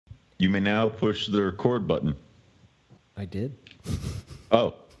You may now push the record button. I did.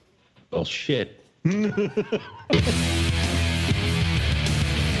 Oh. Well, shit. Welcome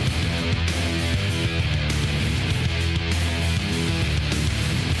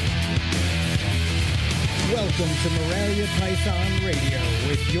to Morelia Python Radio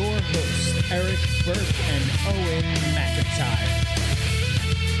with your hosts, Eric Burke and Owen McIntyre.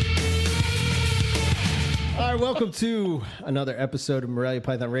 All right, welcome to another episode of Morelia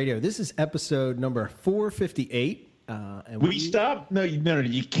Python Radio. This is episode number 458. And we stop? No,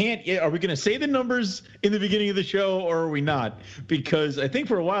 you can't. Are we going to say the numbers in the beginning of the show, or are we not? Because I think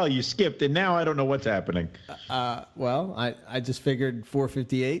for a while you skipped, and now I don't know what's happening. Well, I just figured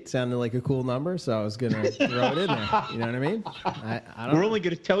 458 sounded like a cool number, so I was going to throw it in there. You know what I mean? We're only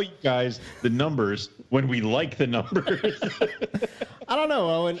going to tell you guys the numbers when we like the numbers. I don't know,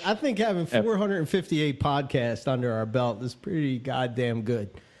 Owen. I think having 458 podcasts under our belt is pretty goddamn good.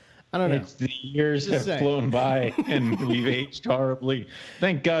 I don't know. The years have flown by, and we've aged horribly.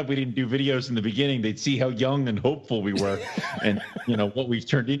 Thank God we didn't do videos in the beginning. They'd see how young and hopeful we were, and what we've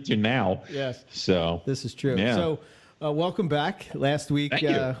turned into now. Yes. So this is true. Yeah. So welcome back. Last week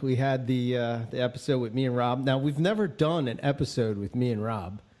we had the episode with me and Rob. Now we've never done an episode with me and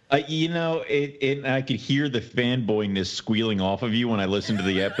Rob. I could hear the fanboyness squealing off of you when I listened to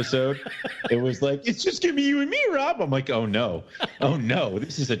the episode. It was like, it's just going to be you and me, Rob. I'm like, oh, no.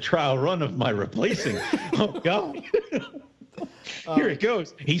 This is a trial run of my replacing. Oh, God. Here it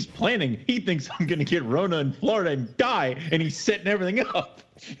goes. He's planning. He thinks I'm going to get Rona in Florida and die, and he's setting everything up.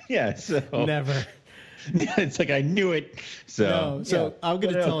 Yeah, so. Never. It's like I knew it. So I'm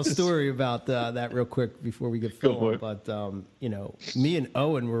going to tell a story about that real quick before we get going. But me and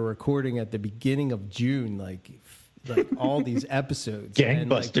Owen were recording at the beginning of June, like all these episodes.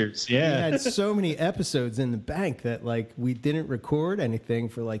 Gangbusters. We had so many episodes in the bank that we didn't record anything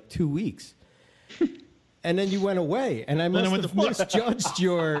for 2 weeks. And then you went away, and I must have misjudged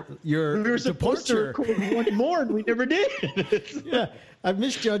your we were supposed to record one more, and we never did. Yeah, I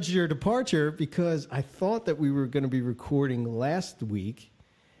misjudged your departure because I thought that we were going to be recording last week,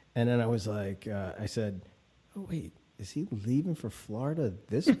 and then I was like, I said, "Oh wait, is he leaving for Florida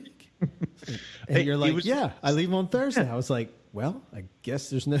this week?" And you're like, "Yeah, I leave on Thursday." I was like, "Well, I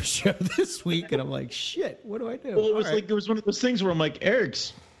guess there's no show this week," and I'm like, "Shit, what do I do?" Well, it was one of those things where I'm like,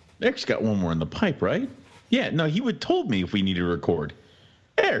 Eric's got one more in the pipe, right? Yeah, no, he would told me if we need to record.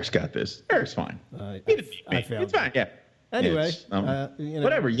 Eric's got this. Eric's fine. It's fine. Yeah. Anyway,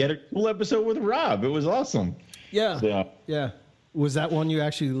 whatever. You had a cool episode with Rob. It was awesome. Yeah. Yeah. Was that one you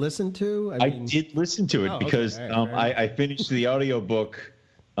actually listened to? I did listen to it because I finished the audiobook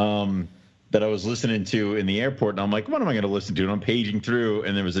that I was listening to in the airport, and I'm like, what am I going to listen to? And I'm paging through,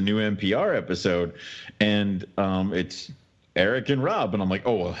 and there was a new NPR episode, and it's Eric and Rob, and I'm like,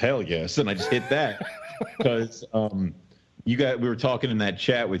 oh, well, hell yes. And I just hit that. Because we were talking in that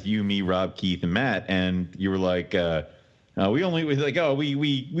chat with you, me, Rob, Keith, and Matt, and you were like, we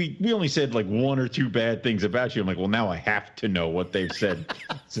only said one or two bad things about you. I'm like, well, now I have to know what they've said.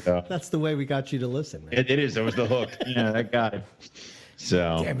 So that's the way we got you to listen, man. It is. That was the hook. Yeah, that got it.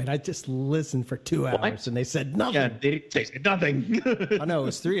 So damn it, I just listened for 2 hours and they said nothing. Yeah, they said nothing. I know, it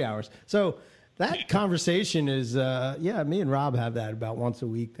was 3 hours. So that conversation is, me and Rob have that about once a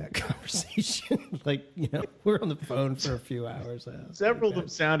week, that conversation. We're on the phone for a few hours. Several of them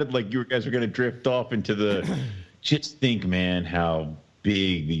sounded like you guys were going to drift off into the, just think, man, how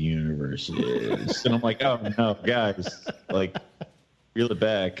big the universe is. And I'm like, oh, no, guys, reel it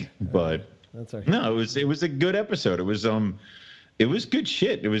back. But that's all right. No, it was a good episode. It was good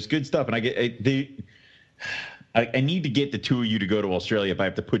shit. It was good stuff. And I need to get the two of you to go to Australia if I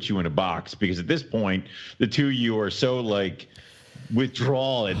have to put you in a box, because at this point, the two of you are so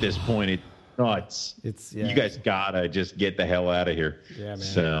withdrawal at this point. It's nuts. You guys gotta just get the hell out of here. Yeah, man.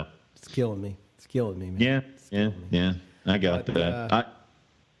 So it's killing me, man. Yeah. I got that.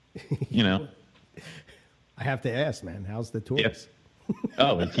 I have to ask, man, how's the tourist? Yes.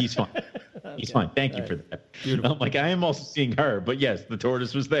 Oh, he's fine. He's fine. Thank you for that. Beautiful. I'm like, I am also seeing her, but yes, the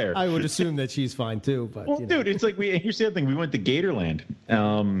tortoise was there. I would assume that she's fine too. But dude, it's like here's the other thing. We went to Gatorland,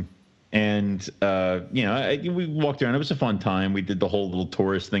 we walked around. It was a fun time. We did the whole little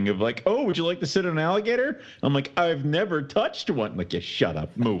tourist thing of oh, would you like to sit on an alligator? I'm like, I've never touched one. I'm like, yeah, shut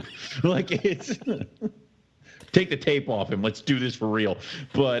up, move. It's take the tape off him. Let's do this for real.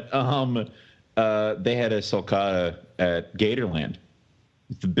 But they had a sulcata at Gatorland.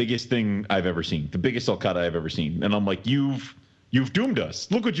 It's the biggest thing I've ever seen. The biggest sulcata I've ever seen. And I'm like, you've doomed us.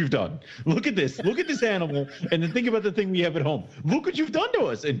 Look what you've done. Look at this. Look at this animal. And then think about the thing we have at home. Look what you've done to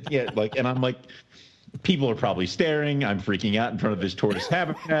us. And and I'm like, People are probably staring. I'm freaking out in front of this tortoise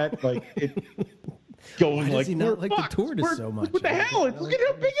habitat. Like, going Why does like, he not like the tortoise so much? What the hell? Look at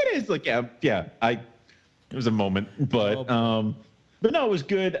how big it is. Like, yeah. It was a moment, but no, it was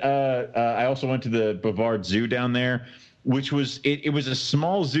good. I also went to the Bavard Zoo down there, which was it was a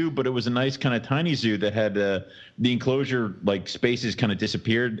small zoo, but it was a nice kind of tiny zoo that had the enclosure like spaces kind of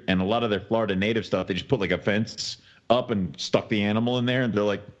disappeared, and a lot of their Florida native stuff they just put like a fence up and stuck the animal in there, and they're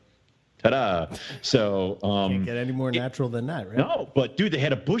like, ta-da! So can't get any more natural than that, right? No, but dude, they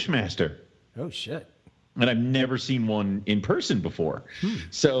had a Bushmaster. Oh shit! And I've never seen one in person before.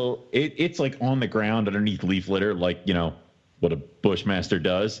 So it's like on the ground underneath leaf litter, like, you know, what a Bushmaster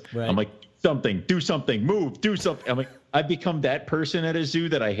does. Right. I'm like, do something, move, do something. I'm like, I've become that person at a zoo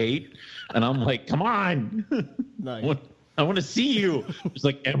that I hate. And I'm like, come on. Nice. I want to see you. There's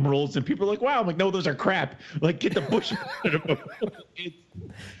like emeralds and people are like, wow. I'm like, no, those are crap. Like, get the Bushmaster.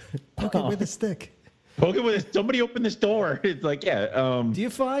 Poke it with a stick. Somebody open this door. It's like, yeah. Do you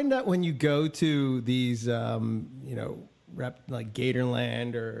find that when you go to these, like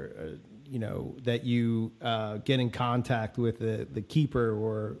Gatorland or that you get in contact with the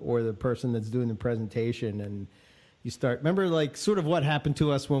keeper or the person that's doing the presentation, and you start, remember like sort of what happened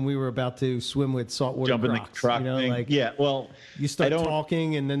to us when we were about to swim with saltwater jump in the croc thing. Like, yeah, well, you start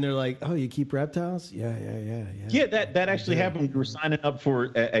talking and then they're like, oh, you keep reptiles? Yeah. That actually happened. We were signing up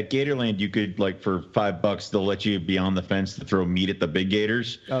for at Gatorland. You could, like, for $5 they'll let you beyond the fence to throw meat at the big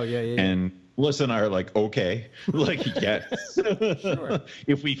gators. Oh yeah. And Melissa and I are like, okay, like, yes. Sure.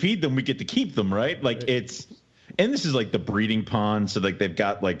 If we feed them, we get to keep them, right? Like, it's, and this is like the breeding pond, so like they've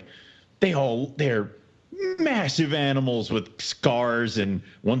got like they're massive animals with scars, and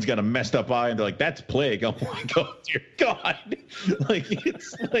one's got a messed up eye, and they're like, that's plague. I'm like, oh dear God. Like,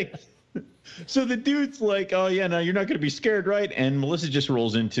 it's like, so the dude's like, oh yeah, no, you're not going to be scared, right? And Melissa just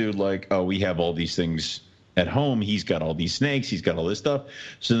rolls into like, oh, we have all these things at home. He's got all these snakes. He's got all this stuff.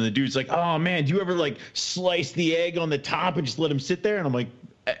 So the dude's like, oh man, do you ever like slice the egg on the top and just let him sit there? And I'm like,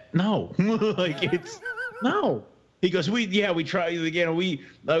 no. Like, it's no. He goes, we try, you know, we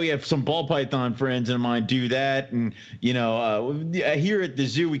have some ball python friends of mine do that. And, you know, here at the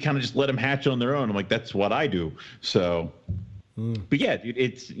zoo, we kind of just let them hatch on their own. I'm like, that's what I do. So, but yeah,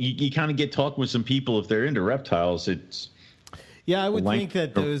 it's, you kind of get talking with some people if they're into reptiles. It's, yeah, I would think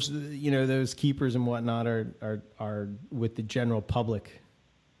that those, you know, those keepers and whatnot are with the general public,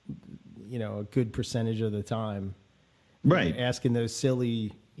 you know, a good percentage of the time. Right. Asking those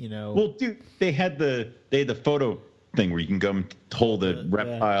silly, you know. Well, dude, they had the photo thing where you can go and hold a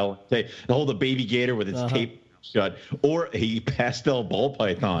reptile, hold a baby gator with its tape shut, or a pastel ball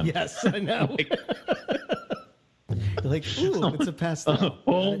python. Yes, I know. Like, ooh, it's a pastel.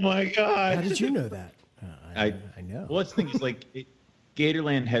 Oh my God! How did you know that? I know. Well, that's the thing is, like,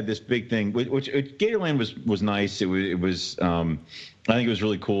 Gatorland had this big thing, which Gatorland was nice. It was I think it was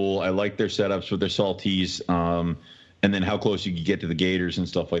really cool. I liked their setups with their salties, and then how close you could get to the gators and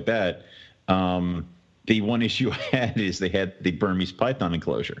stuff like that. The one issue I had is they had the Burmese python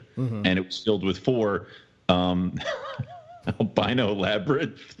enclosure, and it was filled with 4 albino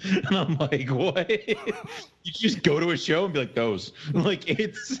labyrinth, and I'm like, what? You just go to a show and be like, those, like,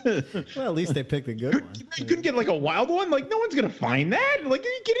 it's. Well, at least they picked a good one. You couldn't get like a wild one. Like, no one's gonna find that. Like, are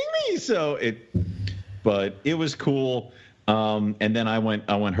you kidding me? So but it was cool. And then I went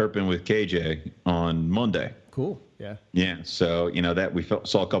herping with KJ on Monday. Cool. Yeah. Yeah. So, you know, that we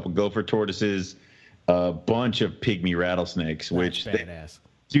saw a couple gopher tortoises, a bunch of pygmy rattlesnakes. That's which badass.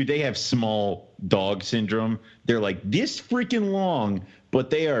 Dude, they have small dog syndrome. They're like this freaking long, but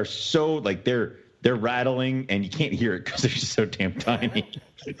they are so, like, they're rattling and you can't hear it because they're just so damn tiny.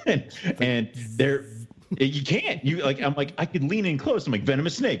 and they're, you can't, I'm like, I could lean in close. I'm like,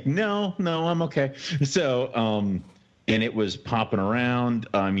 venomous snake. No, I'm okay. So, and it was popping around.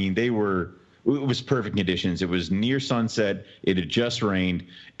 I mean, it was perfect conditions. It was near sunset. It had just rained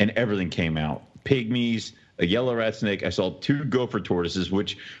and everything came out. Pygmies, a yellow rat snake. I saw 2 gopher tortoises,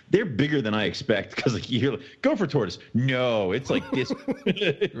 which they're bigger than I expect because, like, you're like, gopher tortoise. No, it's like this.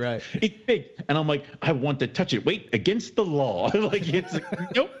 Right. It's big. And I'm like, I want to touch it. Wait, against the law. Like, it's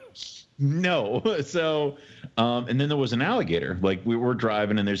like, nope. No. So, and then there was an alligator. Like, we were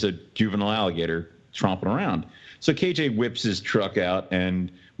driving and there's a juvenile alligator tromping around. So KJ whips his truck out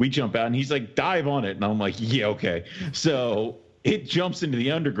and we jump out and he's like, dive on it. And I'm like, yeah, okay. So it jumps into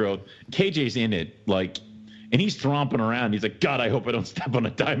the undergrowth. KJ's in it, like, and he's thromping around. He's like, God, I hope I don't step on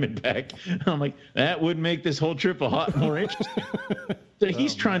a diamondback. And I'm like, that would make this whole trip a lot more interesting. So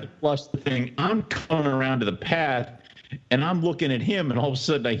he's trying to flush the thing. I'm coming around to the path, and I'm looking at him, and all of a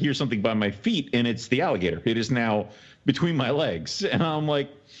sudden I hear something by my feet, and it's the alligator. It is now between my legs. And I'm like,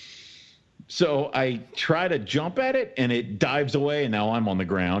 So I try to jump at it, and it dives away, and now I'm on the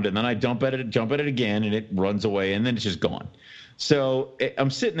ground. And then I jump at it again, and it runs away, and then it's just gone. So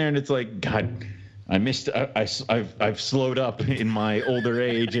I'm sitting there, and it's like, God, I missed. I've slowed up in my older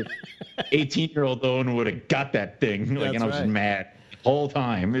age. 18-year-old Owen would have got that thing, like, and I was just mad the whole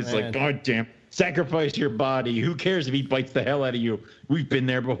time. It's like, God damn. Sacrifice your body. Who cares if he bites the hell out of you? We've been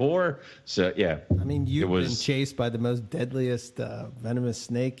there before. So, yeah. I mean, you've been chased by the most deadliest venomous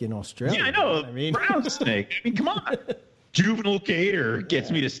snake in Australia. Yeah, I know. Brown snake. I mean, come on. Juvenile gator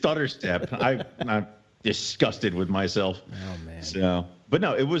gets me to stutter step. I'm disgusted with myself. Oh, man. So, but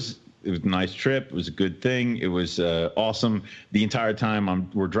no, it was a nice trip. It was a good thing. It was awesome. The entire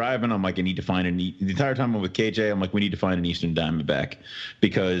time we're driving, I'm like, I need to find the entire time I'm with KJ, I'm like, we need to find an Eastern Diamondback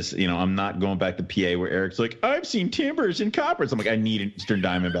because, I'm not going back to PA where Eric's like, I've seen timbers and coppers. I'm like, I need an Eastern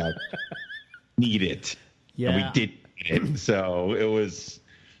Diamondback. Need it. Yeah. And we did it. So it was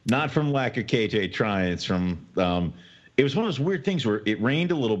not from lack of KJ trying. It's from, it was one of those weird things where it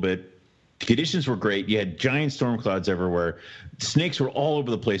rained a little bit. Conditions were great. You had giant storm clouds everywhere. Snakes were all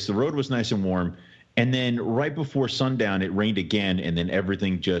over the place. The road was nice and warm. And then right before sundown, it rained again, and then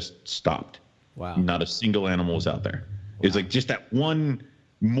everything just stopped. Wow. Not a single animal was out there. Wow. It was like just that one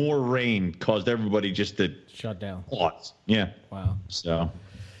more rain caused everybody just to shut down. Pause. Yeah. Wow. So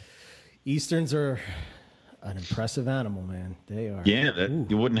Easterns are an impressive animal, man. They are. Yeah,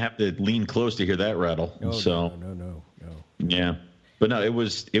 you wouldn't have to lean close to hear that rattle. No. Yeah. But no, it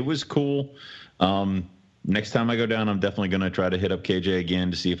was cool. Next time I go down, I'm definitely going to try to hit up KJ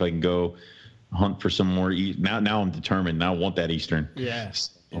again to see if I can go hunt for some more. Now I'm determined. Now I want that Eastern.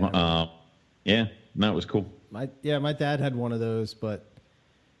 Yes. Yeah, that was cool. My dad had one of those, but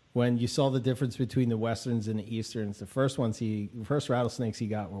when you saw the difference between the Westerns and the Easterns, the first rattlesnakes he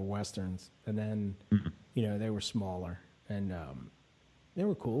got were Westerns, and then they were smaller and they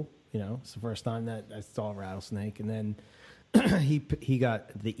were cool. It's the first time that I saw a rattlesnake, and then he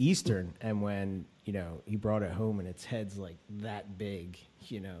got the Eastern, and when he brought it home and its head's like that big,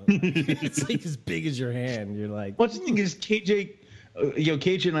 it's like as big as your hand. You're like, what's the thing is KJ,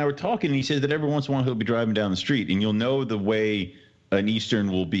 KJ and I were talking, and he says that every once in a while he'll be driving down the street, and you'll know the way an Eastern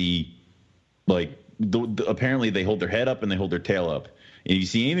will be like. Apparently, they hold their head up and they hold their tail up, and you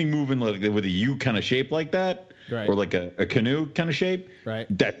see anything moving like with a U kind of shape like that, right, or like a canoe kind of shape, right?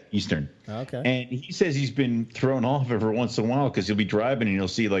 That's Eastern. Okay. And he says he's been thrown off every once in a while because he'll be driving and he'll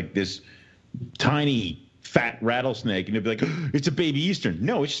see like this tiny fat rattlesnake, and he'll be like, it's a baby Eastern.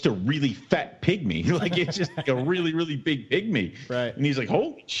 No, it's just a really fat pygmy. Like it's just like a really, really big pygmy. Right. And he's like,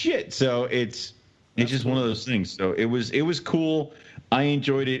 holy shit. So it's just one of those things. So it was cool. I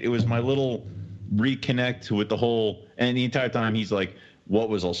enjoyed it. It was my little reconnect with the whole, and the entire time he's like, what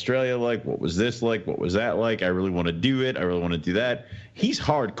was Australia like? What was this like? What was that like? I really want to do it. I really want to do that. He's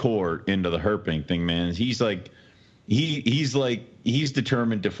hardcore into the herping thing, man. He's like, he's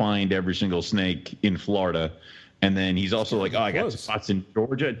determined to find every single snake in Florida. And then he's also like, I got spots in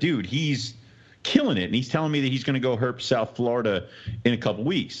Georgia. Dude, he's killing it. And he's telling me that he's going to go herp South Florida in a couple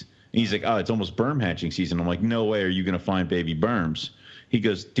weeks. And he's like, it's almost berm hatching season. I'm like, no way are you going to find baby berms. He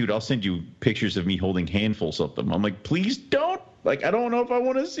goes, dude, I'll send you pictures of me holding handfuls of them. I'm like, please don't. Like, I don't know if I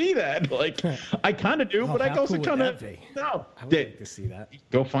want to see that. Like, I kind of do, but I also kind of no. I would like to see that.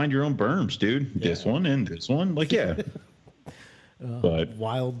 Go find your own berms, dude. Yeah. This one and this one. Like, yeah. But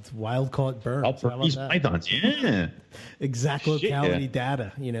wild caught berms. I'll these pythons. Yeah. Exact locality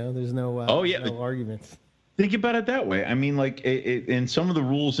data. There's no no arguments. Think about it that way. I mean, like, and some of the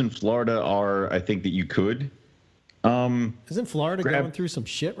rules in Florida are, I think that you could. Isn't Florida going through some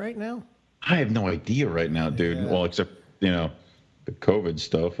shit right now? I have no idea right now, dude. Yeah. Well, except the COVID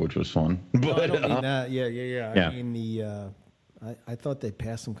stuff, which was fun. But no, I don't mean that. Yeah. I mean I thought they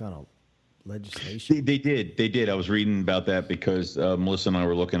passed some kind of legislation. They did. I was reading about that because Melissa and I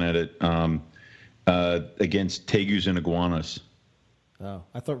were looking at it against tegus and iguanas. Oh,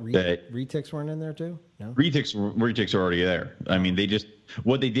 I thought retics weren't in there too. No, retics are already there. I mean,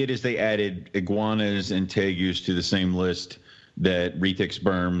 what they did is they added iguanas and tegus to the same list that retics,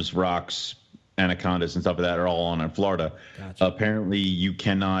 berms, rocks, anacondas, and stuff like that are all on in Florida. Gotcha. Apparently, you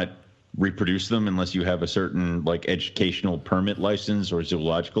cannot reproduce them unless you have a certain like educational permit license or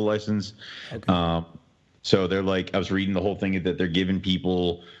zoological license. Okay. So they're like, I was reading the whole thing that they're giving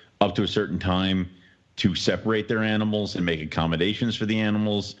people up to a certain time to separate their animals and make accommodations for the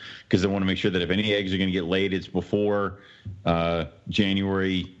animals because they want to make sure that if any eggs are going to get laid, it's before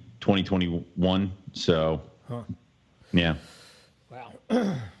January 2021. So, yeah. Wow.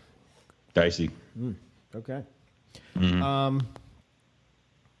 Dicey. Okay. Mm-hmm.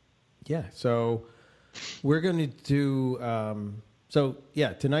 Yeah. So we're going to do So,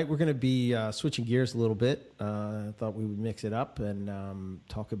 yeah, tonight we're going to be switching gears a little bit. I thought we would mix it up and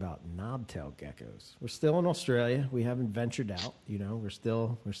talk about knobtail geckos. We're still in Australia. We haven't ventured out. You know, we're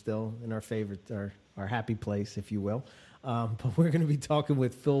still in our favorite, our happy place, if you will. But we're going to be talking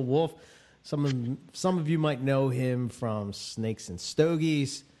with Phil Wolf. Some of you might know him from Snakes and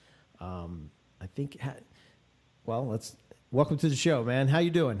Stogies. I think. Welcome to the show, man. How you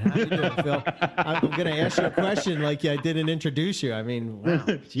doing? Phil? I'm going to ask you a question like I didn't introduce you. I mean, wow.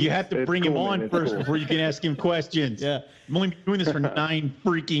 You have to bring him on first before you can ask him questions. Yeah. I'm only been doing this for 9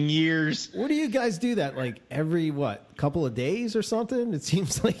 freaking years. What do you guys do that like every, couple of days or something? It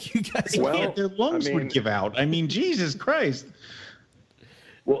seems like you guys their lungs would give out. I mean, Jesus Christ.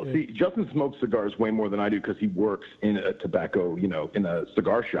 Well, see, Justin smokes cigars way more than I do because he works in a tobacco, in a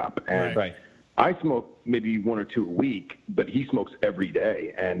cigar shop. And right. I smoke maybe 1 or 2 a week, but he smokes every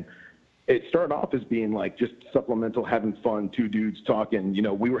day. And it started off as being like just supplemental, having fun, 2 dudes talking.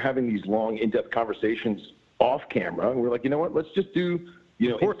 We were having these long, in-depth conversations off camera. And we're like, you know what, let's just do,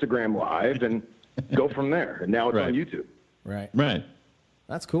 Instagram Live and go from there. And now it's on YouTube. Right.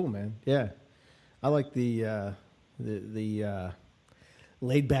 That's cool, man. Yeah. I like the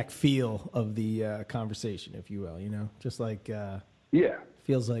laid back feel of the conversation, if you will, just like,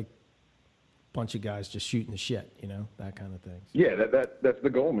 feels like a bunch of guys just shooting the shit, that kind of thing. So. Yeah, that's the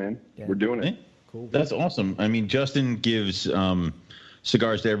goal, man. Yeah. We're doing it. Cool. That's awesome. I mean, Justin gives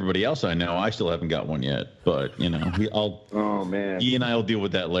cigars to everybody else I know. I still haven't got one yet, but oh man, he and I will deal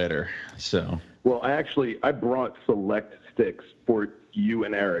with that later. So. Well, I brought select sticks for you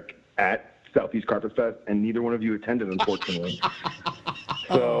and Eric at Southeast Carpet Fest, and neither one of you attended, unfortunately.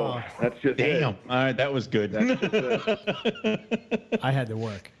 So that's just damn. It. All right, that was good. I had to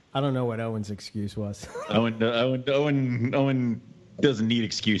work. I don't know what Owen's excuse was. Owen doesn't need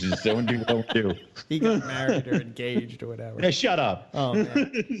excuses. Owen do what Owen do. He got married or engaged or whatever. Hey, shut up. Oh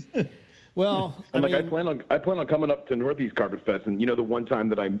man. Well, I plan on coming up to Northeast Carpet Fest, and the one time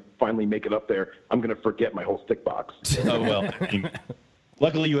that I finally make it up there, I'm going to forget my whole stick box. Oh well.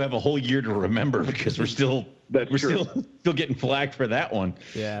 Luckily, you have a whole year to remember because we're still getting flagged for that one.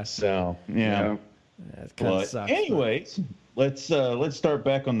 Yeah. So yeah. That kind of sucks. Anyways, let's start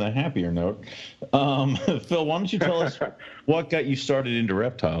back on the happier note. Phil, why don't you tell us what got you started into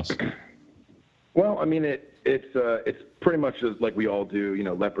reptiles? Well, I mean it's pretty much as like we all do,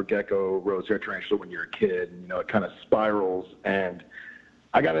 leopard gecko, rose hair tarantula when you're a kid. It kind of spirals, and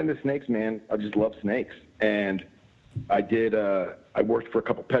I got into snakes, man. I just love snakes, and I did. I worked for a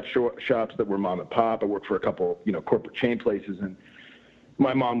couple pet shops that were mom and pop. I worked for a couple, corporate chain places, and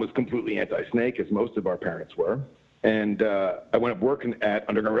my mom was completely anti-snake, as most of our parents were. And I went up working at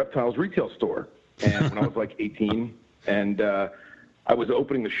Underground Reptiles retail store, and when I was like 18, and I was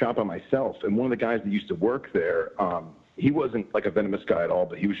opening the shop on myself. And one of the guys that used to work there, he wasn't like a venomous guy at all,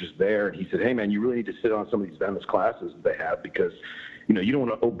 but he was just there. And he said, "Hey, man, you really need to sit on some of these venomous classes that they have because." You don't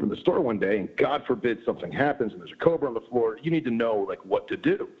want to open the store one day and God forbid something happens and there's a cobra on the floor. You need to know like what to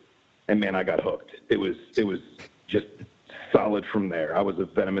do. And man, I got hooked. It was just solid from there. I was a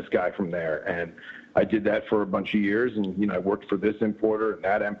venomous guy from there. And I did that for a bunch of years. And, I worked for this importer and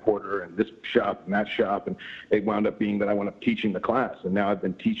that importer and this shop and that shop. And it wound up being that I wound up teaching the class. And now I've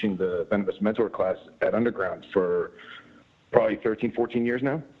been teaching the venomous mentor class at Underground for probably 13, 14 years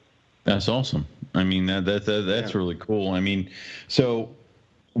now. That's awesome. I mean, that's really cool. I mean, so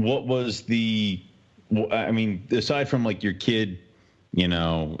what was aside from like your kid,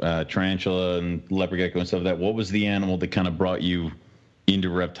 tarantula and leopard gecko and stuff like that, what was the animal that kind of brought you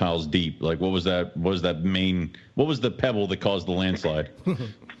into reptiles deep? Like, what was the pebble that caused the landslide?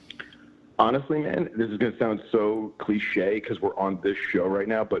 Honestly, man, this is going to sound so cliche because we're on this show right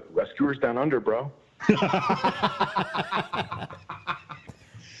now, but Rescuers Down Under, bro.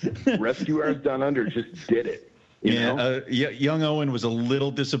 Rescuers Down Under just did it. You know? Young Owen was a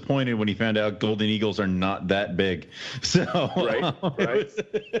little disappointed when he found out golden eagles are not that big. So right.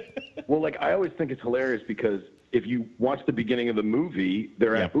 Well, like I always think it's hilarious because if you watch the beginning of the movie,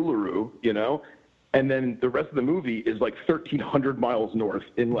 they're at Uluru, and then the rest of the movie is like 1,300 miles north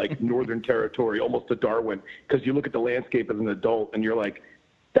in like Northern Territory, almost to Darwin. Because you look at the landscape as an adult and you're like,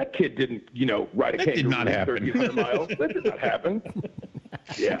 that kid didn't, ride a kangaroo. That did not happen. 1,300 miles. That did not happen.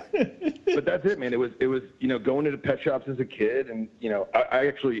 Yeah, but that's it, man. It was going into pet shops as a kid, and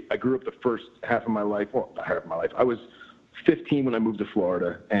I grew up the first half of my life. Well, not half of my life. I was 15 when I moved to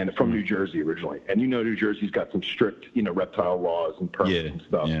Florida, and from New Jersey originally. And New Jersey's got some strict reptile laws and permits and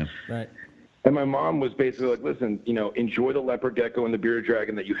stuff. Yeah, right. And my mom was basically like, listen, enjoy the leopard gecko and the bearded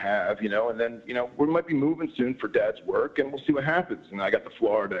dragon that you have, and then, we might be moving soon for Dad's work, and we'll see what happens. And I got to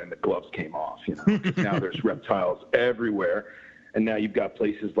Florida, and the gloves came off, Now there's reptiles everywhere. And now you've got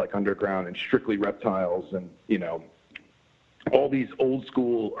places like Underground and Strictly Reptiles and, you know, all these old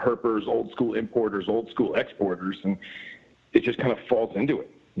school herpers, old school importers, old school exporters, and it just kind of falls into it,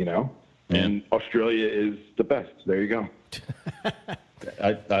 you know? Yeah. And Australia is the best. There you go.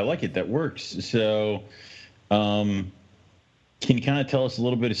 I like it. That works. So, can you kind of tell us a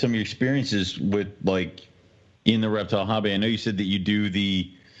little bit of some of your experiences with, like, in the reptile hobby? I know you said that you do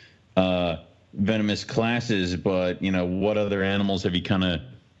the venomous classes, but, you know, what other animals have you kind of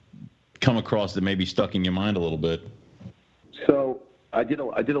come across that maybe stuck in your mind a little bit? So I did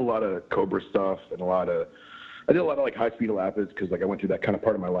a lot of cobra stuff and I did a lot of like high-speed elapids because like I went through that kind of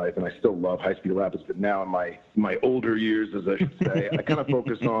part of my life, and I still love high-speed elapids. But now in my older years, as I should say, I kind of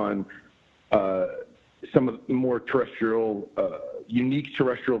focus on some of the more terrestrial, unique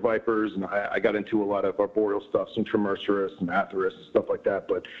terrestrial vipers, and I got into a lot of arboreal stuff, some Trimerceros, some Atheris, and stuff like that.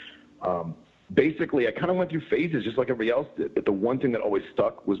 But basically, I kind of went through phases just like everybody else did. But the one thing that always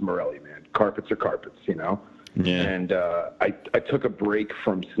stuck was Morelli, man. Carpets are carpets, you know? Yeah. And I took a break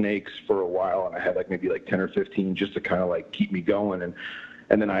from snakes for a while, and I had like maybe like 10 or 15 just to kind of like keep me going.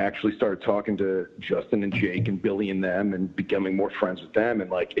 And then I actually started talking to Justin and Jake and Billy and them and becoming more friends with them.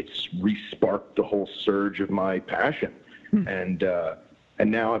 And like it's re-sparked the whole surge of my passion. And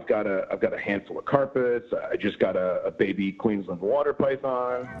now I've got a handful of carpets. I just got a baby Queensland water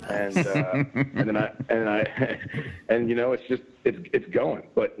python, and and you know it's going.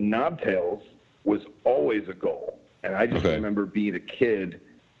 But knobtails was always a goal, and I just remember being a kid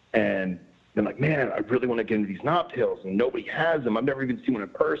and then like, man, I really want to get into these knobtails, and nobody has them. I've never even seen one in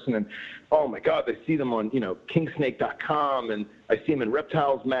person, and oh my God, I see them on, you know, kingsnake.com, and I see them in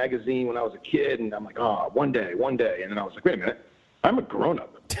Reptiles magazine when I was a kid, and I'm like, oh, one day, and then I was like, wait a minute, I'm a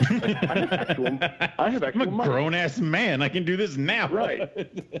grown-up. I have actual I'm a grown-ass man. I can do this now. Right,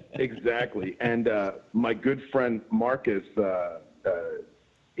 exactly. And my good friend Marcus,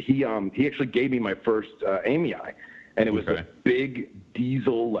 he actually gave me my first Amii, and it was a big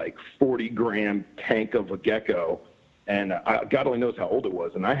diesel, like 40-gram tank of a gecko, and God only knows how old it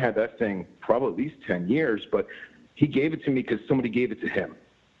was. And I had that thing probably at least 10 years, but he gave it to me because somebody gave it to him.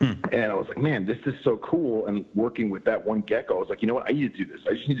 And I was like, man, this is so cool. And working with that one gecko, I was like, you know what? I need to do this.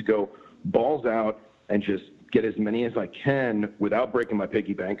 I just need to go balls out and just get as many as I can without breaking my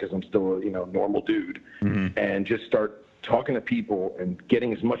piggy bank, because I'm still a, you know, normal dude, and just start talking to people and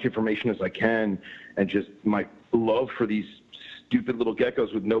getting as much information as I can, and just my love for these stupid little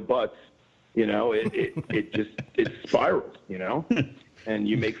geckos with no butts, you know, it spiraled, you know, and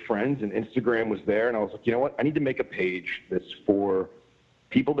you make friends, and Instagram was there, and I was like, you know what, I need to make a page that's for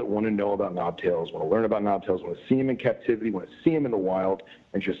people that want to know about knobtails, want to learn about knobtails, want to see them in captivity, want to see them in the wild,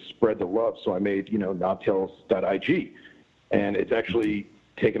 and just spread the love. So I made, you know, knobtails.ig, and it's actually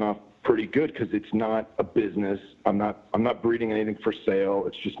taken off pretty good because it's not a business. I'm not breeding anything for sale.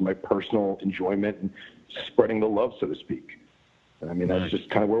 It's just my personal enjoyment and spreading the love, so to speak. And I mean, that's just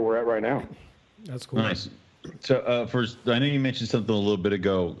kind of where we're at right now. That's cool. Nice. So first, I know you mentioned something a little bit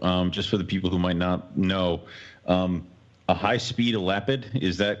ago, just for the people who might not know, a high-speed elapid,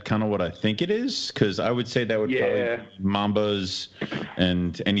 is that kind of what I think it is? Because I would say that would probably be mambas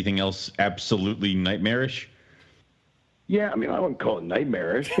and anything else absolutely nightmarish. Yeah, I mean, I wouldn't call it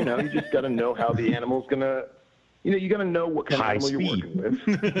nightmarish. You know, you just got to know how the animal's going to, you know, you got to know what kind of animal you're working with.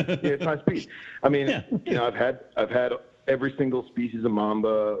 Yeah, it's high speed. I mean, you know, I've had every single species of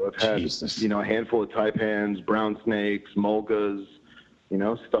mamba. I've had, you know, a handful of taipans, brown snakes, mulgas, you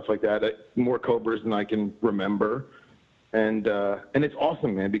know, stuff like that. More cobras than I can remember. And it's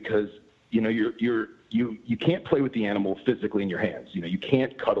awesome, man, because, you know, you can't play with the animal physically in your hands. You know, you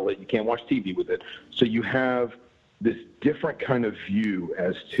can't cuddle it. You can't watch TV with it. So you have this different kind of view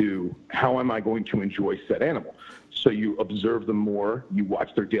as to how am I going to enjoy said animal. So you observe them more, you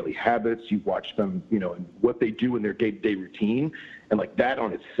watch their daily habits, you watch them, you know, and what they do in their day-to-day routine. And like that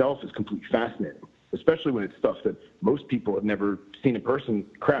on itself is completely fascinating, especially when it's stuff that most people have never seen in person.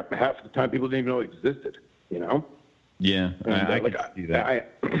 Crap, half of the time people didn't even know it existed, you know? Yeah, I can see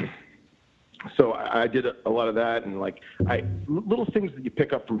that. So I did a lot of that, and like little things that you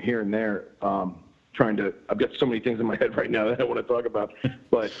pick up from here and there. I've got so many things in my head right now that I want to talk about,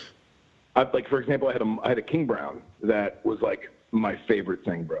 but like, for example, I had a king brown that was like my favorite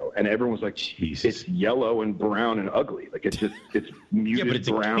thing, bro. And everyone was like, Jesus. It's yellow and brown and ugly. Like it's muted but it's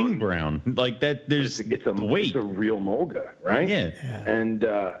brown. A king brown. Like that, there's it's a real mulga, right? Yeah. And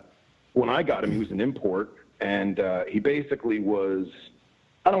when I got him, he was an import, and he basically was,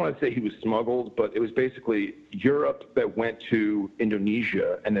 I don't want to say he was smuggled, but it was basically Europe that went to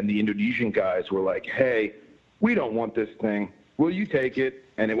Indonesia, and then the Indonesian guys were like, hey, we don't want this thing. Will you take it?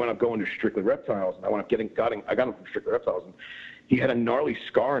 And it wound up going to Strictly Reptiles, and I got him from Strictly Reptiles. And he had a gnarly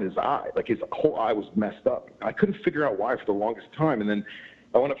scar in his eye. Like his whole eye was messed up. I couldn't figure out why for the longest time. And then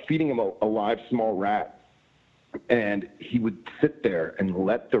I wound up feeding him a live small rat. And he would sit there and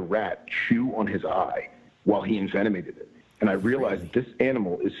let the rat chew on his eye while he envenomated it. And I realized this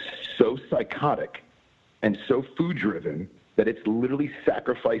animal is so psychotic and so food-driven that it's literally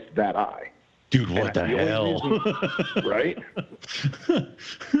sacrificed that eye. Dude, what the hell? Right?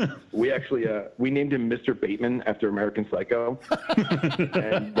 We actually, we named him Mr. Bateman after American Psycho.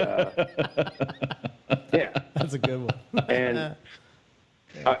 And, yeah. That's a good one. And,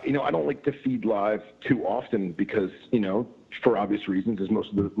 you know, I don't like to feed live too often because, you know, for obvious reasons, as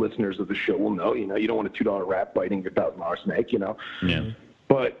most of the listeners of the show will know, you know, you don't want a $2 rat biting your $1,000 snake, you know? Yeah.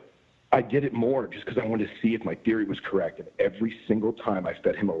 But I did it more just because I wanted to see if my theory was correct. And every single time I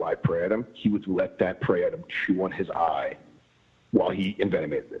fed him a live prey item, he would let that prey item chew on his eye while he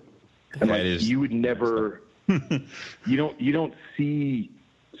envenomated it. And like, you would never, you don't see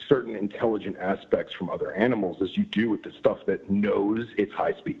certain intelligent aspects from other animals as you do with the stuff that knows it's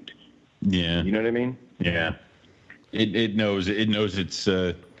high speed. Yeah. You know what I mean? Yeah. It knows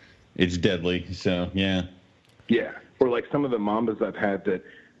it's deadly. So yeah. Yeah. Or like some of the mambas I've had that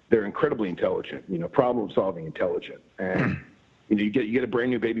they're incredibly intelligent, you know, problem-solving intelligent. And, you know, you get a brand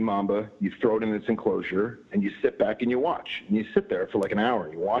new baby mamba, you throw it in its enclosure, and you sit back and you watch. And you sit there for like an hour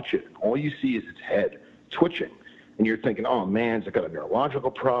and you watch it. And all you see is its head twitching. And you're thinking, oh, man, has it got a neurological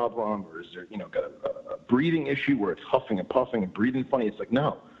problem? Or is there, you know, got a breathing issue where it's huffing and puffing and breathing funny? It's like,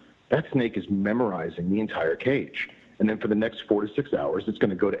 no, that snake is memorizing the entire cage. And then for the next 4 to 6 hours, it's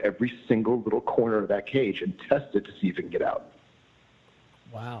going to go to every single little corner of that cage and test it to see if it can get out.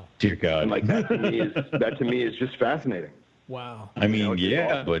 Wow. Dear God. And like that to me is just fascinating. Wow. I mean, you know, yeah,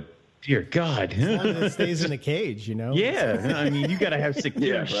 awesome. but dear God. As long as it stays in a cage, you know? Yeah. I mean, you got to have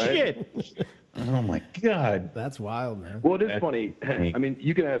secure right? shit. Oh, my God. That's wild, man. Well, it is funny. I mean,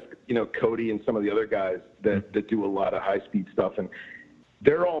 you can ask, you know, Cody and some of the other guys that do a lot of high-speed stuff, and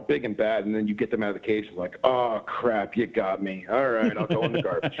they're all big and bad, and then you get them out of the cage and like, oh, crap, you got me. All right, I'll go in the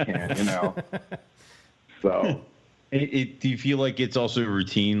garbage can, you know? So... Do you feel like it's also a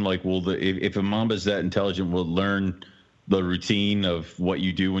routine? Like, if a mamba's that intelligent, will learn the routine of what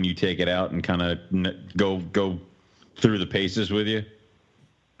you do when you take it out and kind of go through the paces with you?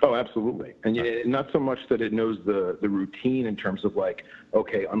 Oh, absolutely. And not so much that it knows the routine in terms of like,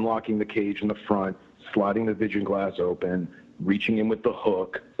 okay, unlocking the cage in the front, sliding the vision glass open, reaching in with the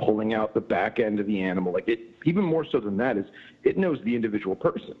hook, pulling out the back end of the animal. Like, it even more so than that is it knows the individual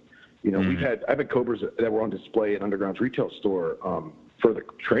person. You know, I've had cobras that were on display at Underground's retail store for the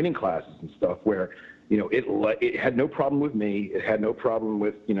training classes and stuff where, you know, it had no problem with me. It had no problem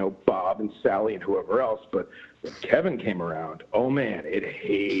with, you know, Bob and Sally and whoever else. But when Kevin came around, oh, man, it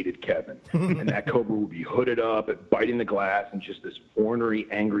hated Kevin. And that cobra would be hooded up and biting the glass and just this ornery,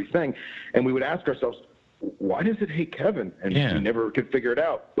 angry thing. And we would ask ourselves, why does it hate Kevin? And we never could figure it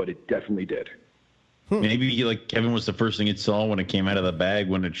out, but it definitely did. Maybe like Kevin was the first thing it saw when it came out of the bag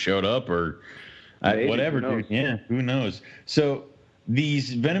when it showed up, or whatever, dude. Yeah, who knows? So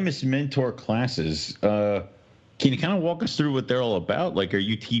these Venomous Mentor classes, can you kind of walk us through what they're all about? Like, are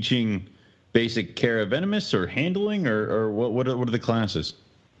you teaching basic care of venomous or handling, or what are the classes?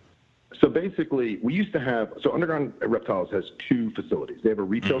 So basically, we used to have, so Underground Reptiles has 2 facilities. They have a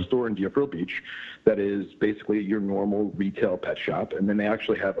retail store in Deerfield Beach that is basically your normal retail pet shop. And then they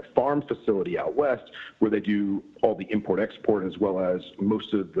actually have a farm facility out west where they do all the import-export as well as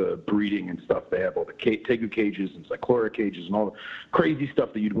most of the breeding and stuff. They have all the tegu cages and cyclura cages and all the crazy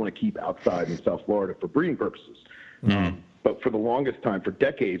stuff that you'd want to keep outside in South Florida for breeding purposes. But for the longest time, for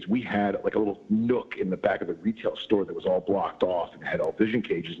decades, we had like a little nook in the back of the retail store that was all blocked off and had all vision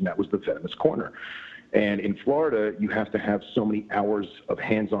cages, and that was the Venomous Corner. And in Florida, you have to have so many hours of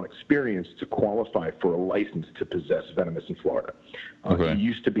hands-on experience to qualify for a license to possess Venomous in Florida. It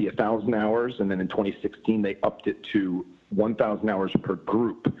used to be 1,000 hours, and then in 2016, they upped it to 1,000 hours per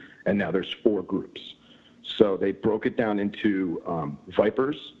group, and now there's 4 groups. So they broke it down into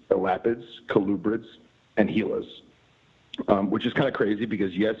vipers, elapids, colubrids, and Gilas. Which is kind of crazy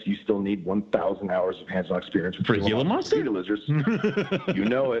because, yes, you still need 1,000 hours of hands-on experience with Gila monster lizards. You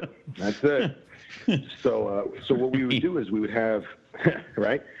know it. That's it. So what we would do is we would have,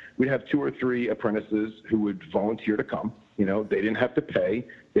 right? We'd have 2 or 3 apprentices who would volunteer to come. You know, they didn't have to pay.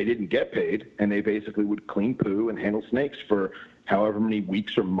 They didn't get paid. And they basically would clean poo and handle snakes for however many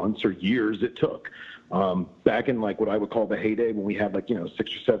weeks or months or years it took. Back in like what I would call the heyday when we had like, you know,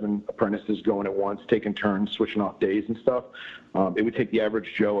 6 or 7 apprentices going at once, taking turns, switching off days and stuff, it would take the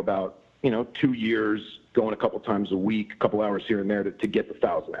average Joe about, you know, 2 years, going a couple times a week, a couple hours here and there to get the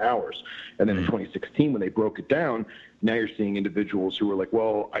 1,000 hours. And then in 2016, when they broke it down, now you're seeing individuals who are like,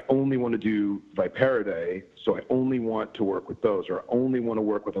 well, I only want to do Viperidae, so I only want to work with those, or I only want to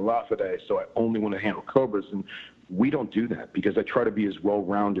work with Elaphidae, so I only want to handle cobras. And we don't do that because I try to be as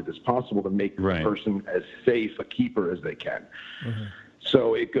well-rounded as possible to make the person as safe a keeper as they can. Mm-hmm.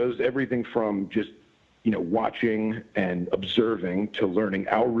 So it goes everything from just, watching and observing to learning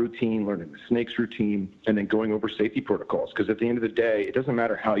our routine, learning the snake's routine, and then going over safety protocols. Because at the end of the day, it doesn't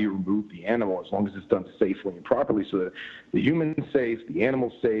matter how you remove the animal as long as it's done safely and properly so that the human's safe, the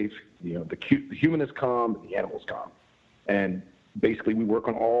animal's safe, the human is calm, the animal's calm. And basically we work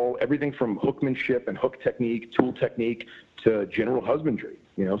on everything from hookmanship and hook technique, tool technique, to general husbandry.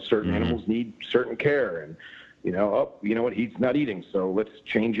 Certain animals need certain care, and you know what, he's not eating, so let's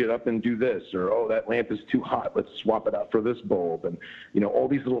change it up and do this, or, oh, that lamp is too hot, let's swap it out for this bulb. And, all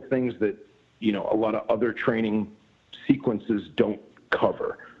these little things that, a lot of other training sequences don't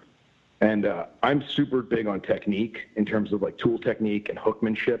cover. And I'm super big on technique in terms of like tool technique and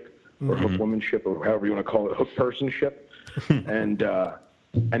hookmanship, or hookwomanship, or however you want to call it, hook personship. And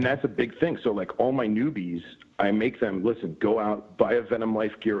that's a big thing. So like all my newbies, I make them, listen, go out, buy a Venom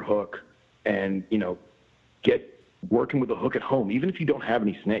Life Gear hook, and, get working with a hook at home, even if you don't have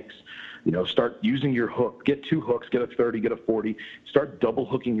any snakes. Start using your hook. Get 2 hooks, get a 30, get a 40. Start double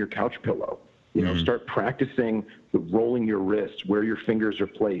hooking your couch pillow. Start practicing the rolling your wrist, where your fingers are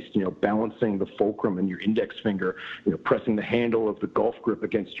placed, balancing the fulcrum and your index finger, pressing the handle of the golf grip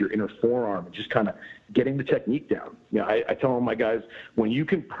against your inner forearm, and just kind of getting the technique down. I tell all my guys, when you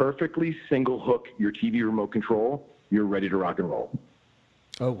can perfectly single hook your TV remote control, you're ready to rock and roll.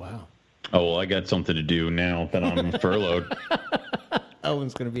 Oh, wow. Oh, well, I got something to do now that I'm furloughed.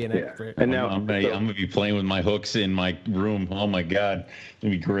 Owen's going to be an expert. And now I'm going to be playing with my hooks in my room. Oh, my God. It's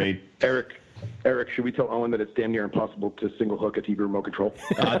going to be great. Eric, should we tell Owen that it's damn near impossible to single hook a TV remote control?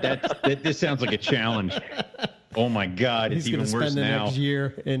 This sounds like a challenge. Oh, my God. He's it's even worse now. He's going to spend the next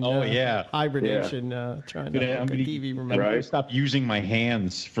year in hibernation trying to hook a TV remote. I'm going to stop using my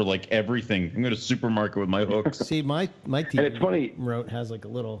hands for, like, everything. I'm going to supermarket with my hooks. See, my TV remote has, like, a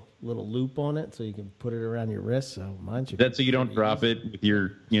little loop on it, so you can put it around your wrist. So mine should. That's so you don't drop it with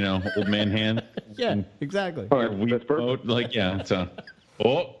your, old man hand. Yeah, exactly. That's perfect. Like, yeah. So,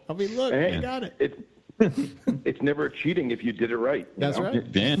 I mean, look, hey, you got it. It's never cheating if you did it right. That's right.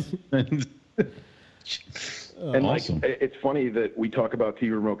 And awesome. Like, it's funny that we talk about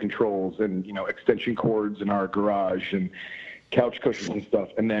TV remote controls and, extension cords in our garage and couch cushions and stuff.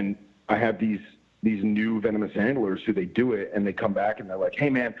 And then I have these new venomous handlers who they do it, and they come back and they're like,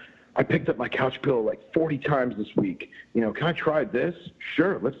 hey man, I picked up my couch pillow like 40 times this week. Can I try this?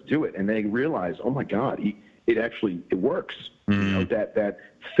 Sure, let's do it. And they realize, oh my God, it works. That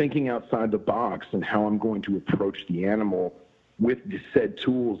thinking outside the box and how I'm going to approach the animal with the said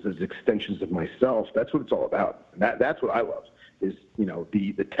tools as extensions of myself. That's what it's all about. And that's what I love is,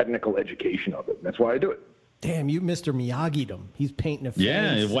 the technical education of it. And that's why I do it. Damn, you Mr. Miyagi'd him. He's painting a face.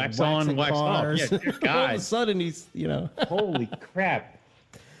 Yeah, wax on, wax off. Yeah, all of a sudden he's, Holy crap.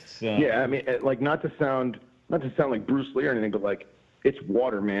 So. Yeah, I mean, like not to sound like Bruce Lee or anything, but like it's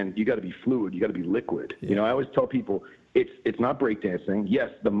water, man. You got to be fluid. You got to be liquid. Yeah. I always tell people it's not breakdancing.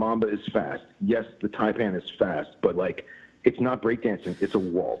 Yes, the Mamba is fast. Yes, the Taipan is fast, but like it's not breakdancing. It's a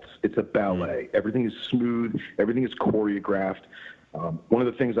waltz. It's a ballet. Everything is smooth. Everything is choreographed. One of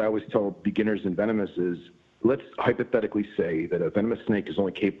the things I always tell beginners in venomous is, let's hypothetically say that a venomous snake is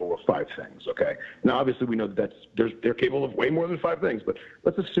only capable of 5 things, okay? Now, obviously, we know that they're capable of way more than 5 things, but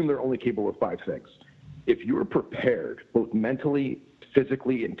let's assume they're only capable of 5 things. If you're prepared, both mentally,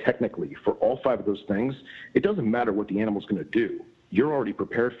 physically, and technically, for all 5 of those things, it doesn't matter what the animal's going to do. You're already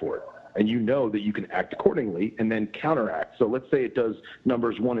prepared for it, and you know that you can act accordingly and then counteract. So let's say it does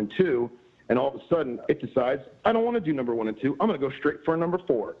numbers 1 and 2, and all of a sudden it decides, I don't want to do number 1 and 2. I'm going to go straight for number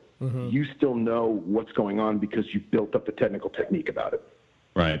 4. Mm-hmm. You still know what's going on because you built up the technical technique about it.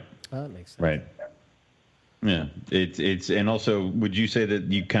 Right. Oh, that makes sense. Right. Yeah. It's and also, would you say that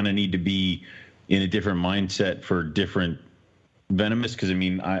you kind of need to be in a different mindset for different venomous? Because I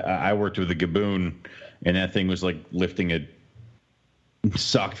mean, I worked with a gaboon, and that thing was like lifting a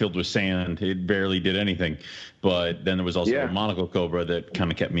sock filled with sand. It barely did anything. But then there was also a monocle cobra that kind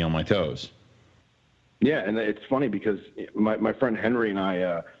of kept me on my toes. Yeah, and it's funny because my friend Henry and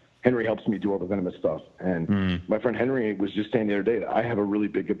I. Henry helps me do all the venomous stuff. And my friend Henry was just saying the other day that I have a really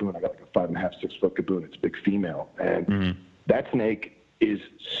big gaboon. I got like a 5.5, 6 foot gaboon. It's a big female. And that snake is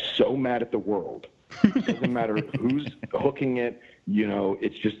so mad at the world. It doesn't matter who's hooking it.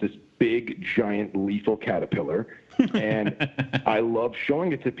 It's just this big, giant, lethal caterpillar. And I love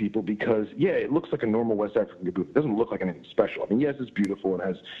showing it to people because, it looks like a normal West African gaboon. It doesn't look like anything special. I mean, yes, it's beautiful. It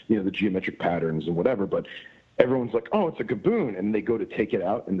has, the geometric patterns and whatever, but everyone's like, oh, it's a Gaboon. And they go to take it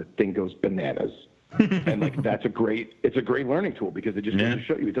out and the thing goes bananas. And like, it's a great learning tool because it just goes to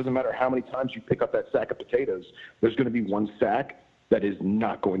show you, it doesn't matter how many times you pick up that sack of potatoes, there's going to be one sack that is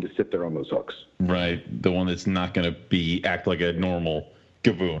not going to sit there on those hooks. Right. The one that's not going to act like a normal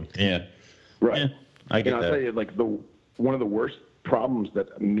Gaboon. Yeah. Right. Yeah, I get and I'll that. tell you, like, one of the worst problems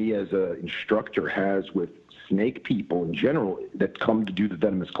that me as an instructor has with snake people in general that come to do the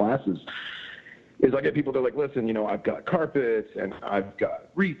venomous classes is I get people that are like, listen, you know, I've got carpets and I've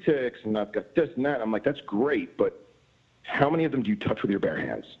got retics and I've got this and that. I'm like, that's great, but how many of them do you touch with your bare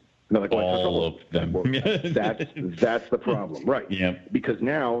hands? And they're like, well, all of them. Well, that's the problem, right? Yeah. Because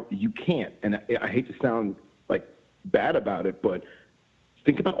now you can't, and I hate to sound like bad about it, but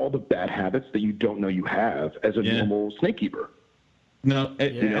think about all the bad habits that you don't know you have as a normal snake keeper. No,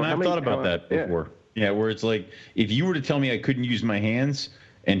 and I've thought about that before. Yeah, where it's like, if you were to tell me I couldn't use my hands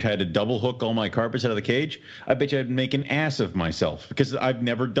and had to double hook all my carpets out of the cage, I bet you I'd make an ass of myself because I've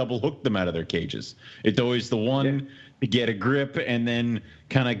never double hooked them out of their cages. It's always the one to get a grip and then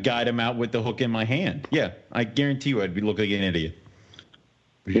kind of guide them out with the hook in my hand. Yeah, I guarantee you I'd be looking like an idiot.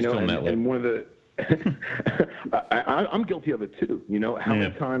 You know, and one of the I'm guilty of it too. You know, how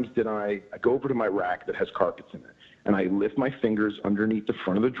many times did I go over to my rack that has carpets in it, and I lift my fingers underneath the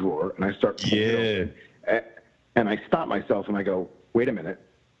front of the drawer, and I start pulling it open, and I stop myself, and I go, wait a minute,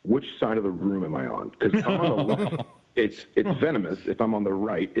 which side of the room am I on? Because if I'm on the left, it's venomous. If I'm on the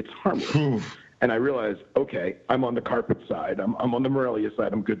right, it's harmless. And I realize, okay, I'm on the carpet side. I'm on the Morelia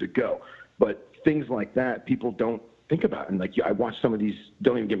side. I'm good to go. But things like that, people don't think about. And like, I watch some of these,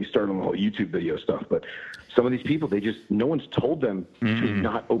 don't even get me started on the whole YouTube video stuff, but some of these people, no one's told them to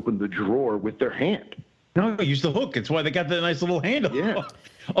not open the drawer with their hand. No, use the hook. It's why they got the nice little handle. Yeah.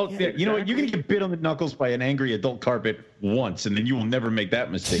 You know what? You're going to get bit on the knuckles by an angry adult carpet once, and then you will never make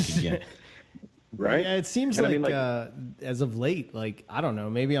that mistake again. Right? Yeah, it seems as of late, like, I don't know,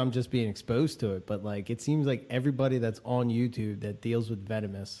 maybe I'm just being exposed to it, but like, it seems like everybody that's on YouTube that deals with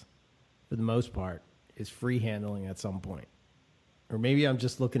venomous, for the most part, is free handling at some point. Or maybe I'm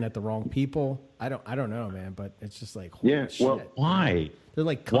just looking at the wrong people. I don't know, man, but it's just like, holy shit. Well, why? They're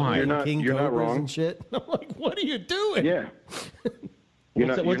like covering King you're Cobras not wrong. and shit. I'm like, what are you doing? Yeah. You're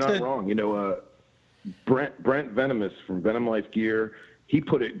not wrong. You know, Brent Venomous from Venom Life Gear, he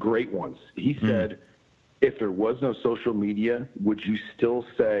put it great once. He said, if there was no social media, would you still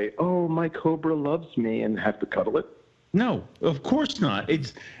say, oh, my Cobra loves me, and have to cuddle it? No, of course not.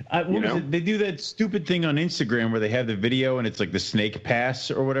 It's they do that stupid thing on Instagram where they have the video and it's like the snake pass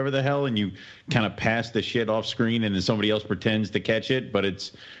or whatever the hell, and you kind of pass the shit off screen and then somebody else pretends to catch it, but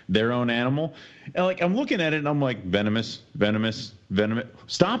it's their own animal. And like, I'm looking at it and I'm like, venomous.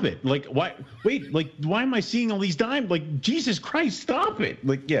 Stop it. Like, why? Wait, like, why am I seeing all these dimes? Like, Jesus Christ, stop it.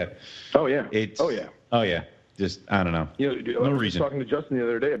 Like, yeah. Oh yeah. Oh yeah. Just, I don't know. You know, I was talking to Justin the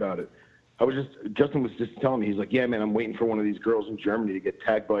other day about it. Justin was just telling me, he's like, yeah, man, I'm waiting for one of these girls in Germany to get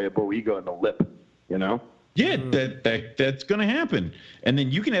tagged by a boiga in the lip, you know? Yeah, that's going to happen. And then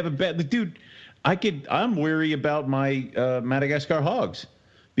you can have a bad, like, dude, I'm wary about my Madagascar hogs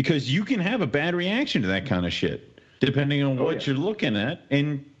because you can have a bad reaction to that kind of shit, depending on what you're looking at.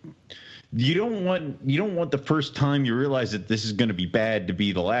 And you don't want the first time you realize that this is going to be bad to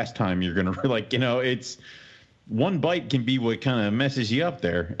be the last time you're going to, like, you know, it's, one bite can be what kind of messes you up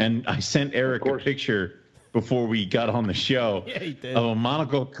there. And I sent Eric a picture before we got on the show of a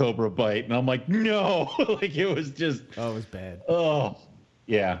monocle cobra bite. And I'm like, no, like it was just. Oh, it was bad. Oh,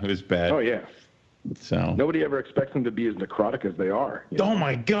 yeah, it was bad. Oh, yeah. So nobody ever expects them to be as necrotic as they are. Oh,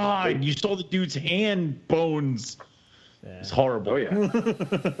 my God. You saw the dude's hand bones. Yeah. It's horrible. Oh, yeah.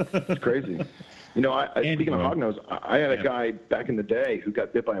 It's crazy. You know, speaking of hognose, I had a guy back in the day who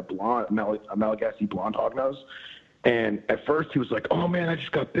got bit by a Malagasy blonde hognose. And at first he was like, oh, man, I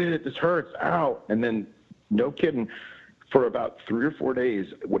just got bit. This hurts. Ow. And then, no kidding, for about 3 or 4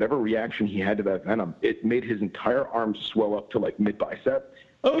 days, whatever reaction he had to that venom, it made his entire arm swell up to, like, mid-bicep.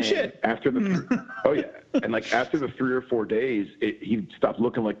 Oh, shit. After the And, like, after the 3 or 4 days, he stopped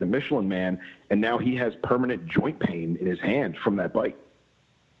looking like the Michelin Man, and now he has permanent joint pain in his hand from that bite.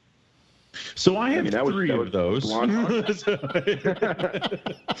 So I have three of those. I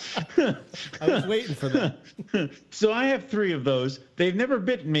was waiting for that. So I have 3 of those. They've never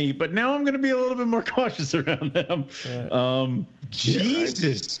bitten me, but now I'm going to be a little bit more cautious around them.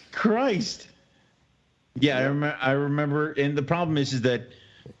 Jesus Christ. Yeah, I remember. And the problem is that,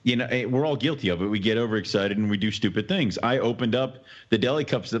 you know, we're all guilty of it. We get overexcited and we do stupid things. I opened up the deli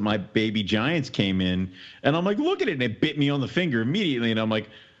cups that my baby giants came in, and I'm like, look at it. And it bit me on the finger immediately. And I'm like,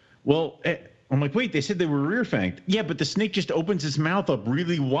 well, I'm like, wait, they said they were rear fanged. Yeah, but the snake just opens its mouth up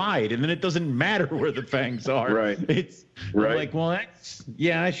really wide, and then it doesn't matter where the fangs are. Right. It's right. I'm like, well, I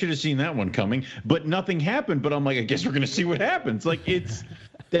should have seen that one coming, but nothing happened. But I'm like, I guess we're gonna see what happens. Like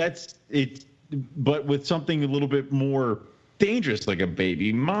but with something a little bit more dangerous, like a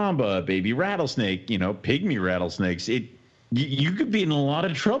baby mamba, a baby rattlesnake, pygmy rattlesnakes. You could be in a lot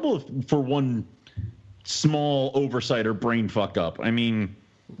of trouble for one small oversight or brain fuck up. I mean,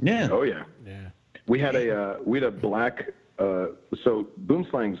 yeah. Oh yeah. Yeah. We had a black. So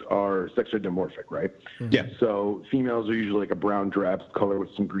boomslangs are sexually dimorphic, right? Yeah. So females are usually like a brown drab color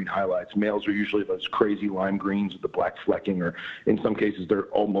with some green highlights. Males are usually those crazy lime greens with the black flecking, or in some cases they're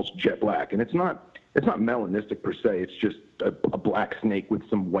almost jet black. And it's not melanistic per se. It's just a black snake with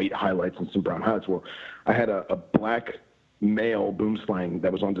some white highlights and some brown highlights. Well, I had a black male boomslang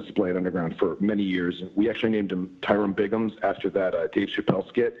that was on display at Underground for many years. And we actually named him Tyrone Biggums after that Dave Chappelle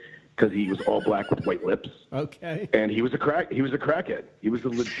skit, because he was all black with white lips. Okay. And he was a crackhead. He was a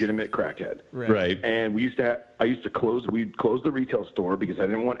legitimate crackhead. Right. And we'd close the retail store because I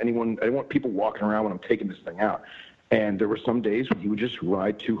didn't want people walking around when I'm taking this thing out. And there were some days when he would just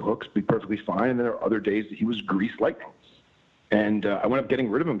ride 2 hooks, be perfectly fine, and then there were other days that he was greased lightning. And I went up getting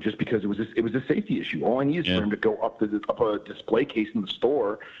rid of him just because it was a safety issue. All I need is for him to go up a display case in the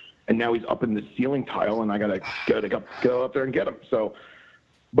store, and now he's up in the ceiling tile, and I gotta go up there and get him. So,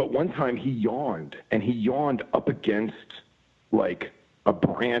 but one time he yawned up against like a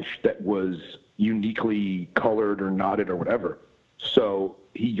branch that was uniquely colored or knotted or whatever. So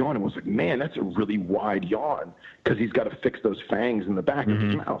he yawned and was like, man, that's a really wide yawn, because he's got to fix those fangs in the back of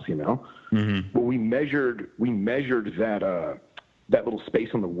his mouth, Mm-hmm. But we measured that little space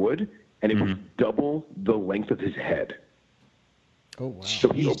on the wood, and it was double the length of his head. Oh wow! So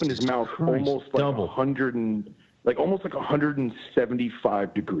he opened his mouth almost like double.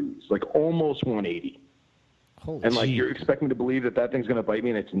 175 degrees, like almost 180. And like, you're expecting to believe that thing's going to bite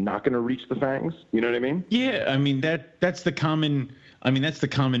me and it's not going to reach the fangs. You know what I mean? Yeah. I mean, that's the common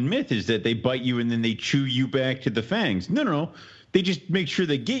myth, is that they bite you and then they chew you back to the fangs. No. They just make sure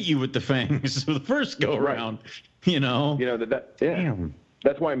they get you with the fangs for the first go around, Damn.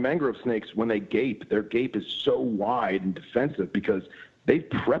 That's why mangrove snakes, when they gape, their gape is so wide and defensive, because they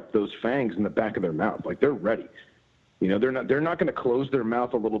prep those fangs in the back of their mouth. Like, they're ready. They're not going to close their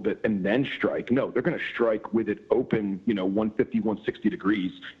mouth a little bit and then strike. No, they're going to strike with it open, 150, 160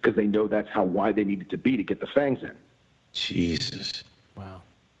 degrees, because they know that's how wide they need it to be to get the fangs in. Jesus. Wow.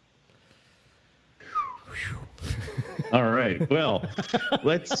 All right. Well,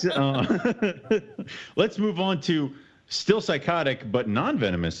 let's move on to still psychotic but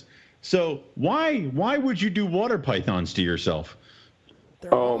non-venomous. So why would you do water pythons to yourself?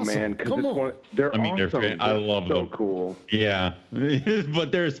 They're awesome. Man, because they're awesome. I love them. So cool. Yeah,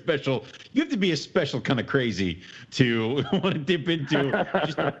 but they're special. You have to be a special kind of crazy to want to dip into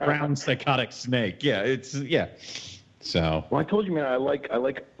just a brown psychotic snake. Yeah, So. Well, I told you, man. I like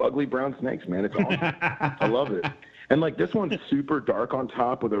ugly brown snakes, man. It's awesome. I love it. And like, this one's super dark on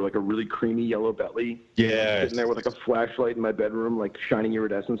top with like a really creamy yellow belly. Yeah. Sitting there with like a flashlight in my bedroom, like shining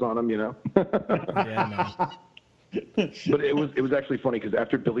iridescence on them, Yeah, man. But it was actually funny, because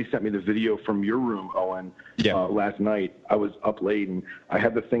after Billy sent me the video from your room, Owen, last night, I was up late and I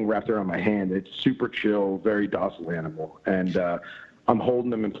had the thing wrapped around my hand. It's super chill, very docile animal, and I'm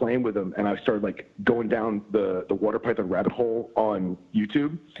holding him and playing with him, and I started like going down the water python rabbit hole on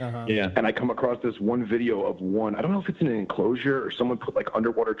YouTube. Yeah. And I come across this one video of one. I don't know if it's in an enclosure or someone put like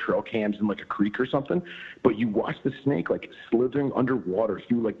underwater trail cams in like a creek or something, but you watch the snake like slithering underwater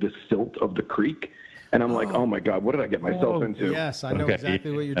through like the silt of the creek. And I'm like, oh my God, what did I get myself into? Yes, I know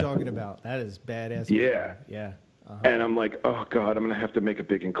exactly what you're talking about. That is badass. Yeah. Yeah. And I'm like, oh God, I'm going to have to make a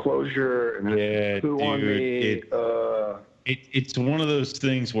big enclosure. And poo on me. It's one of those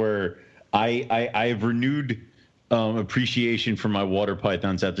things where I've renewed appreciation for my water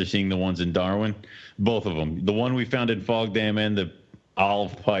pythons after seeing the ones in Darwin, both of them. The one we found in Fog Dam and the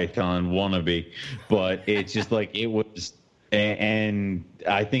olive python wannabe. But it's just like, it was... And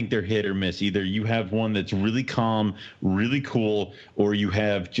I think they're hit or miss. Either you have one that's really calm, really cool, or you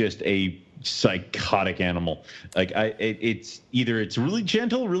have just a psychotic animal. Like it's either it's really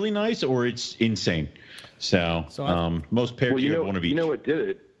gentle, really nice, or it's insane. So most pairs you want to be. You know what did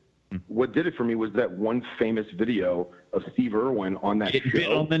it? What did it for me was that one famous video of Steve Irwin on that show.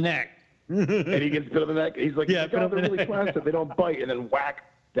 Bit on the neck. And he gets bit on the neck. He's like, they're really plastic. They don't bite. And then whack.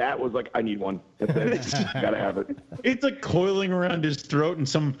 That was like, I need one. That's it. Gotta have it. It's like coiling around his throat, and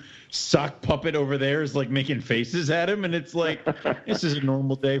some sock puppet over there is like making faces at him, and it's like, this is a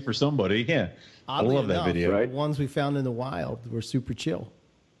normal day for somebody. Yeah. Oddly enough, that video. Right? The ones we found in the wild were super chill.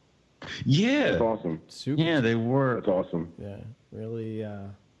 Yeah. That's awesome. Super. Yeah, they were. That's awesome. Yeah, really,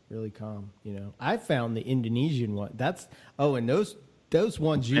 really calm. You know, I found the Indonesian one. And those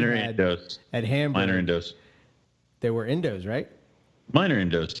ones you Minor had Indos. at Hamburg. Minor Indos. They were Indos, right? Minor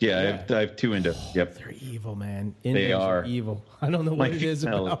Indos. Yeah, I have 2 Indos. Yep. They're evil, man. Indos They are. evil. I don't know My what it is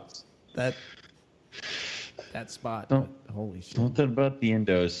female- about that spot. Don't- But holy shit. Something about the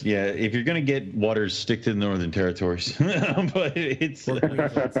Indos. Yeah, if you're gonna get waters, stick to the Northern Territories. But it's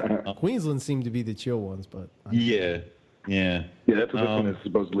Queensland seemed to be the chill ones, but yeah. Yeah, that's what this one is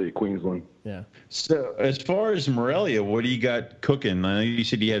supposedly at Queensland. yeah. So as far as Morelia, what do you got cooking? I know you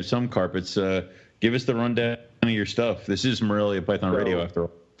said you have some carpets. Give us the rundown of your stuff. This is Morelia Python Radio, after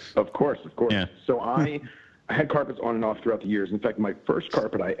all. Of course. Yeah. So I had carpets on and off throughout the years. In fact, my first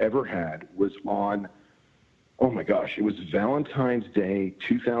carpet I ever had was on, oh my gosh, it was Valentine's Day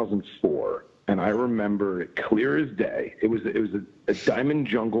 2004, and I remember it clear as day. It was a Diamond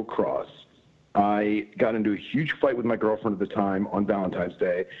Jungle Cross. I got into a huge fight with my girlfriend at the time on Valentine's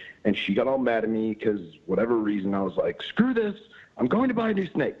Day, and she got all mad at me because whatever reason I was like, screw this, I'm going to buy a new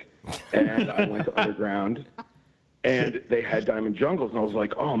snake. And I went to Underground, and they had Diamond Jungles, and I was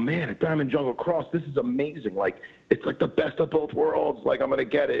like, oh man, a Diamond Jungle Cross, this is amazing. Like, it's like the best of both worlds. Like, I'm going to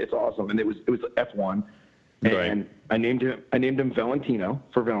get it. It's awesome. And it was F1. And Right. I named him Valentino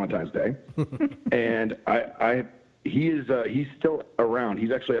for Valentine's Day. And he's still around.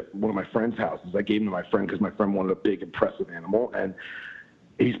 He's actually at one of my friend's houses. I gave him to my friend because my friend wanted a big, impressive animal. And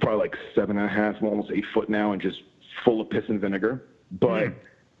he's probably like 7.5, almost 8 foot now, and just full of piss and vinegar. But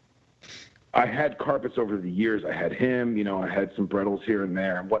I had carpets over the years. I had him, I had some Brettles here and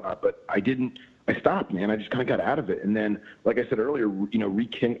there and whatnot, but I stopped, man. I just kind of got out of it. And then, like I said earlier,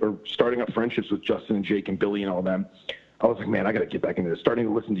 starting up friendships with Justin and Jake and Billy and all them, I was like, man, I got to get back into this. Starting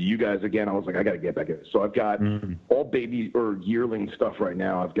to listen to you guys again, I was like, I got to get back into this. So I've got all baby or yearling stuff right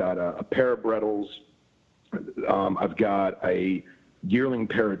now. I've got a pair of Brettles. I've got a yearling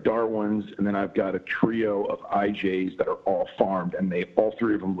pair of Darwins, and then I've got a trio of IJs that are all farmed, and all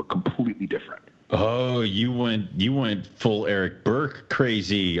 3 of them look completely different. Oh, you went full Eric Burke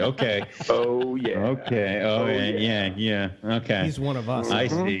crazy. Okay. Oh yeah. Okay. Oh, yeah. Okay. He's one of us. I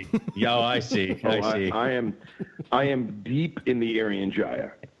see. Yeah, I see. I see. I am deep in the Aryan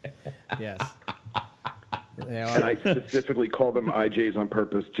Jaya. Yes. And I specifically call them IJs on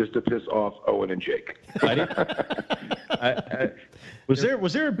purpose just to piss off Owen and Jake. Was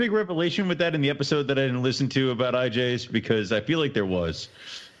there a big revelation with that in the episode that I didn't listen to about IJs? Because I feel like there was,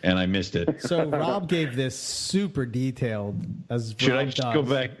 and I missed it. So Rob gave this super detailed, as Should Rob I just does, go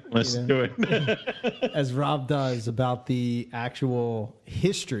back and listen to it? as Rob does, about the actual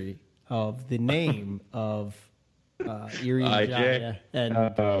history of the name of Irian Jaya. IJ. And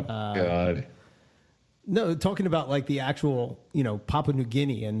God. no, talking about like the actual, Papua New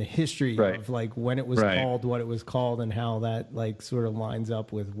Guinea and the history Right. of like when it was Right. called, what it was called, and how that like sort of lines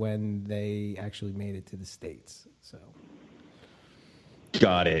up with when they actually made it to the States. So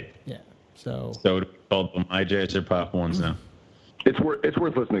Got it. yeah, so So called them IJs or Pop Ones now. It's worth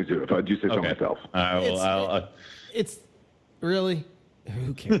listening to, if I do say so myself. it's really.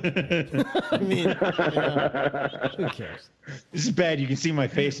 Who cares? I mean, who cares? This is bad. You can see my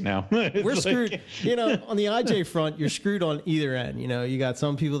face now. We're screwed. On the IJ front, you're screwed on either end. You got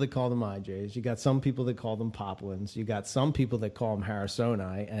some people that call them IJs. You got some people that call them Papuans. You got some people that call them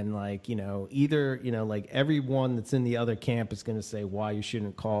Harrisoni. And like everyone that's in the other camp is going to say why you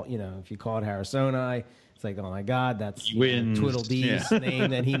shouldn't call, if you call it Harrisoni, it's like, oh my God, that's Tweedledee's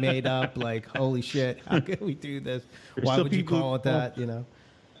name that he made up. Like, holy shit, how could we do this? Why would you call it that?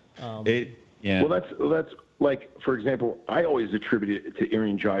 Yeah. Well, that's like, for example, I always attribute it to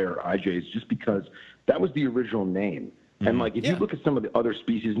Irian Jaya or IJs just because that was the original name. And like, if you look at some of the other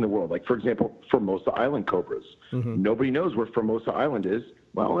species in the world, like for example, Formosa Island cobras, nobody knows where Formosa Island is.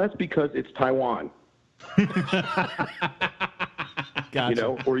 Well, that's because it's Taiwan. Gotcha.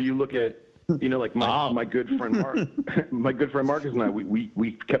 Or you look at, like my good friend Marcus and I,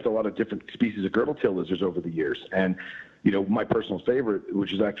 we kept a lot of different species of girdle-tail lizards over the years. And, my personal favorite,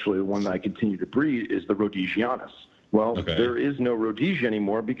 which is actually the one that I continue to breed, is the Rhodesianus. Well, there is no Rhodesia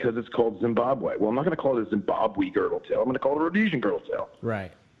anymore because it's called Zimbabwe. Well, I'm not going to call it a Zimbabwe girdle-tail. I'm going to call it a Rhodesian girdle-tail.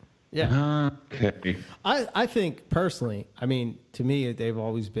 Right. Yeah. Okay. I think personally, I mean, to me, they've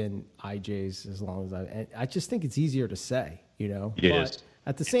always been IJs as long as I just think it's easier to say, But is.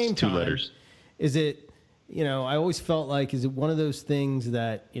 at the same time, 2 letters. Is it, I always felt like, is it one of those things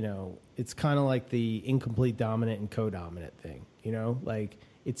that, it's kind of like the incomplete dominant and co-dominant thing, like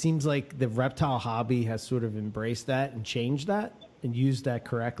it seems like the reptile hobby has sort of embraced that and changed that and used that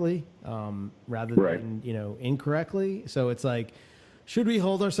correctly rather than, incorrectly. So it's like, should we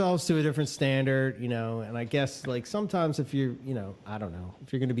hold ourselves to a different standard? You know, and I guess like sometimes if you're, you know, I don't know,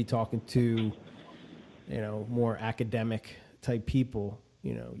 if you're going to be talking to, you know, more academic type people,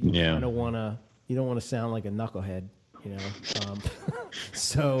 you know, you kind of want to, you don't want to sound like a knucklehead, you know.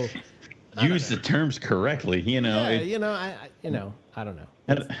 So use the terms correctly, you know. Yeah, I don't know.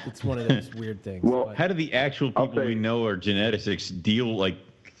 It's one of those weird things. Well, how do the actual people we know are geneticists deal, like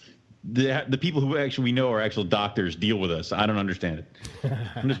the people who actually we know are actual doctors deal with us? I don't understand it.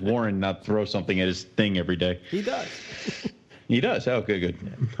 I'm just Warren not throw something at his thing every day. He does. He does. Okay, good.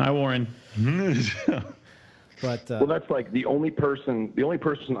 Yeah. Hi, Warren. But well, that's like the only person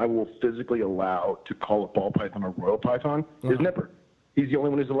I will physically allow to call a ball python a royal python is Nipper. He's the only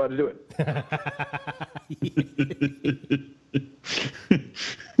one who's allowed to do it.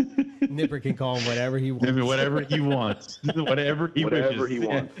 Nipper can call him whatever he wants. I mean, whatever he wants. Whatever he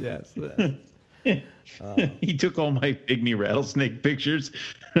wants. Yes. He took all my pygmy rattlesnake pictures,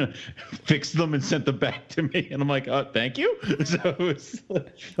 fixed them, and sent them back to me. And I'm like, oh, thank you. So it's,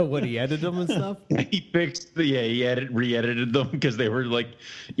 what, he edited them and stuff? He fixed he re-edited them because they were like,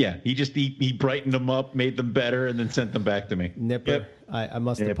 he brightened them up, made them better, and then sent them back to me. Nipper, yep. I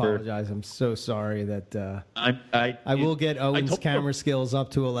must apologize. I'm so sorry that I will get Owen's camera skills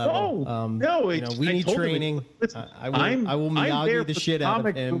up to a level. We need training. I will Miyagi the shit out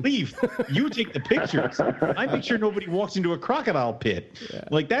of him. Relief. You take the pictures. I make sure nobody walks into a crocodile pit. Yeah.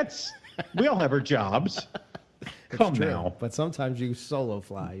 Like we all have our jobs. Come now. But sometimes you solo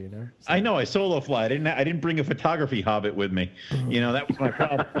fly, you know. So. I know I solo fly. I didn't bring a photography hobbit with me. You know, that was my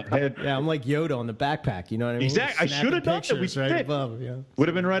problem. I'm like Yoda on the backpack. You know what I mean? Exactly. I should have done that. Right above. Yeah. Would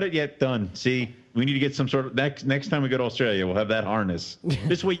have been right yet done. See, we need to get some sort of next time we go to Australia, we'll have that harness.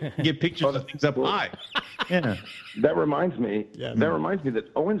 This way you can get pictures of things up high. Yeah. That reminds me. Yeah. That reminds me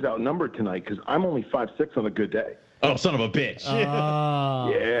that Owen's outnumbered tonight because I'm only 5'6" on a good day. Oh, son of a bitch.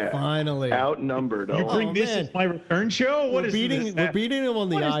 Yeah. Finally. Outnumbered. You bring this as my return show? We're beating him on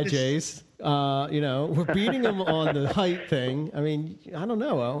the IJs. We're beating him on the height thing. I mean, I don't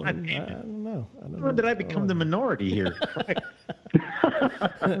know. I don't know. When did I become the minority here?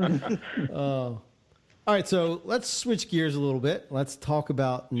 All right, so let's switch gears a little bit. Let's talk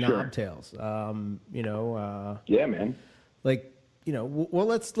about knobtails. Yeah, man. Well,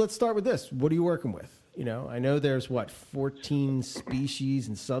 let's start with this. What are you working with? You know, I know there's 14 species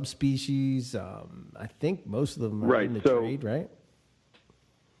and subspecies. I think most of them are in the trade, right?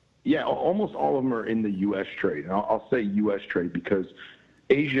 Yeah, almost all of them are in the U.S. trade. And I'll say U.S. trade because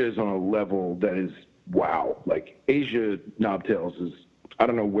Asia is on a level that is wow. Like Asia knobtails is, I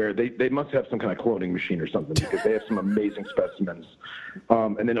don't know where they must have some kind of cloning machine or something because they have some amazing specimens.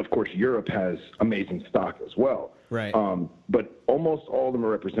 And then of course Europe has amazing stock as well. Right. But almost all of them are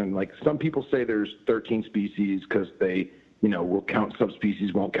represented. Like some people say there's 13 species because they, will count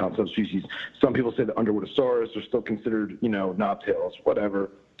subspecies, won't count subspecies. Some people say the Underwoodosaurus are still considered, knobtails,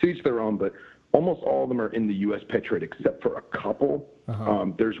 whatever. To each their own. But almost all of them are in the U.S. pet trade except for a couple.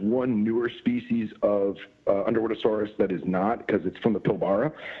 There's one newer species of Underwoodosaurus that is not because it's from the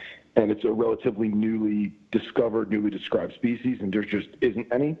Pilbara, and it's a relatively newly described species, and there just isn't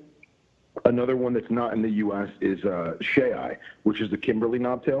any. Another one that's not in the U.S. is Shei, which is the Kimberly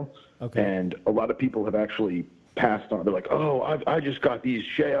knobtail. Okay. And a lot of people have actually passed on. They're like, oh, I just got these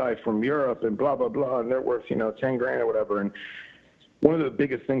Shei from Europe and blah, blah, blah, and they're worth, 10 grand or whatever. And one of the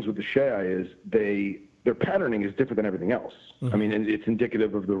biggest things with the Shei is their patterning is different than everything else. I mean, it's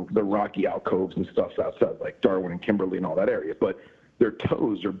indicative of the rocky alcoves and stuff outside, like Darwin and Kimberly and all that area. But their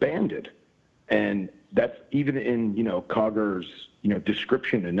toes are banded. And that's even in, Cogger's,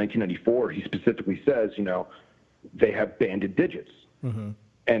 description in 1994, he specifically says, they have banded digits.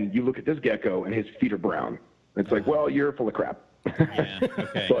 And you look at this gecko and his feet are brown. It's like, well, you're full of crap. Yeah,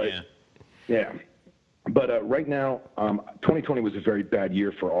 okay, yeah. But right now, 2020 was a very bad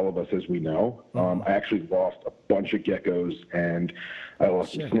year for all of us, as we know. I actually lost a bunch of geckos, and I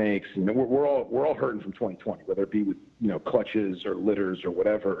lost some snakes. And we're all hurting from 2020, whether it be with clutches or litters or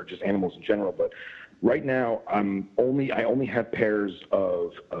whatever, or just animals in general. But right now, I only have pairs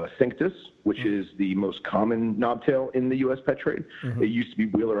of Cinctus, which is the most common knobtail in the U.S. pet trade. It used to be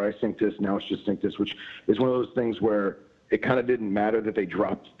Wheeler-Eye Cinctus, now it's just Cinctus, which is one of those things where it kind of didn't matter that they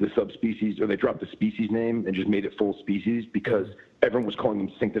dropped the subspecies or they dropped the species name and just made it full species because everyone was calling them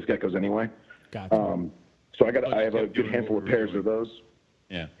Cinctus geckos anyway. Gotcha. So I have a good handful of pairs of those.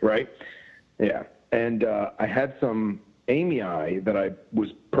 Yeah. Right? Yeah. And I had some Amii that I was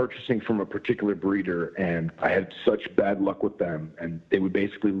purchasing from a particular breeder, and I had such bad luck with them. And they would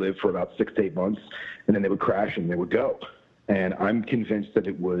basically live for about 6 to 8 months, and then they would crash and they would go. And I'm convinced that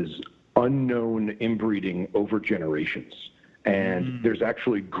it was unknown inbreeding over generations. And there's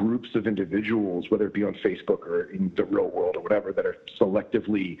actually groups of individuals, whether it be on Facebook or in the real world or whatever, that are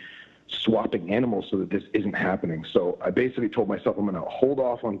selectively swapping animals so that this isn't happening. So I basically told myself I'm going to hold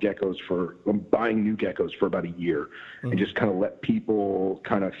off on geckos I'm buying new geckos for about a year and just kind of let people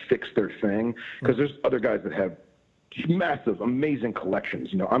kind of fix their thing. Because there's other guys that have massive, amazing collections.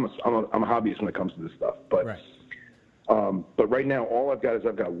 You know, I'm a hobbyist when it comes to this stuff. But right now, all I've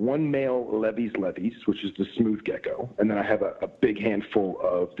got one male Levy's, which is the smooth gecko, and then I have a big handful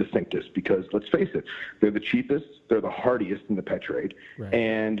of Distinctus because, let's face it, they're the cheapest, they're the hardiest in the pet trade,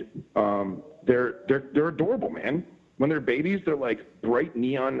 and they're adorable, man. When they're babies, they're like bright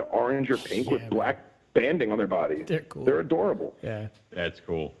neon orange or pink with black banding on their body. They're cool. They're adorable. Yeah, that's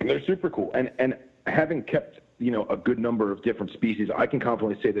cool. And they're super cool. And having kept a good number of different species, I can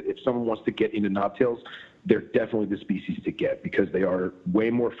confidently say that if someone wants to get into knobtails, they're definitely the species to get because they are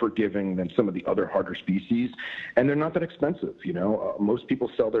way more forgiving than some of the other harder species, and they're not that expensive. Most people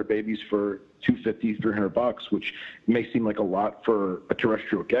sell their babies for $250, $300, which may seem like a lot for a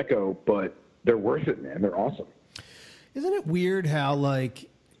terrestrial gecko, but they're worth it, man. They're awesome. Isn't it weird how, like,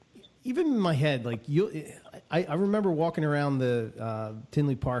 even in my head, like I remember walking around the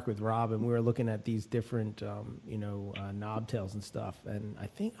Tinley Park with Rob, and we were looking at these different, knobtails and stuff. And I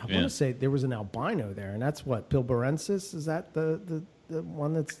want to say there was an albino there, and that's what, Pilbarensis? Is that the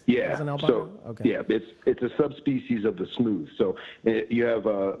one that's has an albino? Yeah, it's a subspecies of the smooth. So you have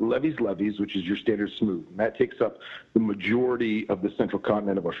Levy's, which is your standard smooth, and that takes up the majority of the central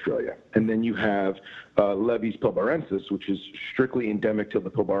continent of Australia. And then you have Levy's Pilbarensis, which is strictly endemic to the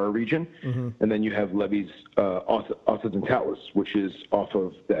Pilbara region. And then you have Levy's occidentalis, which is off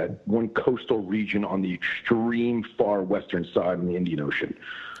of that one coastal region on the extreme far western side in the Indian Ocean.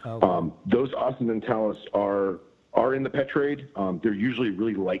 Those occidentalis are in the pet trade. They're usually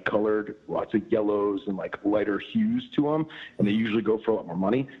really light colored, lots of yellows and like lighter hues to them, and they usually go for a lot more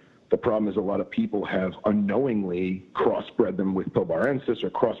money. The problem is a lot of people have unknowingly crossbred them with Pilbarensis or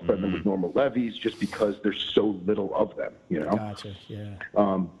crossbred them with normal Levies just because there's so little of them, Gotcha, yeah.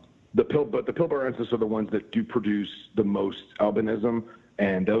 The Pilbarensis are the ones that do produce the most albinism,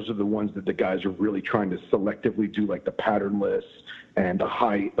 and those are the ones that the guys are really trying to selectively do, like the patternless and the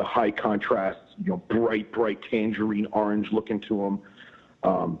high contrast, bright tangerine orange look into them.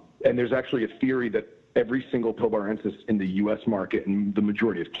 And there's actually a theory that every single Pilbarensis in the U.S. market and the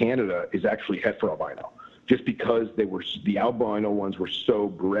majority of Canada is actually het for albino, just because the albino ones were so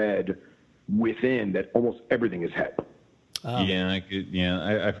bred within that almost everything is het.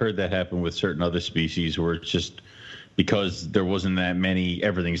 I've heard that happen with certain other species where it's just because there wasn't that many,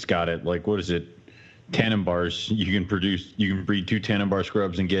 everything's got it. Like, what is it? Tannenbars. You can breed 2 Tannenbar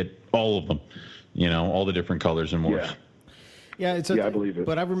scrubs and get all of them, all the different colors and morphs. Yeah, I believe it.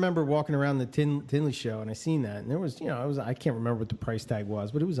 But I remember walking around the Tinley show and I seen that, and there was, I can't remember what the price tag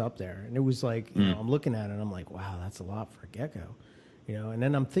was, but it was up there, and it was like, I'm looking at it and I'm like, wow, that's a lot for a gecko, and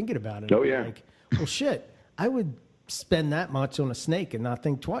then I'm thinking about it. Like, well, shit, I would spend that much on a snake and not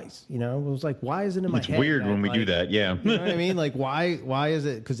think twice. It was like, why is it in my head? It's weird when we do that. Yeah. You know what I mean? Like, why is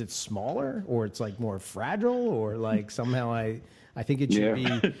it? Because it's smaller, or it's like more fragile, or like somehow I think it should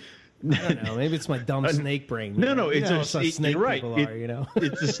be. I don't know. Maybe it's my dumb snake brain. No, it's snake you're right. People are,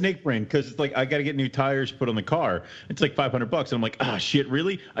 It's a snake brain because it's like I got to get new tires put on the car. It's like $500, and I'm like, shit,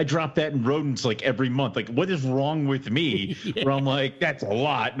 really? I drop that in rodents like every month. Like, what is wrong with me? Where I'm like, that's a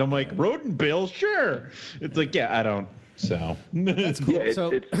lot, and I'm like, rodent bills, sure. It's like, I don't. So that's cool.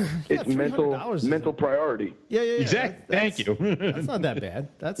 Yeah, it's mental priority. Yeah. Exactly. Thank you. That's not that bad.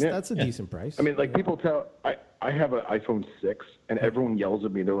 That's a decent price. I mean, like people I have an iPhone 6, and everyone yells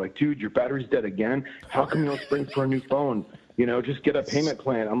at me. They're like, dude, your battery's dead again. How come you don't spring for a new phone? Just get a payment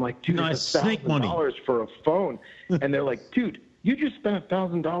plan. I'm like, dude, it's $1,000 for a phone. And they're like, dude, you just spent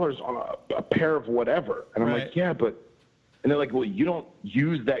 $1,000 on a pair of whatever. And I'm like, yeah, but... And they're like, well, you don't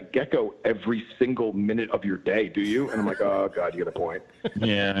use that gecko every single minute of your day, do you? And I'm like, oh, God, you got a point.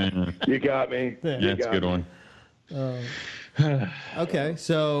 Yeah. You got me. Yeah, that's a good one. Okay,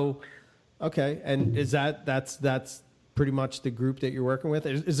 so... Okay, and is that's pretty much the group that you're working with?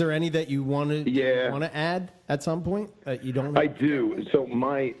 Is there any that you want to add at some point that you don't? I do. So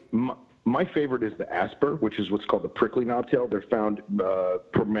my favorite is the Asper, which is what's called the prickly knobtail. They're found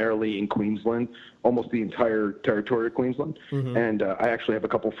primarily in Queensland, almost the entire territory of Queensland. And I actually have a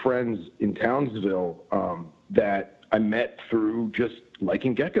couple friends in Townsville that I met through just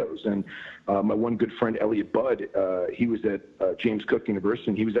liking geckos. And my one good friend, Elliot Budd, he was at James Cook University,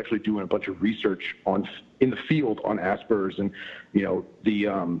 and he was actually doing a bunch of research in the field on Aspers and,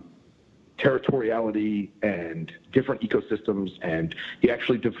 the territoriality and different ecosystems. And he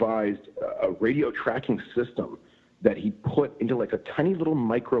actually devised a radio tracking system that he put into like a tiny little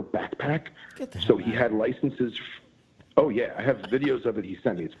micro backpack. So he had licenses. Oh yeah, I have videos of it he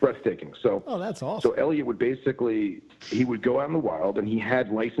sent me. It's breathtaking. So that's awesome. So Elliot would he would go out in the wild, and he had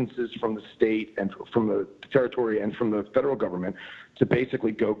licenses from the state and from the territory and from the federal government to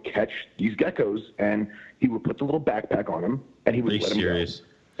basically go catch these geckos. And he would put the little backpack on them, and he would let them go.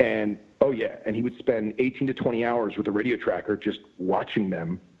 And and he would spend 18 to 20 hours with a radio tracker just watching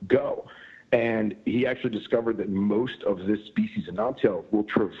them go. And he actually discovered that most of this species of knobtail will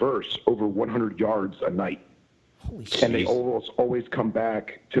traverse over 100 yards a night. Holy shit. And they always come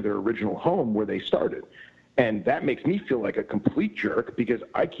back to their original home where they started. And that makes me feel like a complete jerk because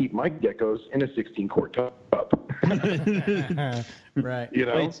I keep my geckos in a 16-quart tub. Right. You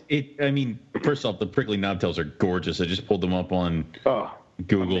know? I mean, first off, the prickly knobtails are gorgeous. I just pulled them up on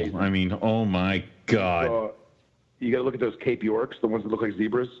Google. Amazing. I mean, oh my God. You got to look at those Cape Yorks, the ones that look like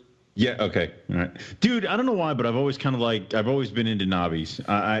zebras. Yeah. Okay. All right, dude. I don't know why, but I've always been into knobbies.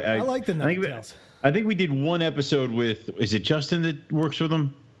 I like the knobtails. I think we did one episode with. Is it Justin that works with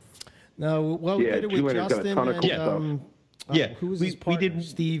them? No. Well, we did it with Justin and who was his partner? We did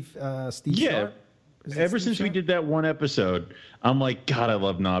Steve. Yeah. Sharp? Ever since we did that one episode, I'm like, God, I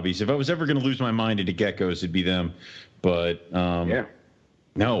love knobbies. If I was ever going to lose my mind into geckos, it'd be them. But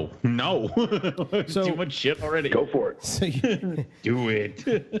No. So, too much shit already. Go for it. So do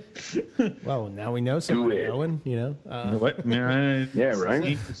it. Well, now we know somebody, Owen. You know what? Yeah,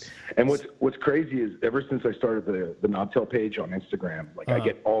 right. And what's crazy is ever since I started the Knobtail page on Instagram, like I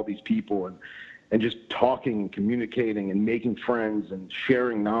get all these people and just talking, and communicating, and making friends and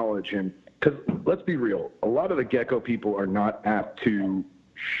sharing knowledge. And because let's be real, a lot of the gecko people are not apt to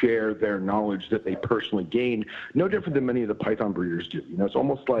share their knowledge that they personally gained, no different than many of the python breeders do. You know, it's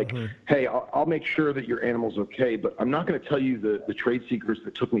almost like, hey, I'll make sure that your animal's okay, but I'm not going to tell you the trade secrets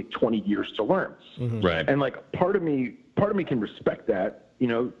that took me 20 years to learn. Right. And like part of me can respect that. You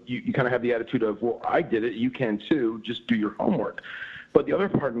know, you kind of have the attitude of, well, I did it, you can too, just do your homework. But the other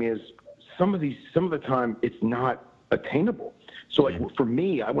part of me is some of the time it's not attainable. So like for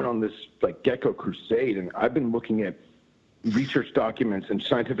me, I went on this like gecko crusade, and I've been looking at research documents and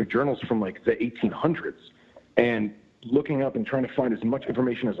scientific journals from like the 1800s and looking up and trying to find as much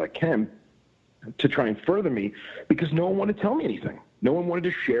information as I can to try and further me, because no one wanted to tell me anything. No one wanted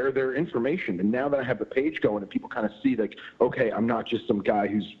to share their information. And now that I have the page going and people kind of see like, okay, I'm not just some guy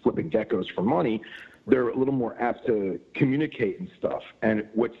who's flipping geckos for money, they're a little more apt to communicate and stuff. And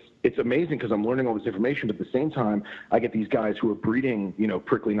it's amazing because I'm learning all this information, but at the same time, I get these guys who are breeding, you know,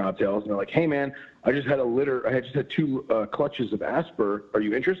 prickly knobtails, and they're like, hey man, I just had two clutches of Asper. Are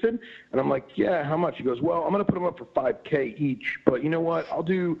you interested? And I'm like, yeah, how much? He goes, well, I'm going to put them up for $5,000 each, but you know what? I'll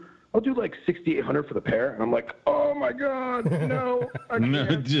do like $6,800 for the pair. And I'm like, oh my God, no, I can't.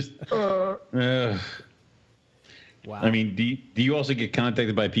 No, just, Wow. I mean, do you also get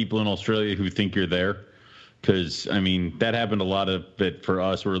contacted by people in Australia who think you're there? Because, I mean, that happened a lot of it for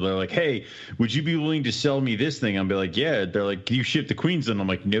us where they're like, hey, would you be willing to sell me this thing? I'll be like, yeah. They're like, can you ship to Queensland? I'm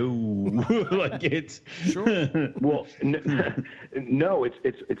like, no. Like, it's... Sure. Well, no,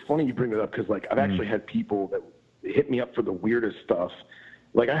 it's funny you bring that up because, like, I've actually had people that hit me up for the weirdest stuff.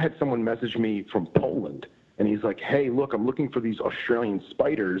 Like, I had someone message me from Poland, and he's like, hey, look, I'm looking for these Australian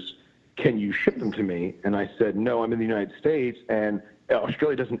spiders. Can you ship them to me? And I said, no, I'm in the United States, and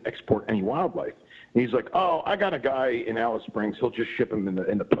Australia doesn't export any wildlife. And he's like, oh, I got a guy in Alice Springs. He'll just ship them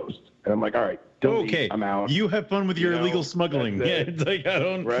in the post. And I'm like, all right, okay, I'm out. You have fun with your illegal smuggling. Yeah, it's like, I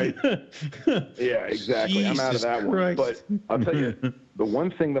don't... Right? Yeah, exactly. Jesus I'm out of that Christ. one. But I'll tell you, the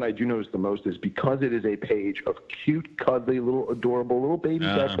one thing that I do notice the most is because it is a page of cute, cuddly, little, adorable little baby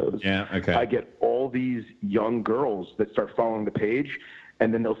geckos. Yeah, okay. I get all these young girls that start following the page,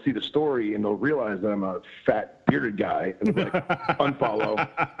 and then they'll see the story and they'll realize that I'm a fat, bearded guy, and they're like, unfollow.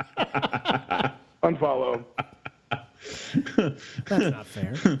 Unfollow. That's not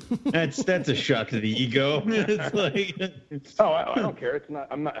fair. That's a shock to the ego. It's like, I don't care. It's not.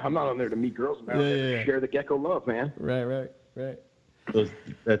 I'm not on there to meet girls. I'm out there to share the gecko love, man. Right.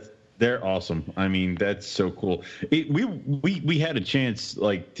 They're awesome. I mean, that's so cool. We had a chance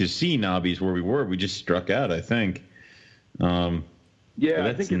like to see knobbies where we were. We just struck out, I think. Yeah,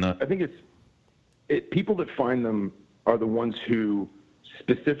 I think it's people that find them are the ones who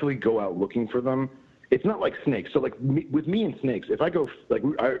specifically go out looking for them. It's not like snakes. So like with me and snakes, if I go, like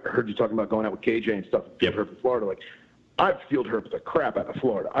I heard you talking about going out with KJ and stuff, field herp in Florida. Like I've field herped the crap out of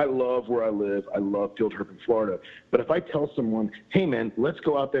Florida. I love where I live. I love field herp in Florida. But if I tell someone, hey man, let's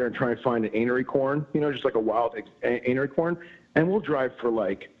go out there and try and find an anery corn, you know, just like a wild anery corn, and we'll drive for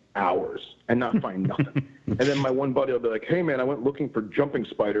like hours and not find nothing. And then my one buddy will be like, hey, man, I went looking for jumping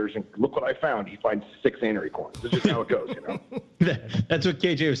spiders, and look what I found. He finds 6 anery corns. That's just how it goes, you know? That's what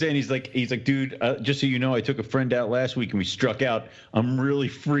KJ was saying. He's like, dude, just so you know, I took a friend out last week and we struck out. I'm really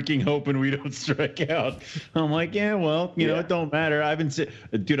freaking hoping we don't strike out. I'm like, yeah, well, you know, it don't matter. I haven't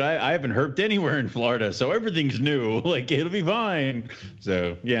herped anywhere in Florida, so everything's new. Like, it'll be fine.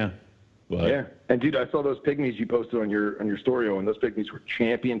 So, yeah. But yeah, and dude, I saw those pygmies you posted on your story, and those pygmies were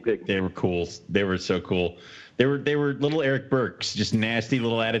champion pygmies. They were cool. They were so cool. They were little Eric Burks, just nasty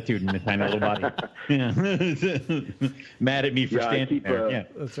little attitude in the tiny little body. Yeah. Mad at me for standing there. Yeah,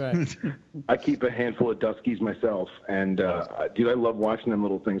 that's right. I keep a handful of Duskies myself, and dude, I love watching them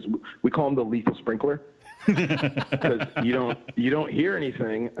little things. We call them the lethal sprinkler. Because you don't hear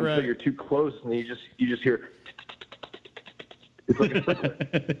anything until you're too close, and you just hear. It's like a sprinkler.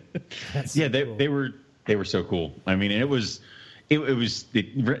 Cool. They were so cool. I mean, it was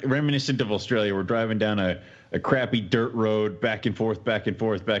reminiscent of Australia. We're driving down a crappy dirt road, back and forth,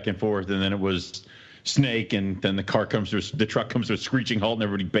 and then it was snake, and then the truck comes to a screeching halt, and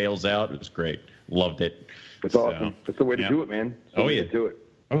everybody bails out. It was great. Loved it. It's awesome. That's the way to do it, man. To do it.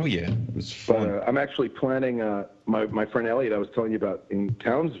 Oh yeah, it was fun. But, I'm actually planning. My friend Elliot, I was telling you about in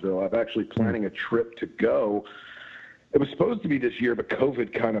Townsville. I'm actually planning a trip to go. It was supposed to be this year, but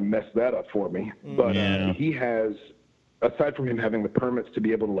COVID kind of messed that up for me. But he has, aside from him having the permits to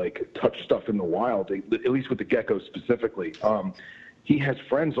be able to like touch stuff in the wild, at least with the geckos specifically, he has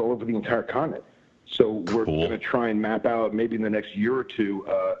friends all over the entire continent. So we're going to try and map out maybe in the next year or two.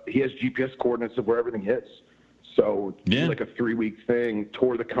 He has GPS coordinates of where everything is. So do like a 3-week thing,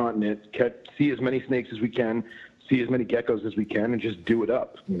 tour the continent, see as many snakes as we can, see as many geckos as we can, and just do it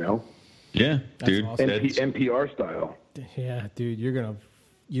up, you know? Yeah, dude. Awesome. NPR style. Yeah, dude, you're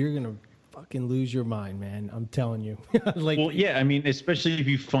gonna fucking lose your mind, man. I'm telling you. Like, well, yeah, I mean, especially if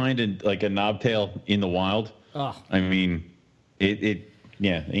you find a knobtail in the wild. Oh. I mean, it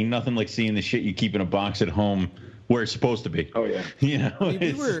ain't nothing like seeing the shit you keep in a box at home where it's supposed to be. Oh yeah. You know,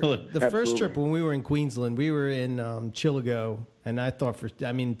 we were the first trip when we were in Queensland. We were in Chillagoe, and I thought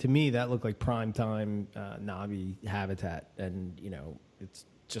to me that looked like prime time knobby habitat, and you know, it's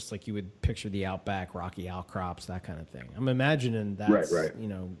just like you would picture the outback, rocky outcrops, that kind of thing. I'm imagining that's right. You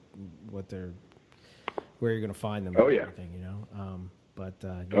know where you're going to find them. Oh yeah. Everything, you know.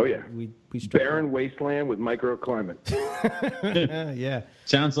 We barren wasteland with microclimate. Yeah.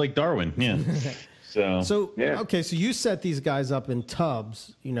 Sounds like Darwin. Yeah. So okay, so you set these guys up in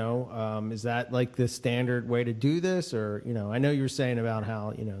tubs, you know, is that like the standard way to do this? Or, you know, I know you were saying about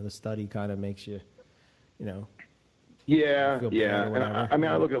how, you know, the study kind of makes you, you know. Yeah. And I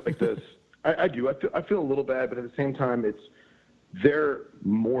mean, I look at it like this. I do. I feel a little bad, but at the same time, they're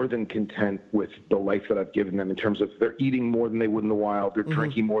more than content with the life that I've given them in terms of they're eating more than they would in the wild. They're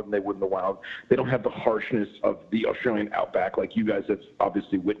drinking more than they would in the wild. They don't have the harshness of the Australian outback like you guys have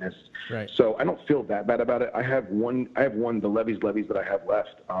obviously witnessed. Right. So I don't feel that bad about it. I have one, the levies that I have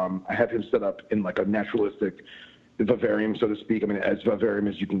left. I have him set up in like a naturalistic vivarium, so to speak. I mean, as vivarium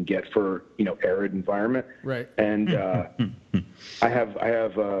as you can get for, you know, arid environment. Right. And I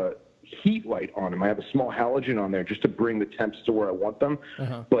have heat light on him. I have a small halogen on there just to bring the temps to where I want them.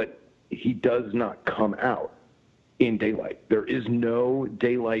 But he does not come out in daylight. There is no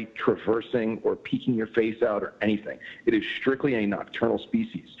daylight traversing or peeking your face out or anything. It is strictly a nocturnal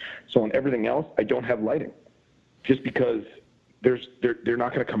species. So on everything else, I don't have lighting, just because they're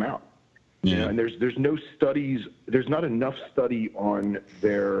not going to come out. Yeah. You know, and there's no studies. There's not enough study on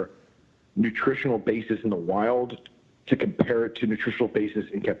their nutritional basis in the wild to compare it to nutritional basis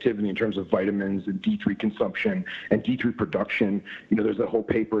in captivity in terms of vitamins and D3 consumption and D3 production. You know, there's that whole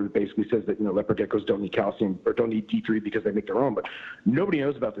paper that basically says that, you know, leopard geckos don't need calcium or don't need D3 because they make their own, but nobody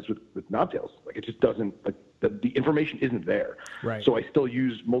knows about this with knobtails. Like, it just doesn't, like, the information isn't there. Right. So I still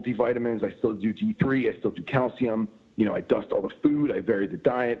use multivitamins. I still do D3. I still do calcium. You know, I dust all the food. I vary the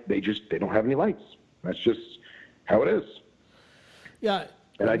diet. They don't have any lights. That's just how it is. Yeah.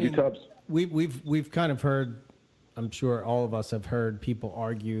 And I do tubs. We've kind of heard, I'm sure all of us have heard people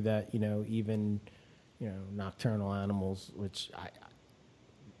argue that, you know, even, you know, nocturnal animals, which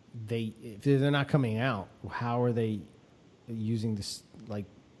if they're not coming out, how are they using this, like,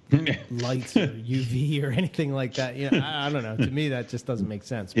 lights or UV or anything like that? You know, I don't know. To me, that just doesn't make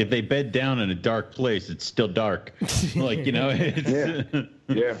sense. If they bed down in a dark place, it's still dark. Like, you know,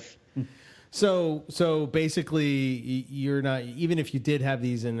 Yeah. So basically, you're not, even if you did have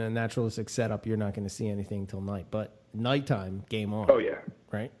these in a naturalistic setup, you're not going to see anything till night. But nighttime, game on. Oh yeah.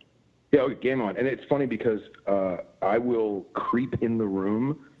 Right. Yeah, game on. And it's funny because I will creep in the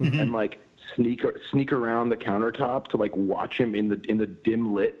room and like sneak around the countertop to like watch him in the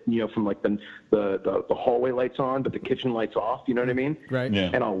dim lit, from like the hallway lights on, but the kitchen lights off. You know what I mean? Right. Yeah.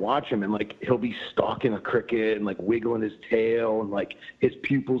 And I'll watch him, and like he'll be stalking a cricket and like wiggling his tail, and like his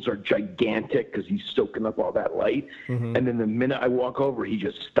pupils are gigantic because he's soaking up all that light. Mm-hmm. And then the minute I walk over, he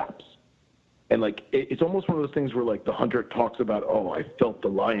just stops. And like it's almost one of those things where like the hunter talks about, oh, I felt the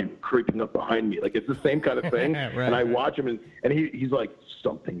lion creeping up behind me. Like it's the same kind of thing. Right, and I watch him, and he's like,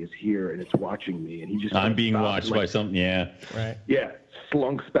 something is here and it's watching me, and he just I'm being stops, watched like, by something. Yeah. Right. yeah,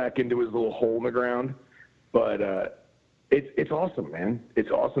 slunks back into his little hole in the ground. But it's awesome, man. It's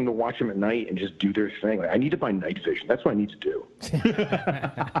awesome to watch them at night and just do their thing. Like, I need to buy night vision. That's what I need to do.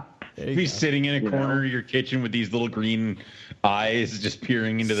 He's sitting in a corner of your kitchen with these little green eyes just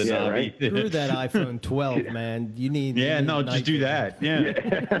peering into the Navi. Right? Screw that iPhone 12, man. You need. Yeah, you need no, just do night that. Yeah.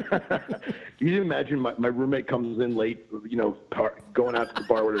 Can you imagine my roommate comes in late, going out to the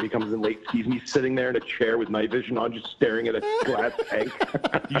bar, whatever, he comes in late, sees me sitting there in a chair with night vision on, just staring at a glass tank.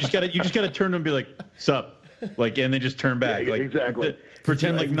 You just gotta turn to him and be like, "Sup?" Like, and then just turn back. Yeah, like, exactly.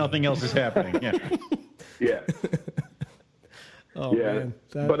 Pretend like nothing else is happening. Yeah. Yeah. Oh, Yeah, man.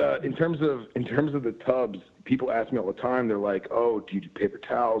 but in terms of the tubs, people ask me all the time. They're like, "Oh, do you do paper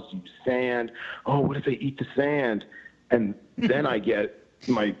towels? Do you use sand? Oh, what if they eat the sand?" And then I get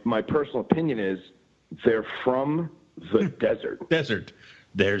my personal opinion is they're from the desert. Desert.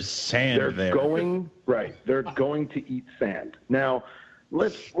 There's sand They're there. They're going to eat sand. Now,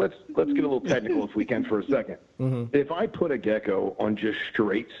 let's get a little technical if we can for a second. Mm-hmm. If I put a gecko on just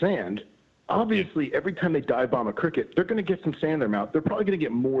straight sand, obviously, every time they dive bomb a cricket, they're going to get some sand in their mouth. They're probably going to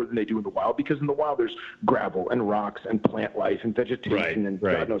get more than they do in the wild, because in the wild there's gravel and rocks and plant life and vegetation and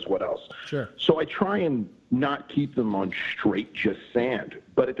God knows what else. Sure. So I try and not keep them on straight just sand.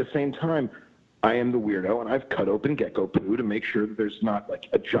 But at the same time, I am the weirdo, and I've cut open gecko poo to make sure that there's not like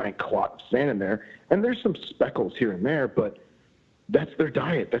a giant clot of sand in there. And there's some speckles here and there, but that's their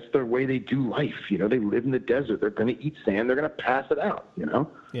diet. That's their way they do life. They live in the desert. They're going to eat sand. They're going to pass it out,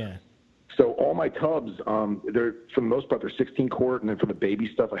 Yeah. So all my tubs, they're for the most part they're 16 quart, and then for the baby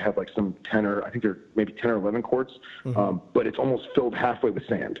stuff, I have like some 10 or I think they're maybe 10 or 11 quarts, but it's almost filled halfway with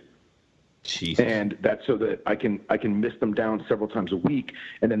sand. Jesus. And that's so that I can mist them down several times a week,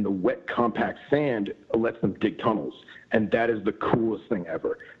 and then the wet compact sand lets them dig tunnels, and that is the coolest thing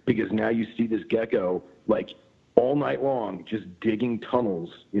ever, because now you see this gecko like all night long just digging tunnels,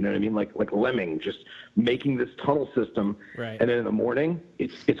 you know what I mean, like lemming, just making this tunnel system, Right. And then in the morning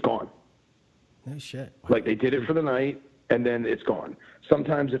it's gone. No shit. Wow. Like they did it for the night, and then it's gone.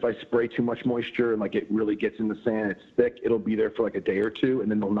 Sometimes if I spray too much moisture and like it really gets in the sand, it's thick, it'll be there for like a day or two, and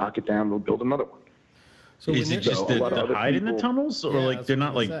then they'll knock it down, they'll build another one. So Is it just a lot to of other hide in the people- tunnels, or Yeah, like that's they're what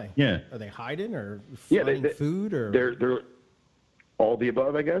not I was like gonna say. yeah? Are they hiding or Yeah, finding food or? they're all the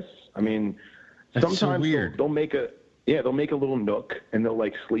above, I guess. I mean, That's so sometimes weird. they'll make a little nook, and they'll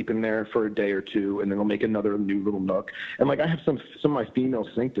like sleep in there for a day or two, and then they'll make another new little nook. And like I have some of my female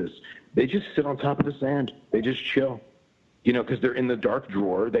cinctus, they just sit on top of the sand. They just chill, because they're in the dark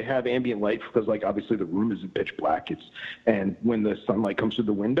drawer. They have ambient light because like obviously the room isn't pitch black. And when the sunlight comes through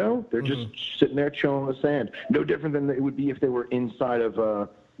the window, they're just sitting there chilling on the sand. No different than it would be if they were inside of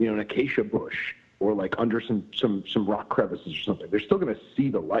an acacia bush, or like under some rock crevices or something. They're still going to see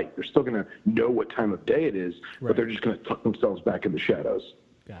the light. They're still going to know what time of day it is, but they're just going to tuck themselves back in the shadows.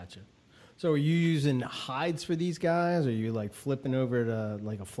 Gotcha. So are you using hides for these guys? Are you like flipping over to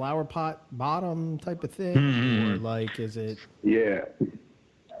like a flower pot bottom type of thing? Or like is it? Yeah.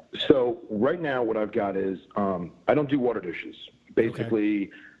 So right now what I've got is I don't do water dishes.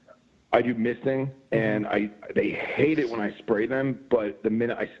 Basically, I do misting, and they hate it when I spray them, but the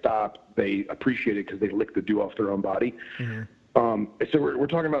minute I stop, they appreciate it because they lick the dew off their own body. So we're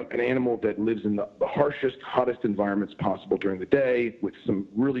talking about an animal that lives in the harshest, hottest environments possible during the day, with some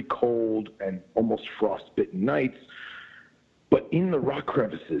really cold and almost frostbitten nights. But in the rock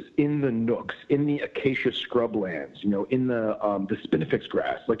crevices, in the nooks, in the acacia scrublands, in the spinifex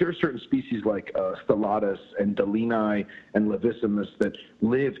grass, like there are certain species like stellatus and Dalini and Levissimus that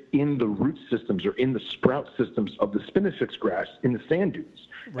live in the root systems or in the sprout systems of the spinifex grass in the sand dunes.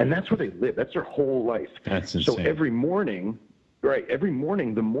 Right. And that's where they live. That's their whole life. That's insane. So every morning,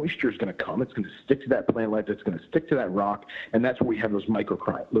 the moisture is going to come. It's going to stick to that plant life. It's going to stick to that rock, and that's where we have those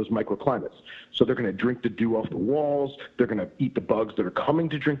microclimates. So they're going to drink the dew off the walls. They're going to eat the bugs that are coming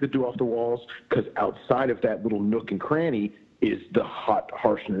to drink the dew off the walls, because outside of that little nook and cranny is the hot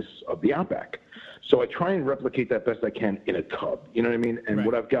harshness of the outback. So I try and replicate that best I can in a tub. You know what I mean? And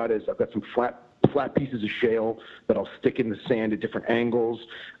what I've got is I've got some flat flat pieces of shale that I'll stick in the sand at different angles.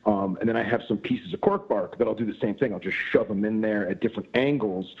 And then I have some pieces of cork bark that I'll do the same thing. I'll just shove them in there at different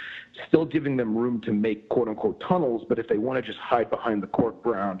angles, still giving them room to make quote-unquote tunnels. But if they want to just hide behind the cork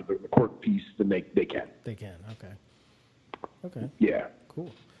ground, the cork piece, then they can. They can, okay. Okay. Yeah.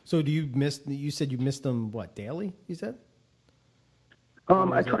 Cool. So do you miss, you said you missed them, what, daily, you said?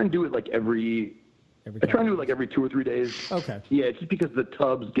 I try and do it like every 2 or 3 days. Okay. Yeah, just because the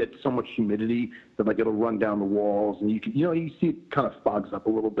tubs get so much humidity that like it'll run down the walls, and you see it kind of fogs up a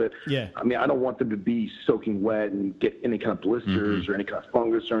little bit. Yeah. I mean, I don't want them to be soaking wet and get any kind of blisters or any kind of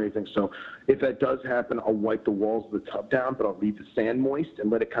fungus or anything. So if that does happen, I'll wipe the walls of the tub down, but I'll leave the sand moist and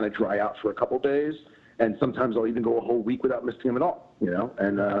let it kind of dry out for a couple days. And sometimes I'll even go a whole week without misting them at all.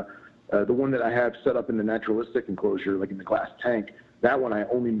 And the one that I have set up in the naturalistic enclosure, like in the glass tank, that one I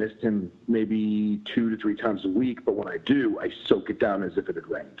only missed him maybe 2 to 3 times a week, but when I do, I soak it down as if it had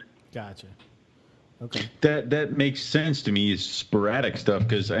rained. Gotcha. Okay. That makes sense to me, is sporadic stuff,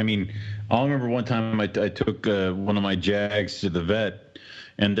 because I mean, I'll remember one time I took one of my Jags to the vet,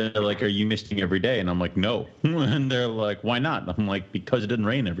 and they're like, "Are you misting every day?" And I'm like, "No." And they're like, "Why not?" I'm like, "Because it doesn't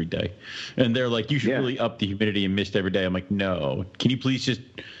rain every day." And they're like, "You should really up the humidity and mist every day." I'm like, "No. Can you please just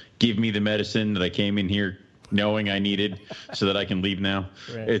give me the medicine that I came in here knowing I needed so that I can leave now?"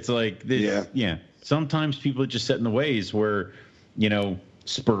 Right. It's like this. Yeah. Sometimes people are just set in the ways where,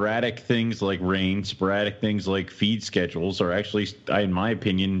 sporadic things like rain, sporadic things like feed schedules are actually, in my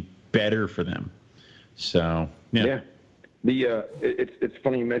opinion, better for them. So, yeah. It's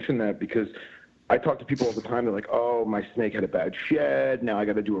funny you mentioned that, because I talk to people all the time. They're like, "Oh, my snake had a bad shed. Now I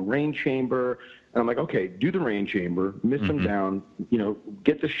got to do a rain chamber." And I'm like, "Okay, do the rain chamber, mist them down,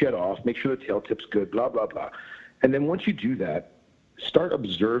 get the shed off, make sure the tail tip's good, blah, blah, blah." And then once you do that, start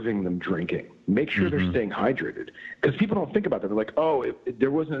observing them drinking. Make sure they're staying hydrated. Because people don't think about that. They're like, "Oh,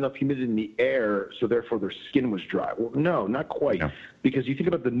 there wasn't enough humidity in the air, so therefore their skin was dry." Well, no, not quite. No. Because you think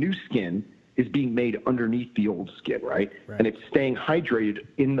about the new skin is being made underneath the old skin, right? And it's staying hydrated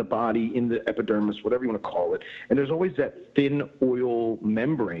in the body, in the epidermis, whatever you want to call it. And there's always that thin oil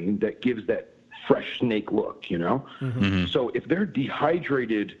membrane that gives that fresh snake look, So if they're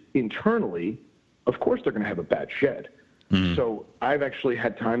dehydrated internally, of course they're going to have a bad shed. So I've actually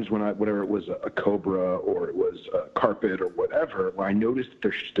had times when whether it was a cobra or it was a carpet or whatever, where I noticed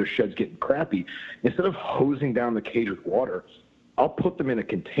their shed's getting crappy. Instead of hosing down the cage with water, I'll put them in a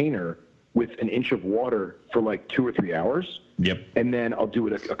container with an inch of water for like 2 or 3 hours. Yep. And then I'll do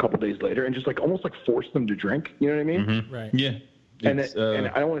it a couple days later and just almost force them to drink. You know what I mean? Right. Yeah. And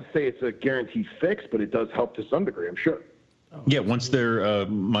I don't want to say it's a guaranteed fix, but it does help to some degree, I'm sure. Yeah, once they're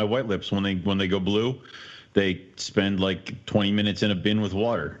my white lips, when they go blue, they spend like 20 minutes in a bin with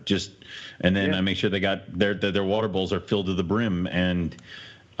water, and then I make sure they got their water bowls are filled to the brim, and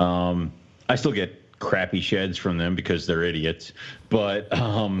I still get crappy sheds from them because they're idiots, but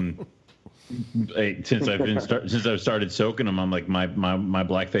since I've started soaking them, I'm like my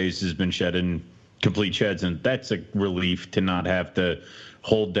black face has been shedding complete sheds, and that's a relief to not have to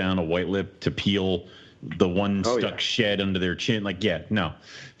hold down a white lip to peel the one stuck shed under their chin.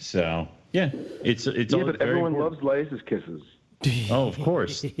 So it's all. But everyone loves Lace's kisses. Oh, of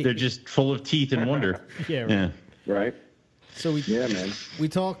course, they're just full of teeth and wonder. Right. So we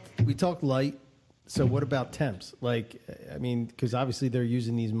talked light. So what about temps? Because obviously they're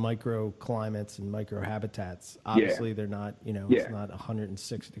using these microclimates and microhabitats. Obviously they're not, it's not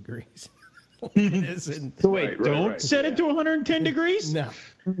 106 degrees. Don't set it to 110 degrees? No.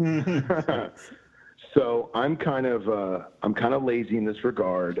 So I'm kind of lazy in this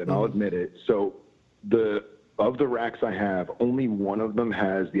regard, and I'll admit it. So of the racks I have, only one of them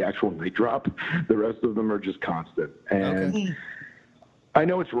has the actual night drop. The rest of them are just constant. And I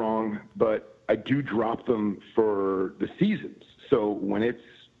know it's wrong, but I do drop them for the seasons. So when it's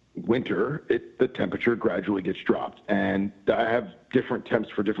winter, the temperature gradually gets dropped. And I have different temps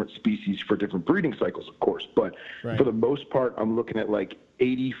for different species for different breeding cycles, of course. But for the most part, I'm looking at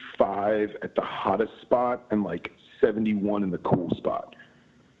 85 at the hottest spot and 71 in the cool spot.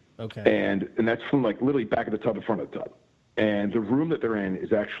 Okay. And that's from literally back of the tub in front of the tub. And the room that they're in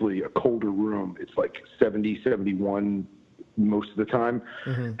is actually a colder room. It's 70, 71 most of the time.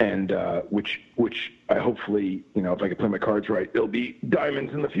 And which I hopefully, if I can play my cards right, it'll be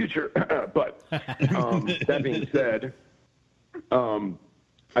diamonds in the future. But that being said,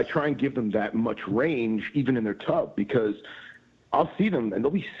 I try and give them that much range even in their tub, because I'll see them and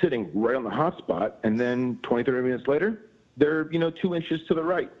they'll be sitting right on the hot spot, and then 20, 30 minutes later, they're 2 inches to the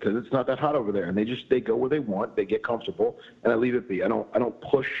right because it's not that hot over there, and they go where they want, they get comfortable, and I leave it be. I don't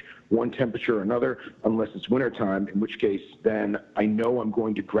push one temperature or another unless it's wintertime, in which case then I know I'm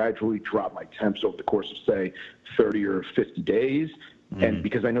going to gradually drop my temps over the course of, say, 30 or 50 days, and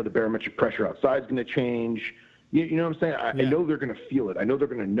because I know the barometric pressure outside is going to change. You know what I'm saying? I know they're going to feel it. I know they're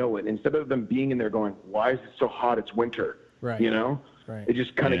going to know it. Instead of them being in there going, why is it so hot? It's winter. Right. Right. It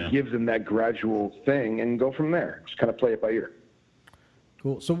just kind of gives them that gradual thing and go from there. Just kind of play it by ear.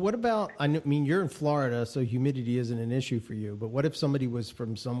 Cool. So what about, I mean, you're in Florida, so humidity isn't an issue for you, but what if somebody was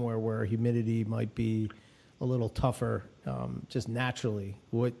from somewhere where humidity might be a little tougher just naturally?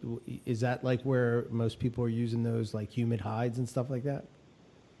 What is that like where most people are using those like humid hides and stuff like that?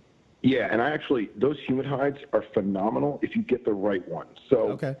 Yeah, and those humid hides are phenomenal if you get the right ones.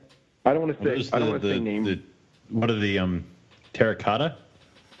 So okay. I don't want to say names. What are the terracotta?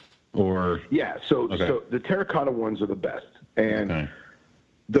 Or yeah, so the terracotta ones are the best, and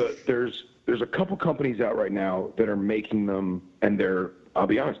there's a couple companies out right now that are making them, and I'll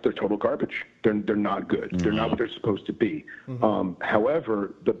be honest, they're total garbage. They're not good. Mm-hmm. They're not what they're supposed to be. Mm-hmm.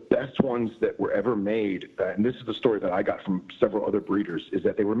 However, the best ones that were ever made, and this is the story that I got from several other breeders, is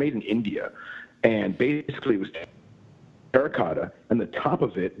that they were made in India, and basically it was terracotta, and the top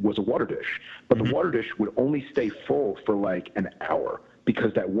of it was a water dish. But the water dish would only stay full for like an hour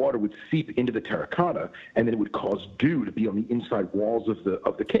because that water would seep into the terracotta, and then it would cause dew to be on the inside walls of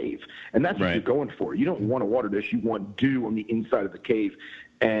the cave. And that's what you're going for. You don't want a water dish. You want dew on the inside of the cave.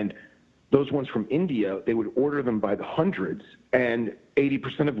 And those ones from India, they would order them by the hundreds, and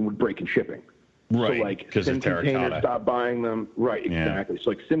 80% of them would break in shipping. Right, so like because Sim Container stopped buying them. Right, exactly.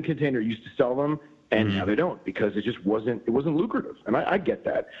 So like Sim Container used to sell them, and now they don't because it just wasn't lucrative. And I get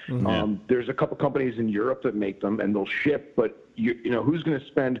that. There's a couple companies in Europe that make them, and they'll ship, but you know who's going to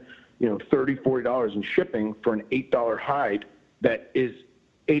spend $30, $40 in shipping for an $8 hide that is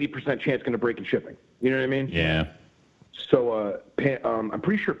 80% chance going to break in shipping? You know what I mean? Yeah. So I'm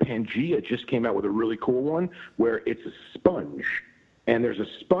pretty sure Pangea just came out with a really cool one where it's a sponge, and there's a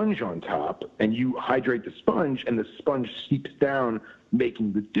sponge on top, and you hydrate the sponge, and the sponge seeps down,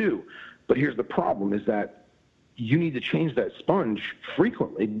 making the dew. But here's the problem is that you need to change that sponge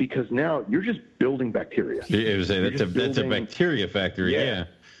frequently because now you're just building bacteria. That's a bacteria factory, yeah.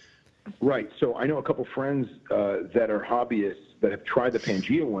 Right. So I know a couple friends that are hobbyists that have tried the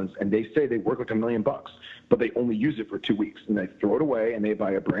Pangea ones, and they say they work like $1 million, but they only use it for 2 weeks, and they throw it away, and they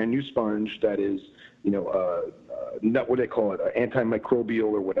buy a brand new sponge that is, not what they call it,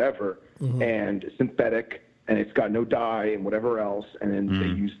 antimicrobial or whatever, and synthetic. And it's got no dye and whatever else, and then they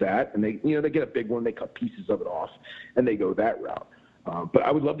use that, and they get a big one, they cut pieces of it off, and they go that route. But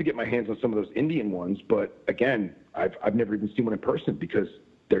I would love to get my hands on some of those Indian ones, but again, I've never even seen one in person because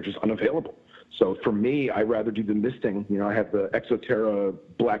they're just unavailable. So for me, I rather do the misting. I have the Exoterra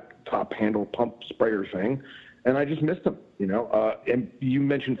black top handle pump sprayer thing, and I just mist them. And you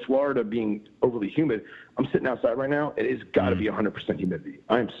mentioned Florida being overly humid. I'm sitting outside right now. It has got to be 100% humidity.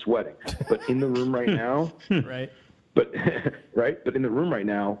 I am sweating. But in the room right now, right. But in the room right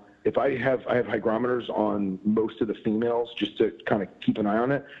now, if I have hygrometers on most of the females just to kind of keep an eye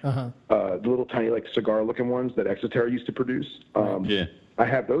on it. The little tiny like cigar-looking ones that Exoterra used to produce. I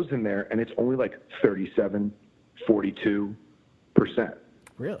have those in there, and it's only like 37, 42%.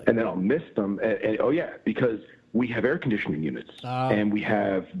 Really? And then I'll mist them. And because we have air conditioning units, and we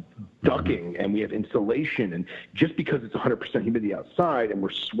have ducting, and we have insulation. And just because it's 100% humidity outside and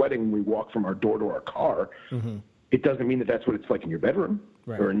we're sweating when we walk from our door to our car, it doesn't mean that that's what it's like in your bedroom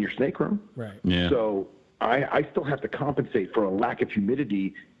or in your snake room. Right. Yeah. So I still have to compensate for a lack of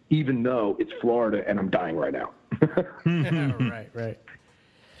humidity, even though it's Florida and I'm dying right now. Right.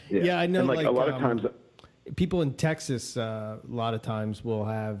 Yeah, I know. And like a lot of times, people in Texas, a lot of times will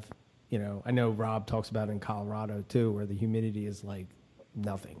have, I know Rob talks about it in Colorado too, where the humidity is like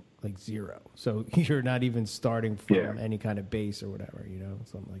nothing, like zero. So you're not even starting from any kind of base or whatever,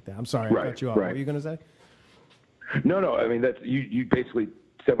 something like that. I'm sorry, I cut you off. What were you going to say? No. I mean, you basically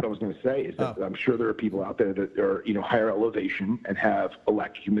said what I was going to say is that I'm sure there are people out there that are, higher elevation and have a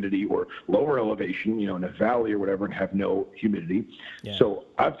lack of humidity, or lower elevation, in a valley or whatever, and have no humidity. Yeah. So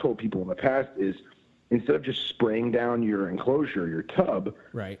I've told people in the past is instead of just spraying down your enclosure, your tub,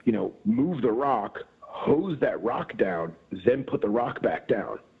 move the rock, hose that rock down, then put the rock back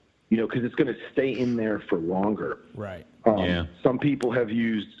down, because it's going to stay in there for longer. Right. Some people have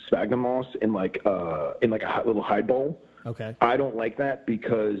used sphagnum moss in like a little hide bowl. Okay. I don't like that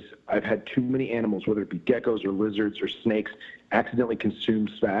because I've had too many animals, whether it be geckos or lizards or snakes, accidentally consume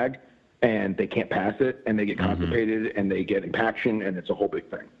spag, and they can't pass it, and they get constipated, and they get impaction, and it's a whole big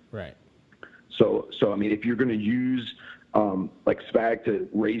thing. Right. So I mean, if you're going to use like spag to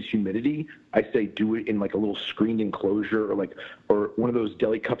raise humidity, I say do it in like a little screened enclosure or one of those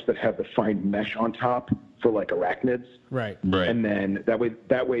deli cups that have the fine mesh on top for like arachnids. Right. And then that way,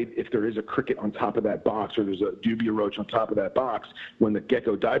 if there is a cricket on top of that box or there's a dubia roach on top of that box, when the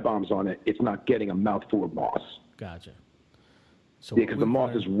gecko dive bombs on it, it's not getting a mouthful of moss. Gotcha. So yeah, because the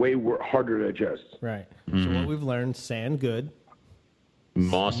moss is way harder to digest. Right. So what we've learned, sand good.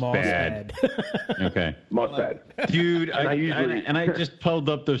 Moss bad. Okay. Moss bad. Dude, I just pulled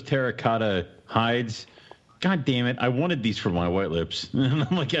up those terracotta hides. God damn it. I wanted these for my white lips. And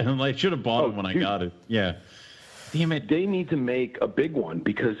I'm like, I should have bought them when I got it. Yeah. Damn it. They need to make a big one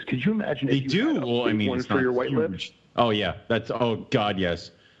because could you imagine if they you do? had a well, I mean, one it's for not your white huge. lips? Oh, yeah. Oh, God, yes.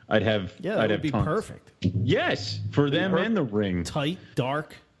 I'd have. Yeah, that I'd would have be tons. perfect. Yes, for them and the ring. Tight,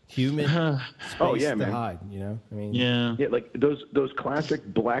 dark, humid. Oh yeah, to man. hide, you know. I mean, Yeah. Yeah, like those classic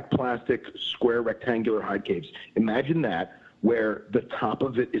black plastic square rectangular hide caves. Imagine that where the top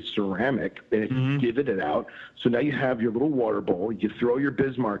of it is ceramic and it's divvied out. So now you have your little water bowl. You throw your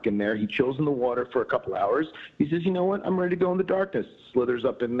Bismarck in there. He chills in the water for a couple hours. He says, you know what? I'm ready to go in the darkness. Slithers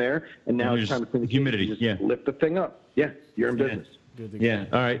up in there. And now it's time to clean the humidity. cage. You just lift the thing up. Yeah, you're in business. Yeah.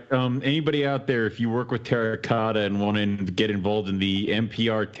 All right. Anybody out there, if you work with terracotta and want to get involved in the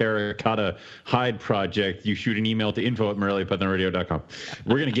NPR Terracotta Hide Project, you shoot an email to info@moreliapythonradio.com.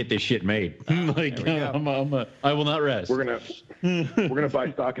 We're gonna get this shit made. I will not rest. We're gonna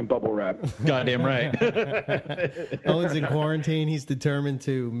buy stock in bubble wrap. Goddamn right. Owen's in quarantine. He's determined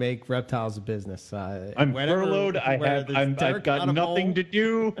to make reptiles a business. I'm furloughed. I've got nothing to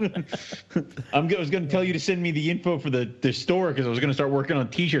do. I was going to tell you to send me the info for the store because I was going to start working on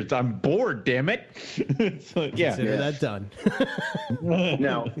T-shirts. I'm bored, damn it. So, yeah. Consider that done.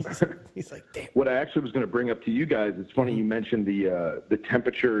 Now, he's like, damn. What I actually was going to bring up to you guys, it's funny you mentioned the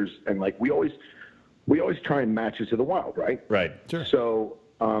temperatures and like we always try and match it to the wild, right? Right. Sure. So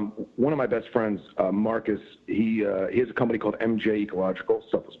one of my best friends, Marcus, he has a company called MJ Ecological,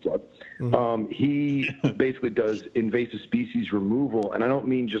 selfless plug. He basically does invasive species removal, and I don't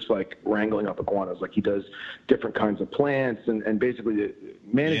mean just like wrangling up iguanas. Like he does different kinds of plants and basically the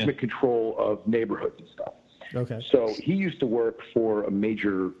management control of neighborhoods and stuff. Okay. So he used to work for a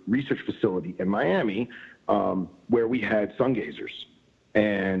major research facility in Miami where we had sun gazers.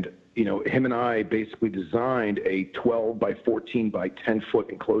 And, you know, him and I basically designed a 12 by 14 by 10 foot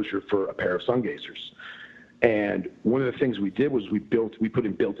enclosure for a pair of sun gazers. And one of the things we did was we put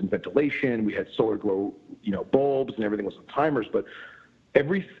in built-in ventilation. We had solar glow, you know, bulbs and everything was on timers. But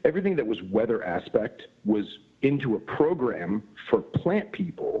everything that was weather aspect was into a program for plant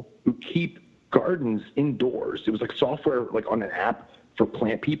people who keep gardens indoors. It was like software, like on an app for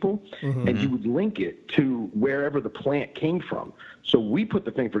plant people, and you would link it to wherever the plant came from. So we put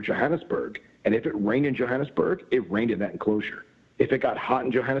the thing for Johannesburg, and if it rained in Johannesburg, it rained in that enclosure. If it got hot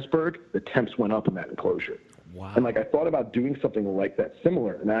in Johannesburg, the temps went up in that enclosure. Wow. And like I thought about doing something like that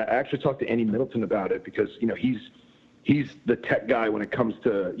similar, and I actually talked to Andy Middleton about it because, you know, he's the tech guy when it comes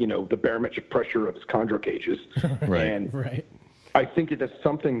to, you know, the barometric pressure of his chondro cages. Right. And Right. I think that that's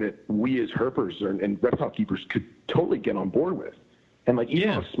something that we as herpers and reptile keepers could totally get on board with. And like even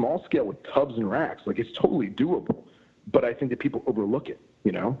on a small scale with tubs and racks, like it's totally doable. But I think that people overlook it,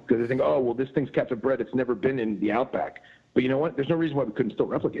 you know, because they think, oh, well, this thing's captive bred. It's never been in the outback. But you know what? There's no reason why we couldn't still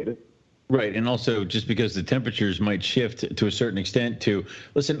replicate it. Right. And also just because the temperatures might shift to a certain extent to,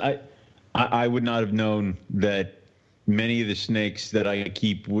 listen, I would not have known that many of the snakes that I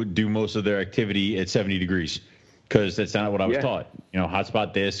keep would do most of their activity at 70 degrees because that's not what I was taught. You know, hot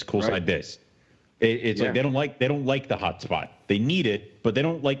spot this, cool side this. It's like they don't like the hot spot. They need it, but they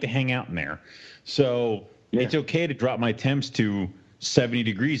don't like to hang out in there. So it's okay to drop my temps to 70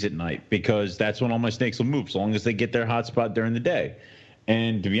 degrees at night because that's when all my snakes will move, so long as they get their hot spot during the day.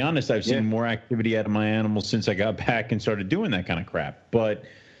 And to be honest, I've seen more activity out of my animals since I got back and started doing that kind of crap. But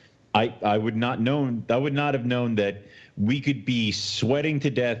I would not have known that we could be sweating to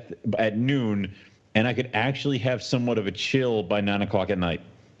death at noon, and I could actually have somewhat of a chill by 9 o'clock at night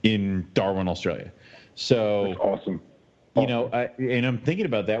in Darwin, Australia. So that's awesome. You know, and I'm thinking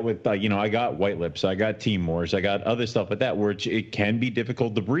about that with, you know, I got white lips, I got Timors, I got other stuff like that where it can be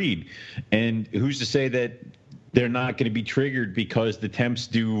difficult to breed. And who's to say that they're not going to be triggered because the temps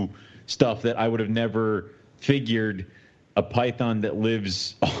do stuff that I would have never figured a python that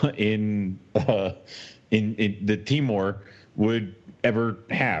lives in the Timor would ever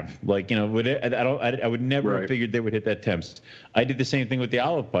have. Like, you know, I would never have figured they would hit that temps. I did the same thing with the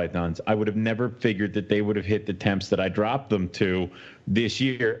olive pythons. I would have never figured that they would have hit the temps that I dropped them to this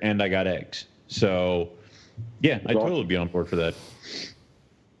year, and I got eggs. So, yeah, I'd totally be on board for that.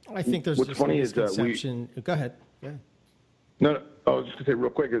 I think there's What's just funny a is that misconception. Go ahead. Yeah. No, I was just going to say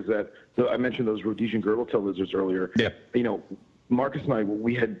real quick is that I mentioned those Rhodesian girdle-tail lizards earlier. Yeah. You know, Marcus and I,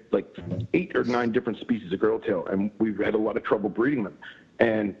 we had like 8 or 9 different species of girdle-tail, and we've had a lot of trouble breeding them.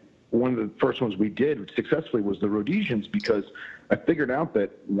 And one of the first ones we did successfully was the Rhodesians, because I figured out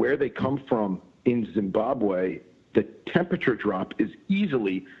that where they come from in Zimbabwe, the temperature drop is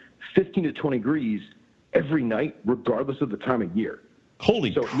easily 15 to 20 degrees every night, regardless of the time of year.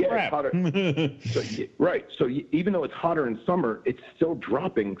 Holy so, crap. Yeah, it's hotter. Right. So even though it's hotter in summer, it's still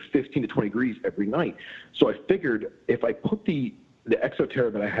dropping 15 to 20 degrees every night. So I figured if I put the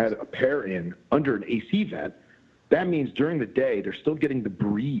Exoterra that I had a pair in under an AC vent, that means during the day they're still getting the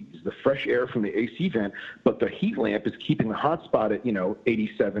breeze, the fresh air from the AC vent, but the heat lamp is keeping the hot spot at,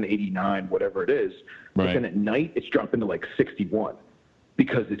 87, 89, whatever it is. Right. But then at night it's dropping to like 61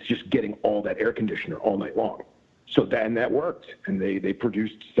 because it's just getting all that air conditioner all night long. So that worked, and they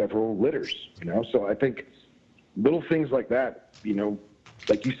produced several litters, So I think little things like that,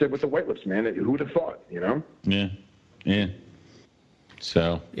 like you said with the white lips, man, who would have thought, Yeah.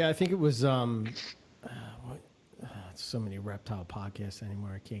 So. Yeah, I think it was, so many reptile podcasts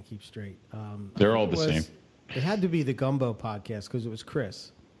anymore. I can't keep straight. They're all the same. It had to be the Gumbo podcast because it was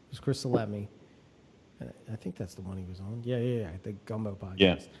Chris. It was Chris Salemi. I think that's the one he was on. Yeah, the Gumbo podcast.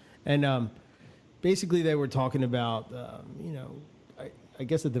 Yeah. And basically they were talking about, I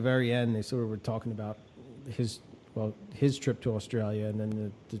guess at the very end they sort of were talking about his trip to Australia and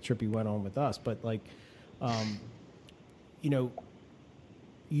then the trip he went on with us. But like,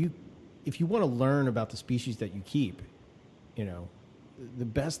 if you want to learn about the species that you keep, the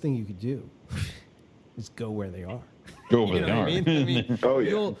best thing you could do is go where they are. Go where they are. I mean, oh,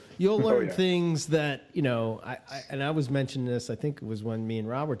 yeah. You'll learn things that, I was mentioning this, I think it was when me and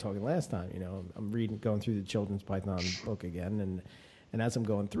Rob were talking last time, I'm going through the Children's Python book again. And as I'm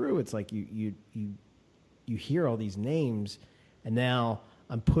going through, it's like you hear all these names, and now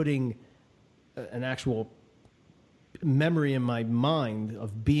I'm putting an actual memory in my mind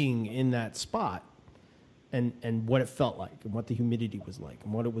of being in that spot and what it felt like and what the humidity was like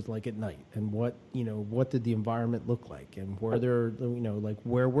and what it was like at night and what did the environment look like and were there,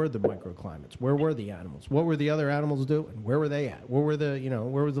 where were the microclimates? Where were the animals? What were the other animals doing? Where were they at? Where were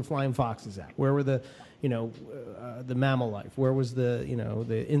where were the flying foxes at? Where were the mammal life? Where was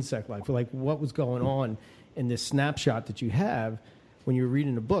the insect life? Like what was going on in this snapshot that you have when you're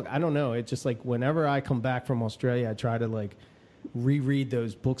reading a book? I don't know. It's just like whenever I come back from Australia, I try to like reread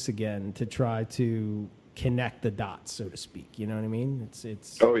those books again to try to connect the dots, so to speak. You know what I mean? It's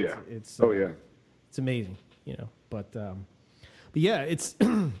it's amazing, But yeah, it's.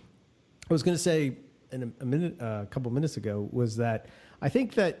 I was going to say a couple minutes ago was that I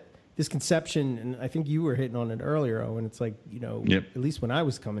think that this conception, and I think you were hitting on it earlier, Owen. It's like Yep. At least when I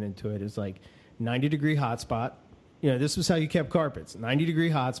was coming into it, it's like 90-degree hotspot. This was how you kept carpets: 90-degree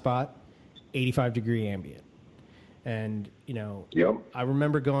hotspot, 85-degree ambient. And, Yep. I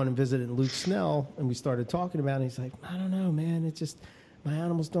remember going and visiting Luke Snell, and we started talking about it. And he's like, I don't know, man. It's just my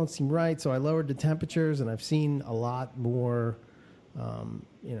animals don't seem right. So I lowered the temperatures, and I've seen a lot more,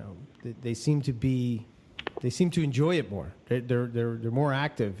 they seem to enjoy it more. They're more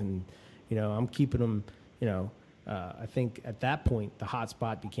active, and, I'm keeping them, I think at that point, the hot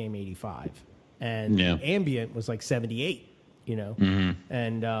spot became 85. And ambient was like 78, Mm-hmm.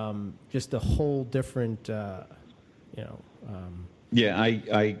 and just a whole different, Yeah,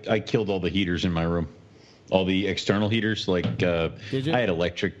 I killed all the heaters in my room, all the external heaters. Like Did you? I had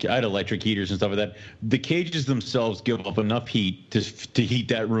electric heaters and stuff like that. The cages themselves give up enough heat to heat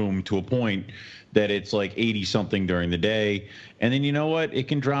that room to a point that it's like 80 something during the day, and then you know what? It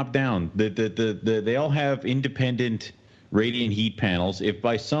can drop down. They all have independent radiant heat panels. If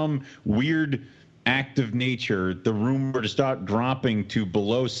by some weird act of nature the room were to start dropping to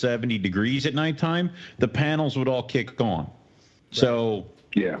below 70 degrees at nighttime, the panels would all kick on. So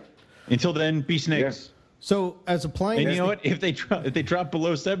Yeah. until then, be snakes. So as applying, And you know what? If they drop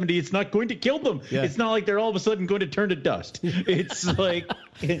below 70, it's not going to kill them. Yeah. It's not like they're all of a sudden going to turn to dust. It's like,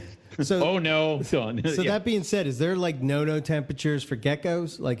 So- oh no, gone. So Yeah. that being said, is there like no temperatures for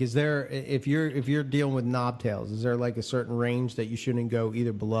geckos? Like, is there if you're dealing with knobtails, is there like a certain range that you shouldn't go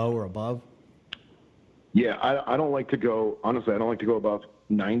either below or above? Yeah, I don't like to go, honestly, I don't like to go above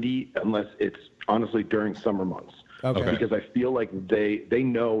 90 unless it's honestly during summer months. Okay. Because I feel like they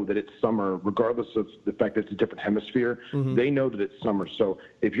know that it's summer, regardless of the fact that it's a different hemisphere. Mm-hmm. They know that it's summer. So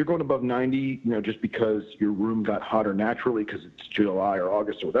if you're going above 90, just because your room got hotter naturally because it's July or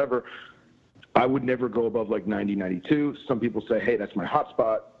August or whatever, I would never go above like 90, 92. Some people say, hey, that's my hot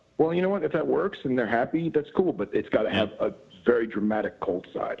spot. Well, you know what? If that works and they're happy, that's cool. But it's got to have a very dramatic cold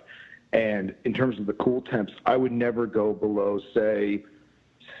side. And in terms of the cool temps, I would never go below, say,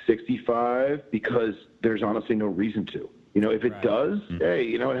 65 because there's honestly no reason to. If it does, hey,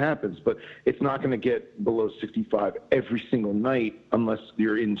 it happens. But it's not going to get below 65 every single night unless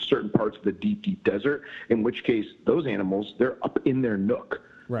you're in certain parts of the deep, deep desert, in which case those animals, they're up in their nook.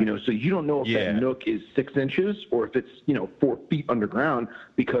 Right. So you don't know if that nook is 6 inches or if it's, 4 feet underground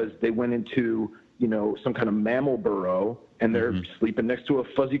because they went into, some kind of mammal burrow and they're sleeping next to a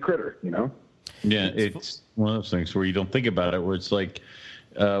fuzzy critter, Yeah, it's one of those things where you don't think about it, where it's like,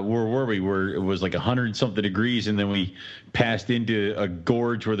 where were we? Where it was like 100-something degrees, and then we passed into a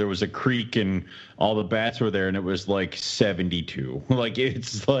gorge where there was a creek, and all the bats were there, and it was like 72. Like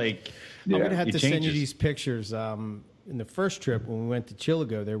it's like I'm gonna have to send you these pictures. In the first trip when we went to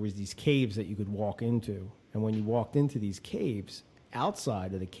Chillago, there was these caves that you could walk into, and when you walked into these caves,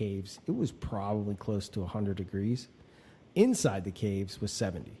 outside of the caves, it was probably close to 100 degrees. Inside the caves was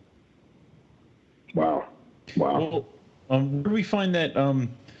 70. Wow. Well, where do we find that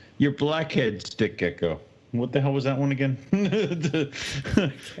your blackhead stick gecko? What the hell was that one again?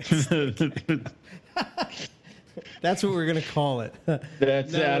 That's what we're gonna call it.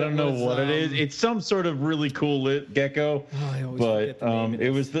 I don't know what it is. It's some sort of really cool gecko. Oh, I always forget the name. It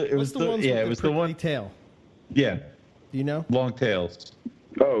was the one tail. Yeah. Do you know? Long tails.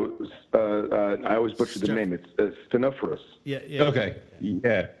 Oh, I always butcher the name. It's Stenophorus. Yeah. Okay.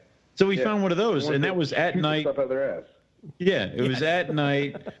 Yeah. So we found one of those, and that was at night. Stuff out their ass. Yeah, it was at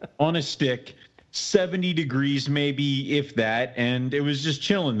night on a stick, 70 degrees maybe, if that, and it was just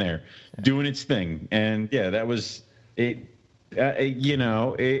chilling there, doing its thing. And yeah, that was it.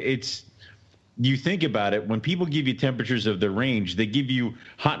 It's you think about it, when people give you temperatures of the range, they give you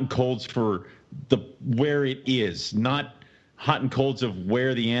hot and colds for where it is, not hot and colds of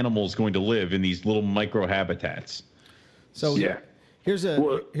where the animal is going to live in these little micro habitats. So here's a. I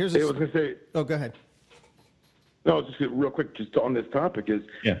was gonna say. Oh, go ahead. No, just real quick, just on this topic is,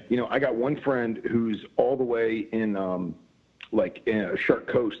 I got one friend who's all the way in, in a Shark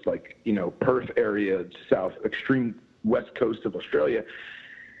Coast, Perth area, south, extreme west coast of Australia.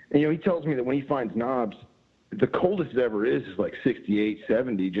 And, he tells me that when he finds knobs, the coldest it ever is like 68,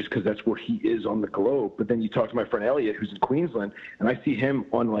 70, just because that's where he is on the globe. But then you talk to my friend Elliot, who's in Queensland, and I see him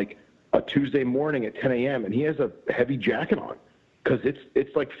on like a Tuesday morning at 10 a.m., and he has a heavy jacket on because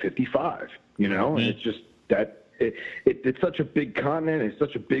it's like 55, and it's just that. It's such a big continent. It's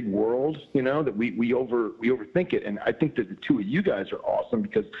such a big world, that we overthink it. And I think that the two of you guys are awesome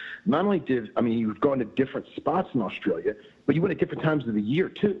because not only you've gone to different spots in Australia, but you went at different times of the year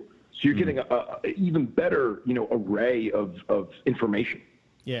too. So you're getting a even better, array of information.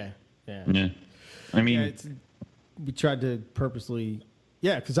 Yeah. I mean, we tried to purposely.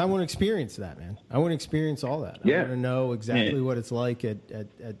 Yeah, because I want to experience that, man. I want to experience all that. I want to know exactly what it's like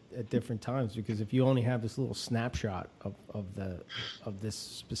at different times. Because if you only have this little snapshot of this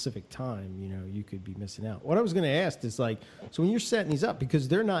specific time, you could be missing out. What I was going to ask is so when you're setting these up, because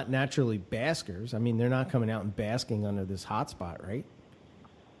they're not naturally baskers. I mean, they're not coming out and basking under this hot spot, right?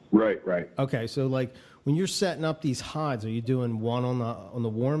 Right. Okay, so when you're setting up these hides, are you doing one on the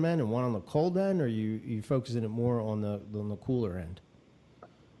warm end and one on the cold end, or you focusing it more on the cooler end?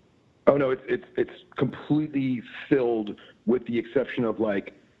 Oh no, it's completely filled with the exception of I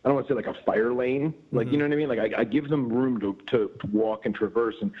don't want to say a fire lane, you know what I mean? I give them room to walk and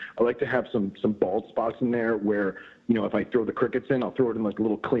traverse, and I like to have some bald spots in there where if I throw the crickets in, I'll throw it in a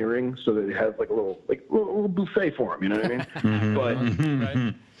little clearing so that it has a little buffet for them. You know what I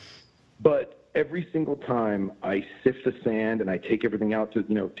mean? But every single time I sift the sand and I take everything out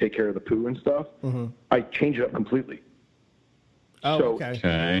to take care of the poo and stuff, I change it up completely. Oh,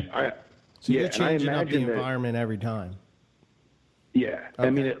 okay. So you're changing up the environment every time. Yeah. Okay. I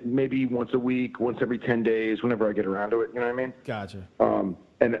mean, maybe once a week, once every 10 days, whenever I get around to it. You know what I mean? Gotcha.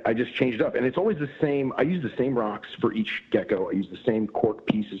 And I just change it up. And it's always the same. I use the same rocks for each gecko. I use the same cork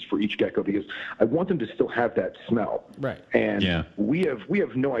pieces for each gecko because I want them to still have that smell. Right. And we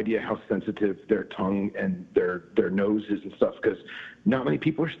have no idea how sensitive their tongue and their nose is and stuff because not many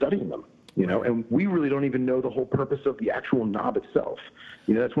people are studying them. And we really don't even know the whole purpose of the actual knob itself.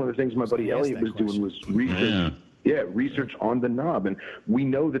 That's one of the things my buddy Elliot was doing was research. Yeah, research on the knob, and we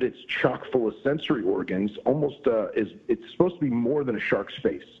know that it's chock full of sensory organs. Almost, it's supposed to be more than a shark's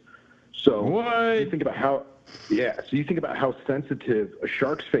face. So you think about how sensitive a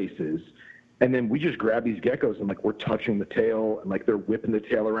shark's face is, and then we just grab these geckos and we're touching the tail and they're whipping the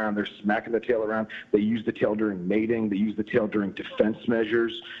tail around, they're smacking the tail around. They use the tail during mating, they use the tail during defense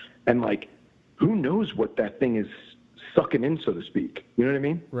measures. And who knows what that thing is sucking in, so to speak. You know what I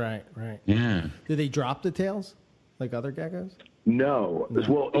mean? Right. Yeah. Do they drop the tails like other geckos? No.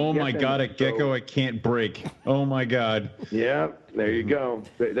 Well, oh my God, a gecko I can't break. Oh my God. Yeah, there you go.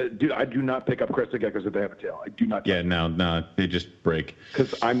 Dude, I do not pick up crested geckos if they have a tail. I do not. Yeah, no, they just break.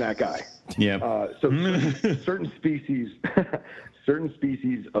 Because I'm that guy. Yeah. So certain species,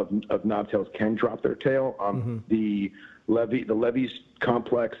 of knobtails can drop their tail. The Levy's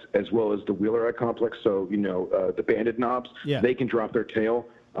complex as well as the Wheelerite complex. So the banded knobs, they can drop their tail.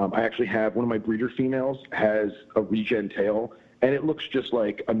 I actually have one of my breeder females has a regen tail, and it looks just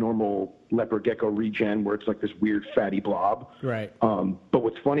like a normal leopard gecko regen where it's like this weird fatty blob. Right. But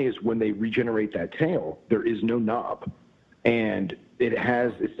what's funny is when they regenerate that tail, there is no knob. And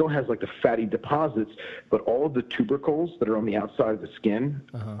it still has like the fatty deposits, but all of the tubercles that are on the outside of the skin,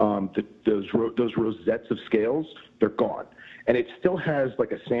 those rosettes of scales, they're gone. And it still has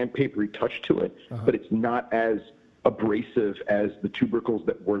like a sandpapery touch to it, but it's not as abrasive as the tubercles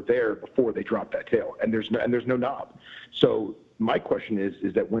that were there before they dropped that tail. And there's no knob. So my question is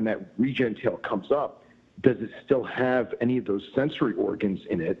that when that regen tail comes up, does it still have any of those sensory organs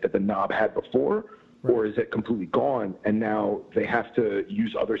in it that the knob had before? Right. Or is it completely gone and now they have to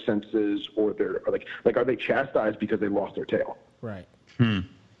use other senses, or they're like are they chastised because they lost their tail? Right. That's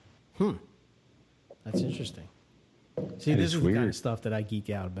interesting. See, this is the kind of stuff that I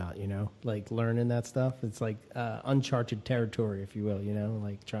geek out about, like learning that stuff. It's like uncharted territory, if you will,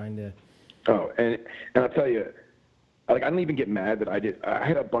 like trying to. Oh, and I'll tell you, like I didn't even get mad that I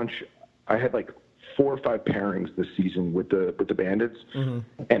had like 4 or 5 pairings this season with the bandits, and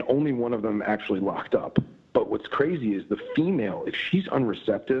only one of them actually locked up. But what's crazy is the female, if she's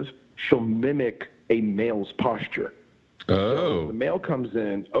unreceptive, she'll mimic a male's posture. Oh. So the male comes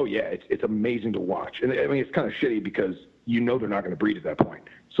in. Oh yeah, it's amazing to watch. And I mean, it's kind of shitty because they're not going to breed at that point.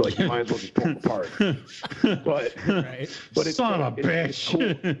 So like you might as well just pull them apart. But it's son of a bitch.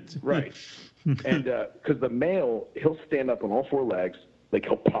 It's cool. Right. And because the male, he'll stand up on all 4 legs. Like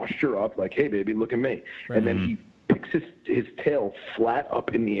he'll posture up like, hey, baby, look at me. Right. And then he picks his tail flat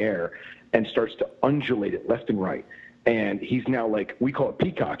up in the air and starts to undulate it left and right. And he's now like, we call it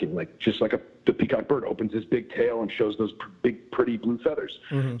peacocking, like just like the peacock bird opens his big tail and shows those big, pretty blue feathers.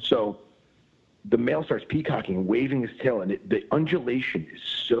 So the male starts peacocking, waving his tail, and the undulation is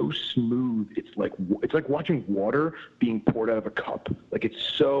so smooth. It's like watching water being poured out of a cup. Like it's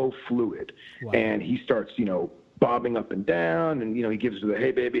so fluid. Wow. And he starts, bobbing up and down, and he gives her the,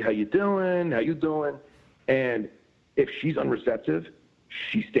 hey baby, how you doing? And if she's unreceptive,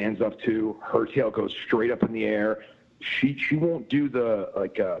 she stands up too. Her tail goes straight up in the air. She won't do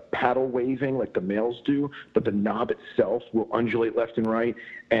the paddle waving like the males do, but the knob itself will undulate left and right,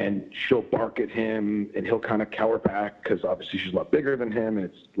 and she'll bark at him, and he'll kind of cower back because obviously she's a lot bigger than him, and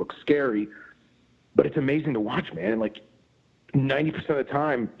it looks scary. But it's amazing to watch, man. Like 90% of the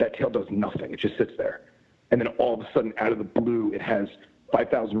time, that tail does nothing. It just sits there. And then all of a sudden, out of the blue, it has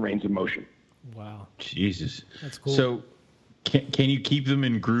 5,000 reins of motion. Wow. Jesus. That's cool. So can you keep them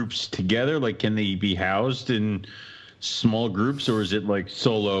in groups together? Like, can they be housed in small groups, or is it like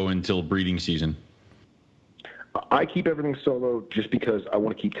solo until breeding season? I keep everything solo just because I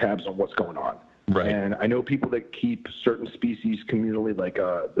want to keep tabs on what's going on. Right. And I know people that keep certain species communally, like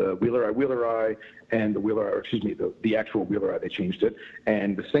the Wheelerite and the actual Wheelerite, they changed it,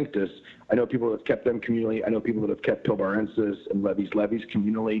 and the Cinctus. I know people that have kept them communally. I know people that have kept Pilbarensis and Levy's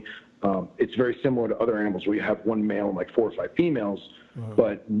communally. It's very similar to other animals where you have one male and like 4 or 5 females,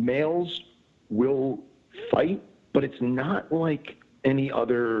 but males will fight, but it's not like any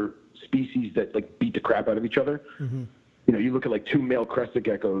other species that like beat the crap out of each other. You look at like 2 male crested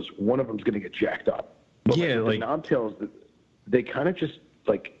geckos, one of them's going to get jacked up. But the knobtails, they kind of just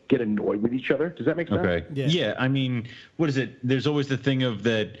like get annoyed with each other. Does that make sense? Okay. Yeah. I mean, what is it? There's always the thing of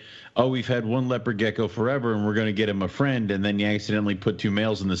that, we've had one leopard gecko forever and we're going to get him a friend, and then you accidentally put 2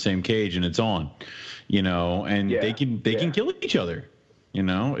 males in the same cage and it's on, and they can kill each other,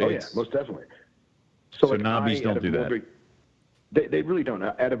 most definitely. So like knobbies don't do that. They really don't.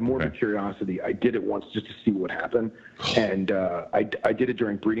 Out of morbid curiosity, I did it once just to see what would happen. And I did it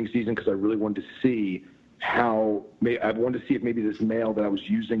during breeding season because I really wanted to see I wanted to see if maybe this male that I was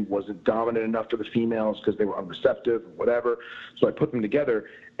using wasn't dominant enough for the females because they were unreceptive or whatever. So I put them together,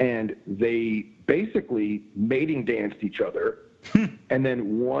 and they basically mating danced each other. And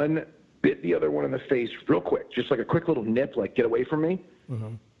then one bit the other one in the face real quick, just like a quick little nip, like get away from me.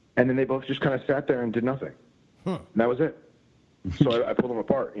 And then they both just kind of sat there and did nothing. And that was it. So I pulled them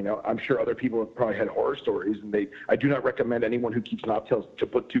apart. I'm sure other people have probably had horror stories, and I do not recommend anyone who keeps knobtails to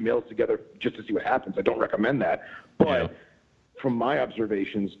put 2 males together just to see what happens. I don't recommend that. But from my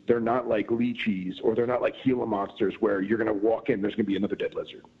observations, they're not like lychees, or they're not like Gila monsters where you're going to walk in, there's going to be another dead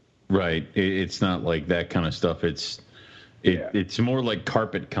lizard. Right. It's not like that kind of stuff. It's It's more like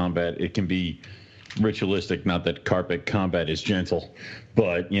carpet combat. It can be ritualistic, not that carpet combat is gentle,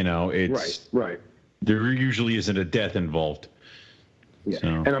 but it's right. There usually isn't a death involved. Yeah, so.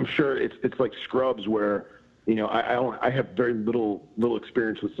 And I'm sure it's like Scrubs, where I have very little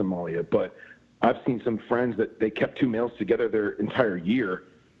experience with Somalia, but I've seen some friends that they kept two males together their entire year,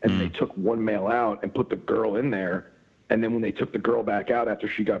 and they took one male out and put the girl in there. And then when they took the girl back out after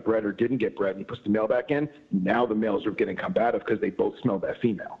she got bred or didn't get bred, and he puts the male back in, now the males are getting combative because they both smell that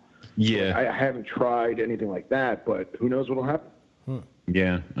female. Yeah. So I haven't tried anything like that, but who knows what'll happen.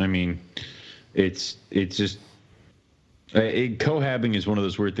 Yeah, I mean, it's just cohabbing is one of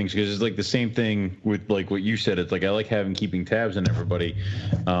those weird things, because it's like the same thing with like what you said. It's like I like keeping tabs on everybody.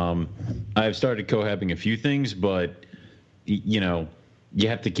 I've started cohabbing a few things, but you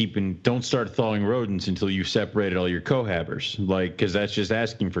have to don't start thawing rodents until you've separated all your cohabbers, like, because that's just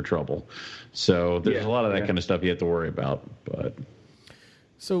asking for trouble. So there's a lot of that kind of stuff you have to worry about. But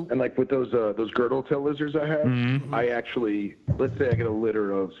and like with those girdle tail lizards I have, I actually, let's say I get a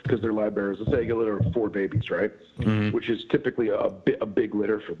litter of, because they're live bearers, let's say I get a litter of 4 babies, right? Which is typically a big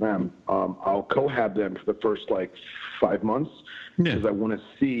litter for them. I'll cohab them for the first 5 months, because I want to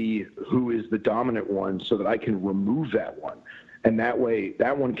see who is the dominant one so that I can remove that one. And that way,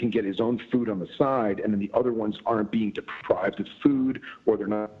 that one can get his own food on the side, and then the other ones aren't being deprived of food, or they're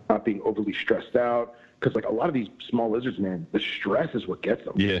not being overly stressed out. Because a lot of these small lizards, man, the stress is what gets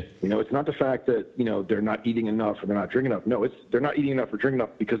them. Yeah. It's not the fact that they're not eating enough or they're not drinking enough. No, they're not eating enough or drinking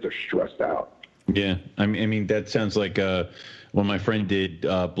enough because they're stressed out. Yeah, I mean that sounds like when my friend did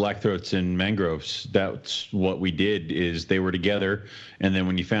blackthroats and mangroves. That's what we did. Is they were together, and then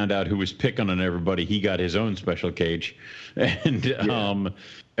when you found out who was picking on everybody, he got his own special cage, and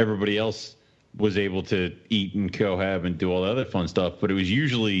everybody else was able to eat and cohab and do all the other fun stuff. But it was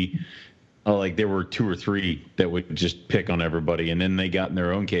usually there were 2 or 3 that would just pick on everybody, and then they got in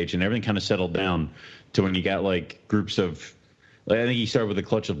their own cage, and everything kind of settled down to when you got groups of. I think he started with a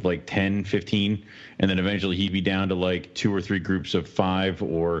clutch of 10, 15, and then eventually he'd be down to 2 or 3 groups of 5,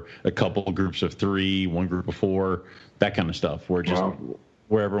 or a couple of groups of 3, 1 group of 4, that kind of stuff, where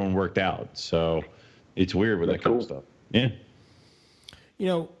where everyone worked out. So it's weird with that kind of stuff. Yeah.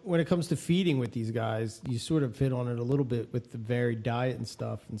 When it comes to feeding with these guys, you sort of hit on it a little bit with the varied diet and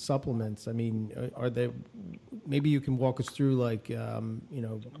stuff and supplements. I mean, maybe you can walk us through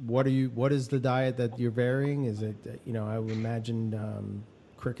what is the diet that you're varying? Is it, I would imagine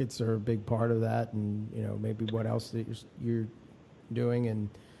crickets are a big part of that, and, maybe what else that you're doing, and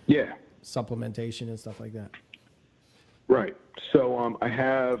supplementation and stuff like that. Right. So I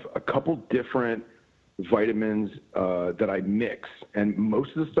have a couple different vitamins that I mix, and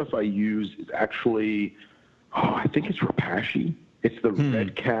most of the stuff I use is actually, I think it's Repashy. It's the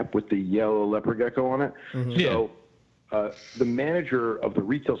red cap with the yellow leopard gecko on it. So the manager of the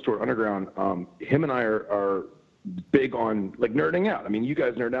retail store Underground, him and I are big on nerding out. I mean, you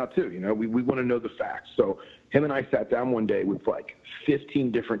guys nerd out too. We want to know the facts. So him and I sat down one day with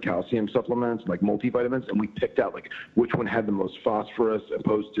 15 different calcium supplements, multivitamins, and we picked out which one had the most phosphorus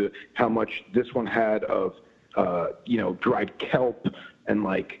opposed to how much this one had of dried kelp and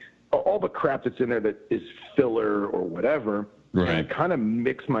all the crap that's in there that is filler or whatever. Right. And I kind of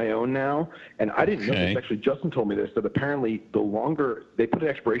mix my own now, and I didn't know this. Actually, Justin told me this, that apparently the longer they put an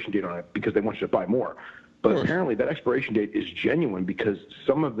expiration date on it because they want you to buy more. But apparently that expiration date is genuine because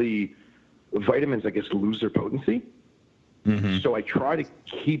some of the vitamins, I guess, lose their potency. So I try to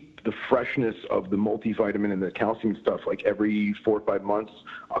keep the freshness of the multivitamin and the calcium stuff every 4 or 5 months.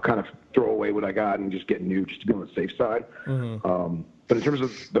 I'll kind of throw away what I got and just get new just to be on the safe side. But in terms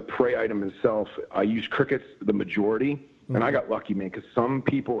of the prey item itself, I use crickets the majority. And I got lucky, man, because some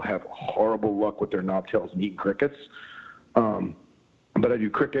people have horrible luck with their knobtails and eating crickets. But I do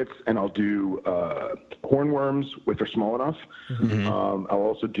crickets, and I'll do hornworms if they're small enough. I'll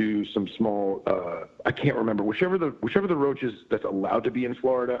also do some small. I can't remember whichever the roaches that's allowed to be in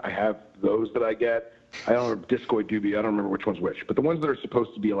Florida. I have those that I get. I don't know, discoid dubia. I don't remember which one's which, but the ones that are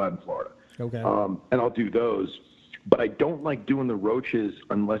supposed to be allowed in Florida. Okay. And I'll do those, but I don't like doing the roaches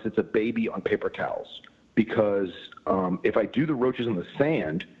unless it's a baby on paper towels, because if I do the roaches in the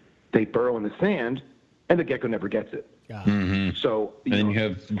sand, they burrow in the sand, and the gecko never gets it. So and then you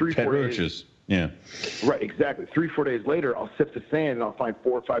have 3-4 pet days, roaches. Yeah. Right, exactly. 3-4 days later, I'll sift the sand and I'll find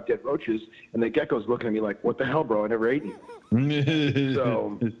 4 or 5 dead roaches, and the gecko's looking at me like, "What the hell, bro? I never ate you."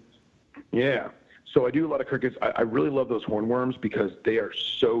 So, yeah. So I do a lot of crickets. I really love those hornworms because they are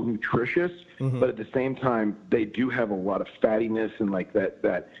so nutritious, but at the same time, they do have a lot of fattiness and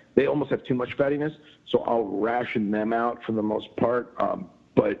that they almost have too much fattiness. So I'll ration them out for the most part.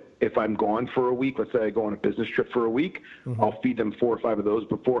 But if I'm gone for a week, let's say I go on a business trip for a week, I'll feed them 4 or 5 of those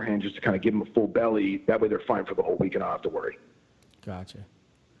beforehand just to kind of give them a full belly. That way they're fine for the whole week and I don't have to worry. Gotcha.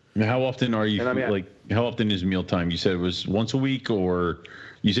 Now, how often are you, how often is mealtime? You said it was once a week, or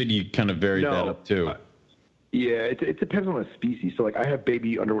you said you kind of varied that up too? Yeah, it depends on the species. So, like, I have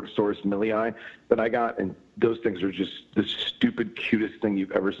baby Underwoodsaurus millii that I got, and those things are just the stupid, cutest thing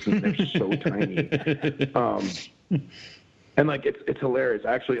you've ever seen. They're so tiny. And, like, it's hilarious.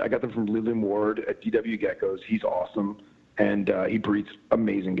 Actually, I got them from Leland Ward at DW Geckos. He's awesome, and he breeds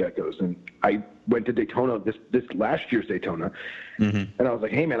amazing geckos. And I went to Daytona, this last year's Daytona, and I was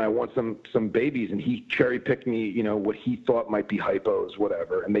like, hey, man, I want some babies. And he cherry-picked me, you know, what he thought might be hypos,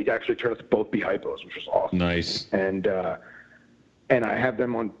 whatever. And they actually turned out to both be hypos, which was awesome. Nice. And I have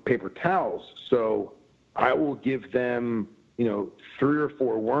them on paper towels. So I will give them, you know, 3 or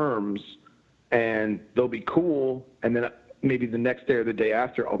 4 worms, and they'll be cool. And then maybe the next day or the day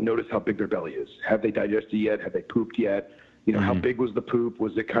after, I'll notice how big their belly is. Have they digested yet? Have they pooped yet? You know, how big was the poop?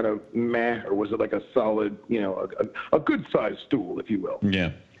 Was it kind of meh, or was it like a solid, you know, a good-sized stool, if you will?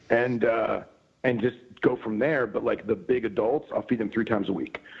 Yeah. And just go from there. But, like, the big adults, I'll feed them 3 times a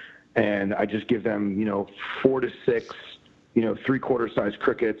week. And I just give them, you know, 4 to 6, you know, 3/4 size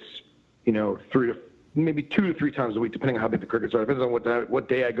crickets, you know, 2 to 3 times a week, depending on how big the crickets are. It depends on what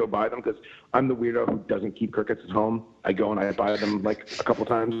day I go buy them, because I'm the weirdo who doesn't keep crickets at home. I go and I buy them like a couple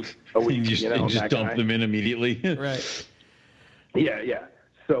times a week. You just dump them in immediately. Right. Yeah.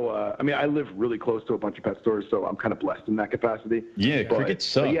 So, I mean, I live really close to a bunch of pet stores, so I'm kind of blessed in that capacity. Yeah, crickets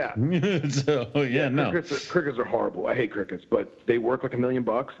suck. Yeah. Crickets are horrible. I hate crickets, but they work like $1 million.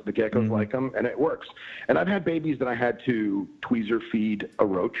 The geckos like them, and it works. And I've had babies that I had to tweezer feed a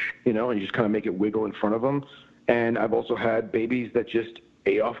roach, you know, and you just kind of make it wiggle in front of them. And I've also had babies that just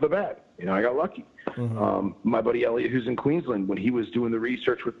ate off the bat. You know, I got lucky. My buddy Elliot, who's in Queensland, when he was doing the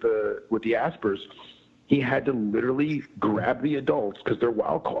research with the Aspers, he had to literally grab the adults because they're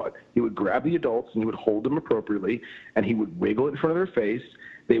wild caught. He would grab the adults and he would hold them appropriately, and he would wiggle it in front of their face.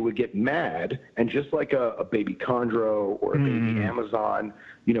 They would get mad, and just like a baby chondro or a baby Amazon,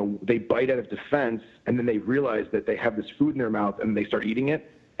 you know, they bite out of defense, and then they realize that they have this food in their mouth, and they start eating it.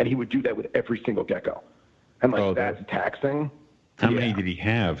 And he would do that with every single gecko, and like that's taxing. How many did he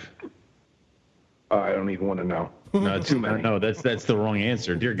have? I don't even want to know. No, too many. No, that's the wrong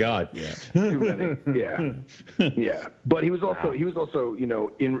answer. Dear God. Yeah. Too many. Yeah. But he was also, you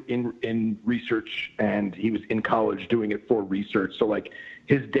know, in research, and he was in college doing it for research. So, like,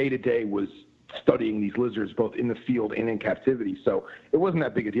 his day-to-day was studying these lizards both in the field and in captivity. So it wasn't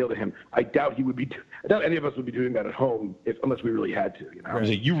that big a deal to him. I doubt any of us would be doing that at home unless we really had to, you know.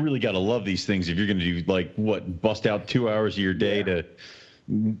 You really got to love these things if you're going to do bust out 2 hours of your day to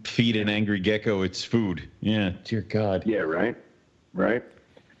feed an angry gecko its food. Yeah, dear God. Yeah, right.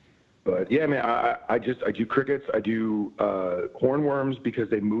 But yeah, man, I do crickets. I do hornworms because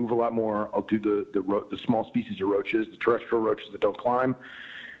they move a lot more. I'll do the small species of roaches, the terrestrial roaches that don't climb.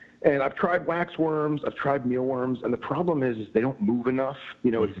 And I've tried waxworms, I've tried mealworms, and the problem is they don't move enough. You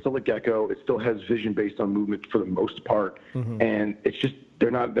know, it's still a gecko. It still has vision based on movement for the most part, and it's just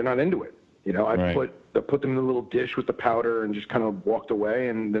they're not into it. You know, I put them in a little dish with the powder and just kind of walked away,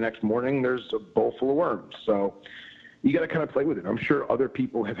 and the next morning there's a bowl full of worms. So you got to kind of play with it. I'm sure other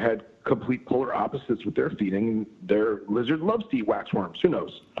people have had complete polar opposites with their feeding. Their lizard loves to eat waxworms. Who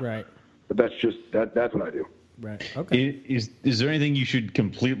knows? Right. But that's what I do. Right. Okay. Is there anything you should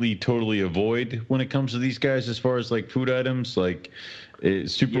completely, totally avoid when it comes to these guys as far as like food items, like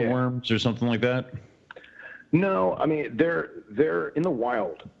superworms or something like that? No, I mean, they're in the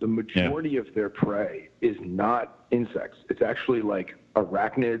wild. The majority of their prey is not insects. It's actually like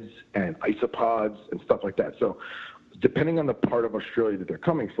arachnids and isopods and stuff like that. So depending on the part of Australia that they're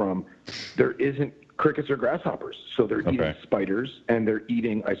coming from, there isn't crickets or grasshoppers. So they're eating spiders, and they're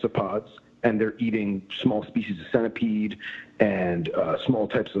eating isopods, and they're eating small species of centipede and small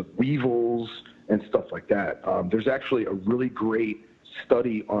types of weevils and stuff like that. There's actually a really great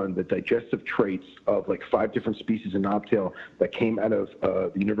study on the digestive traits of like 5 different species of knobtail that came out of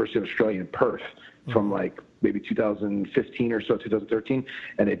the University of Australia in Perth from like maybe 2015 or so, 2013.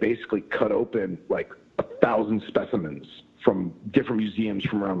 And they basically cut open like 1,000 specimens from different museums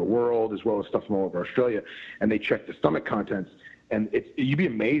from around the world, as well as stuff from all over Australia. And they checked the stomach contents. And you'd be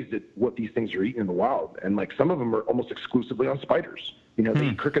amazed at what these things are eating in the wild. And like some of them are almost exclusively on spiders. You know, they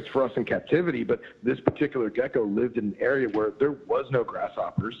eat crickets for us in captivity, but this particular gecko lived in an area where there was no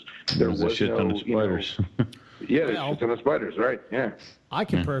grasshoppers. There was a shit ton of spiders. There's a shit ton of spiders, right? Yeah. I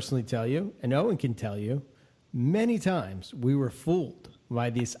can personally tell you, and Owen can tell you, many times we were fooled by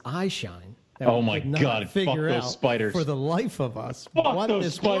this eye shine that Oh we my could not God, fuck figure those out spiders. for the life of us Fuck what those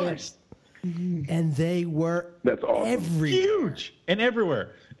this spiders. was. And they were That's awesome. everywhere. Huge and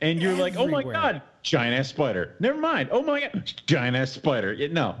everywhere. And you're like, oh my Everywhere. God, giant ass spider. Never mind. Oh my God, giant ass spider.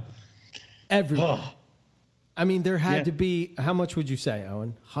 No. Everywhere. Oh. I mean, there had Yeah. to be, how much would you say,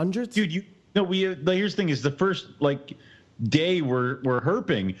 Owen? Hundreds? Dude, here's the thing is the first like day we're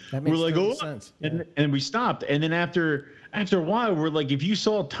herping. That makes we're like, total oh, sense. and we stopped. And then after a while, we're like, if you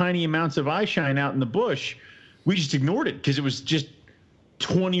saw tiny amounts of eye shine out in the bush, we just ignored it because it was just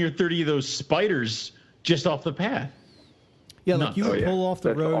 20 or 30 of those spiders just off the path. Yeah, like you Oh, would yeah. pull off the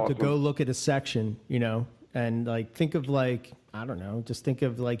That's road to awesome. go look at a section, you know, and like think of like, I don't know, just think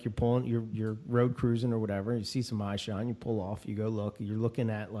of like you're pulling, you're road cruising or whatever. You see some eye shine, you pull off, you go look. You're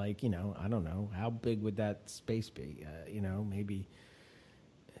looking at like, you know, I don't know, how big would that space be? You know, maybe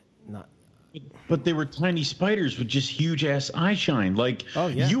not. But they were tiny spiders with just huge ass eye shine. Like Oh,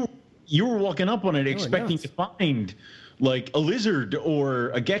 yeah. you were walking up on it expecting nuts. to find like a lizard or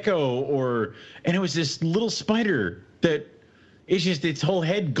a gecko and it was this little spider that it's just its whole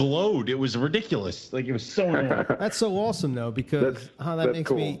head glowed. It was ridiculous. Like it was so annoying. That's so awesome though, because that that's makes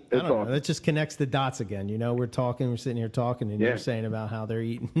cool. me, I It's don't know, awesome. that just connects the dots again. You know, we're sitting here talking, and Yeah. you're saying about how they're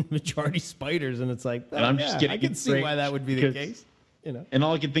eating majority spiders, and it's like, oh, And I'm yeah, just getting I can see why that would be the because- case. You know, And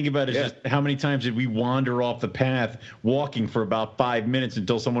all I can think about is Yeah. just how many times did we wander off the path walking for about 5 minutes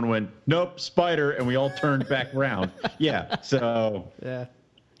until someone went, nope, spider, and we all turned back around. Yeah. So yeah,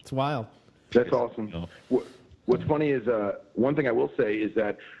 it's wild. That's awesome. know. What's funny is one thing I will say is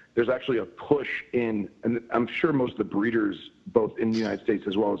that there's actually a push in, and I'm sure most of the breeders, both in the United States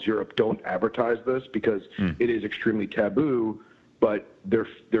as well as Europe, don't advertise this because it is extremely taboo. But they're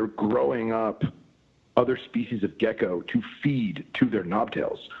growing up other species of gecko to feed to their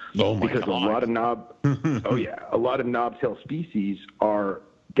knobtails. Oh my because God. a lot of a lot of knobtail species are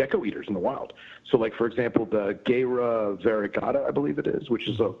gecko eaters in the wild. So, like for example, the Geyra variegata, I believe it is, which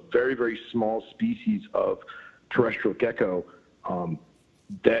is a very, very small species of terrestrial gecko.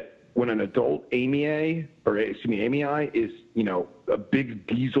 That when an adult amii is, you know, a big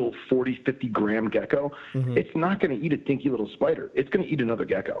diesel 40, 50 gram gecko, it's not going to eat a dinky little spider. It's going to eat another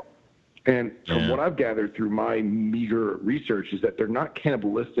gecko. And from what I've gathered through my meager research is that they're not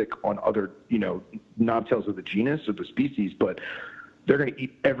cannibalistic on other, you know, knobtails of the genus or the species, but they're going to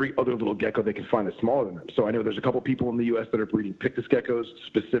eat every other little gecko they can find that's smaller than them. So I know there's a couple people in the U.S. that are breeding Pictus geckos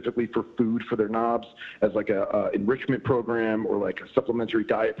specifically for food for their knobs as like a enrichment program or like a supplementary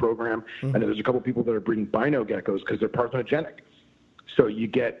diet program. I know there's a couple people that are breeding bino geckos because they're parthenogenic. So you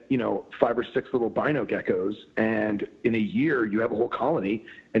get, you know, 5 or 6 little bino geckos, and in a year you have a whole colony,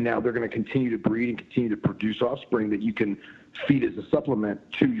 and now they're going to continue to breed and continue to produce offspring that you can feed as a supplement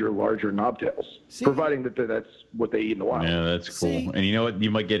to your larger knobtails, providing that that's what they eat in the wild. yeah, that's cool. See- And you know what? You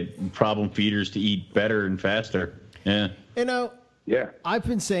might get problem feeders to eat better and faster. Yeah. You know, Yeah. I've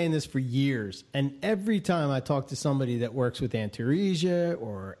been saying this for years, and every time I talk to somebody that works with Antaresia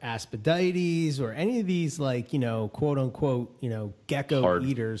or Aspidites or any of these, like, you know, quote unquote, you know, gecko Hard.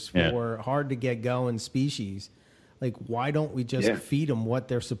 eaters Yeah. for hard to get going species, like, why don't we just feed them what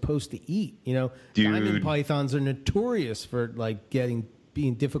they're supposed to eat? You know, diamond Dude. pythons are notorious for like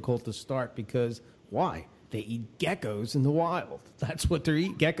being difficult to start because why? They eat geckos in the wild. That's what they're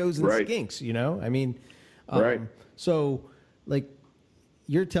eating, geckos and Right. skinks. You know, I mean, Right. So, like,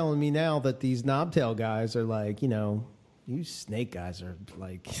 you're telling me now that these knobtail guys are like, you know, you snake guys are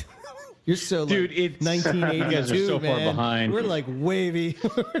like, you're so Dude, like it's- 1982, you guys are so far man. behind. We're like wavy,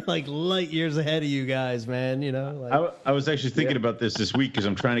 we're like light years ahead of you guys, man. You know, like, I was actually thinking about this week because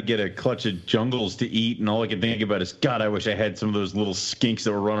I'm trying to get a clutch of jungles to eat, and all I can think about is, God, I wish I had some of those little skinks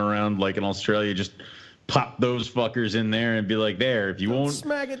that were running around like in Australia. Just pop those fuckers in there and be like, there, if you won't.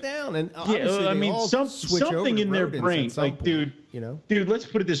 smack it down. And Yeah, obviously I they mean, all switch over something to in their rodents brain, at some like, point, dude, you know. Dude, let's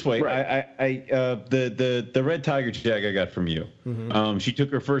put it this way. Right. The red tiger jag I got from you. She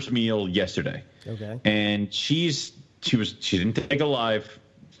took her first meal yesterday. Okay. And she didn't take a live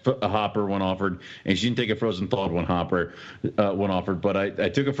a hopper when offered, and she didn't take a frozen thawed when offered. But I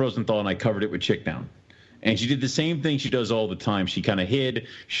took a frozen thaw and I covered it with chick down. And she did the same thing she does all the time. She kind of hid,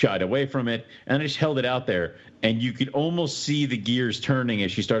 shied away from it, and I just held it out there. And you could almost see the gears turning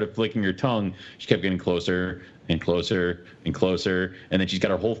as she started flicking her tongue. She kept getting closer and closer and closer. And then she's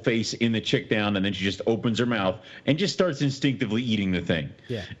got her whole face in the chick down, and then she just opens her mouth and just starts instinctively eating the thing.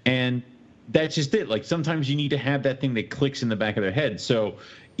 Yeah. And that's just it. Like, sometimes you need to have that thing that clicks in the back of their head. So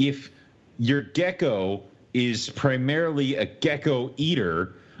if your gecko is primarily a gecko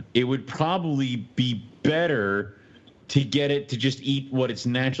eater, it would probably be better to get it to just eat what it's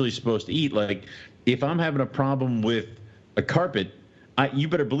naturally supposed to eat. Like, if I'm having a problem with a carpet, you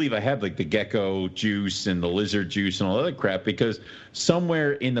better believe I have like the gecko juice and the lizard juice and all that other crap, because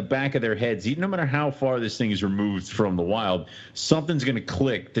somewhere in the back of their heads, no matter how far this thing is removed from the wild, something's going to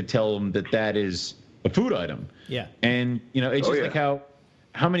click to tell them that that is a food item. Yeah. And, it's just like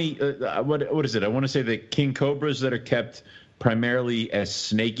how many, what is it? I want to say that king cobras that are kept primarily as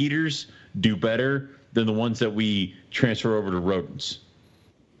snake eaters do better than the ones that we transfer over to rodents.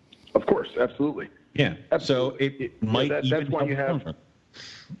 Of course, absolutely. Yeah. Absolutely. So it might that's why you have.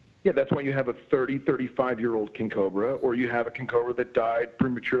 Yeah, that's why you have a 30, 35-year-old king cobra, or you have a king cobra that died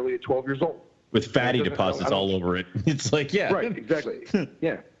prematurely at 12 years old. With fatty deposits all over it. It's like, yeah. Right, exactly.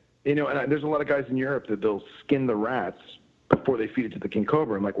 Yeah. And there's a lot of guys in Europe that they'll skin the rats before they feed it to the king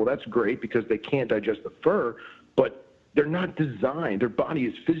cobra. I'm like, well, that's great because they can't digest the fur, but they're not designed. Their body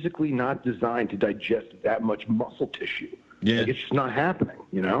is physically not designed to digest that much muscle tissue. Yeah. Like, it's just not happening,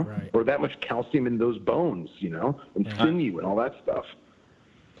 Right. or that much calcium in those bones, and sinew and all that stuff.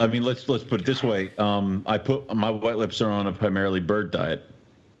 I mean, let's put it this way. I put my white lips are on a primarily bird diet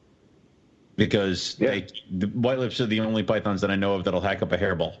because the white lips are the only pythons that I know of that'll hack up a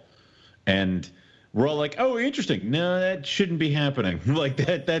hairball. And we're all like, oh, interesting. No, that shouldn't be happening. Like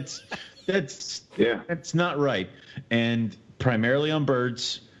that's not right. And primarily on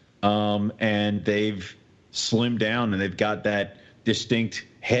birds, and they've slimmed down and they've got that distinct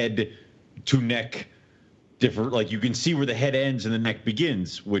head to neck different, like you can see where the head ends and the neck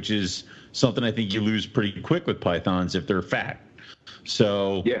begins, which is something I think you lose pretty quick with pythons if they're fat.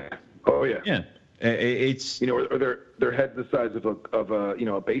 So yeah, it's or their head's the size of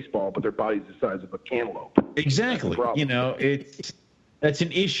a baseball, but their body's the size of a cantaloupe. Exactly. That's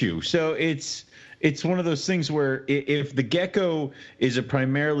an issue. So it's one of those things where if the gecko is a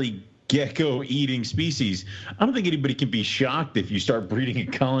primarily gecko eating species, I don't think anybody can be shocked if you start breeding a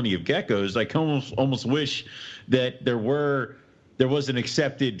colony of geckos. I almost wish that there was an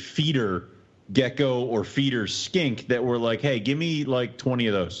accepted feeder gecko or feeder skink that were like, hey, give me like 20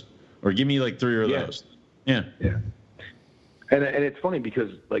 of those, or give me like 3 of those. Yeah. And it's funny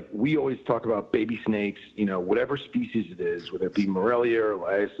because like we always talk about baby snakes, whatever species it is, whether it be Morelia or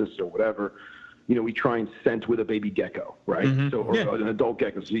Lyasis or whatever. We try and scent with a baby gecko, right? Mm-hmm. So, or an adult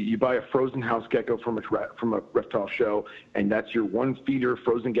gecko. So you buy a frozen house gecko from a reptile show, and that's your one feeder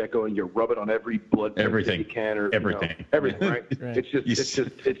frozen gecko, and you rub it on every blood everything you can, or everything, everything, right? Right.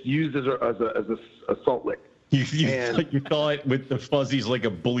 It's used as a salt lick. You thaw it with the fuzzies like a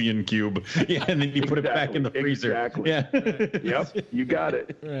bouillon cube, and then you put it back in the freezer. Exactly. Yeah. Yep, you got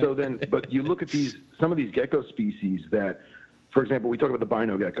it. Right. So then, but you look at some of these gecko species that, for example, we talk about the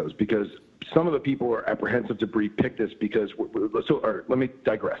bino geckos because some of the people are apprehensive to breed Pictus because let me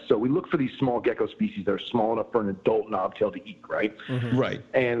digress. So we look for these small gecko species that are small enough for an adult knobtail to eat, right? Mm-hmm. Right.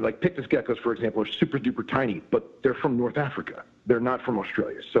 And like Pictus geckos, for example, are super duper tiny, but they're from North Africa. They're not from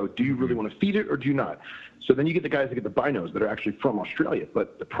Australia. So do you really want to feed it or do you not? So then you get the guys that get the binos that are actually from Australia.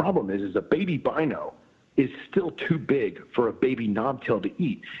 But the problem is a baby bino is still too big for a baby knobtail to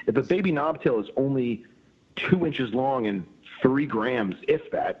eat. If a baby knobtail is only 2 inches long and 3 grams,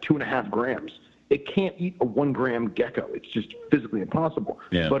 if that, 2.5 grams, it can't eat a 1 gram gecko. It's just physically impossible.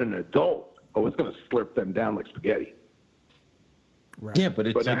 Yeah. But an adult, it's going to slurp them down like spaghetti. Right. Yeah, but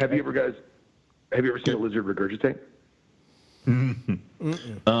it's. But now, have you ever seen a lizard regurgitate?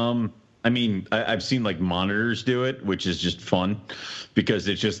 I mean, I've seen like monitors do it, which is just fun because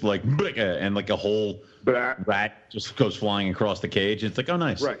it's just like and like a whole rat just goes flying across the cage. It's like, oh,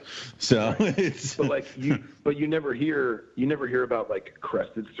 nice. Right. So it's. But you never hear about like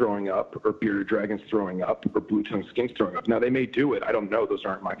cresteds throwing up or bearded dragons throwing up or blue-tongued skinks throwing up. Now they may do it. I don't know. Those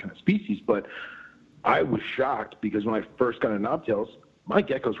aren't my kind of species. But I was shocked because when I first got into knobtails, my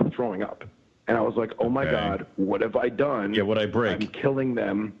geckos were throwing up. And I was like, oh, my God, what have I done? Yeah, what'd I break? I'm killing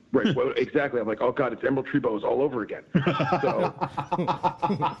them. Right, well, exactly. I'm like, oh, God, it's emerald tree boas all over again. So,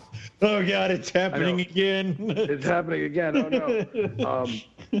 oh, God, it's happening again. It's happening again. Oh,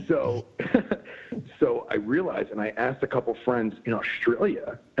 no. So I realized, and I asked a couple friends in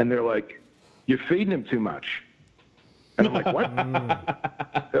Australia, and they're like, you're feeding him too much. And I'm like, what?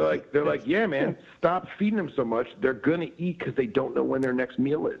 They're like, yeah, man, stop feeding them so much. They're going to eat because they don't know when their next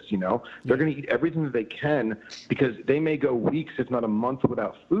meal is, They're going to eat everything that they can because they may go weeks, if not a month,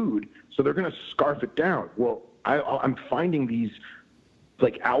 without food. So they're going to scarf it down. Well, I'm finding these,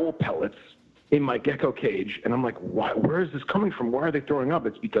 like, owl pellets in my gecko cage, and I'm like, why? Where is this coming from? Why are they throwing up?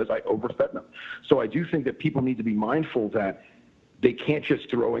 It's because I overfed them. So I do think that people need to be mindful that they can't just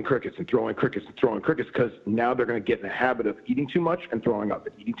throw in crickets and throw in crickets and throw in crickets because now they're going to get in the habit of eating too much and throwing up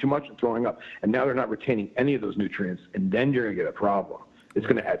and eating too much and throwing up. And now they're not retaining any of those nutrients, and then you're going to get a problem. It's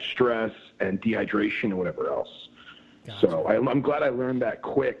going to add stress and dehydration and whatever else. Gotcha. So I'm glad I learned that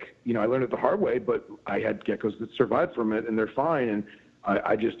quick. You know, I learned it the hard way, but I had geckos that survived from it, and they're fine. And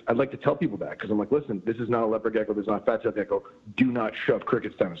I'd like to tell people that, because I'm like, listen, this is not a leopard gecko, this is not a fat-tailed gecko. Do not shove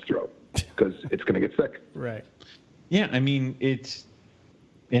crickets down his throat, because it's going to get sick. Right. Yeah, I mean,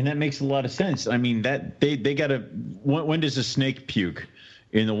 and that makes a lot of sense. I mean, that they got to. When does a snake puke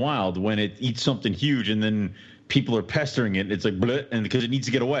in the wild? When it eats something huge, and then people are pestering it. It's like bleh, and because it needs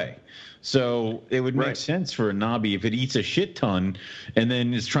to get away. So it would make sense for a knobby if it eats a shit ton, and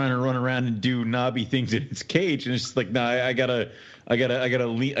then is trying to run around and do knobby things in its cage, and it's just like, nah, I gotta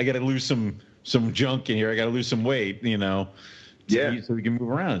lose some junk in here. I gotta lose some weight, you know. Yeah. So we can move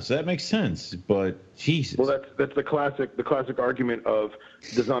around. So that makes sense. But Jesus. Well, that's the classic argument of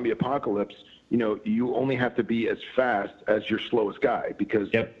the zombie apocalypse. You know, you only have to be as fast as your slowest guy, because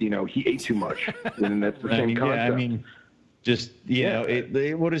you know, he ate too much, and that's the same concept. Yeah, I mean, just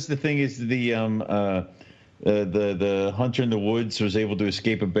what is the thing? Is the hunter in the woods was able to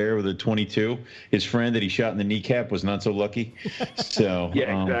escape a bear with a .22. His friend that he shot in the kneecap was not so lucky. So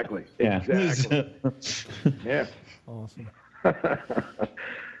exactly. Yeah. Yeah. Awesome.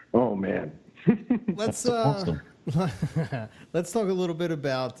 Oh man. Let's awesome. Let's talk a little bit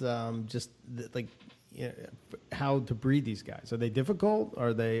about just how to breed these guys. Are they difficult?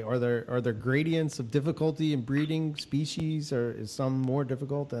 Are there gradients of difficulty in breeding species, or is some more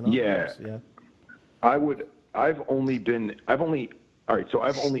difficult than others? Yeah. I've only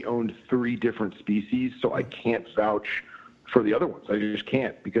owned 3 different species, so I can't vouch for the other ones. I just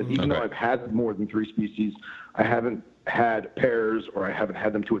can't, because even though I've had more than 3 species, I haven't had pairs, or I haven't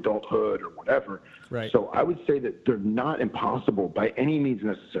had them to adulthood or whatever. Right. So I would say that they're not impossible by any means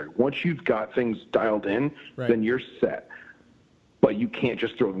necessary. Once you've got things dialed in, then you're set. But you can't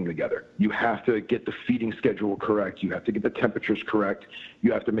just throw them together. You have to get the feeding schedule correct. You have to get the temperatures correct.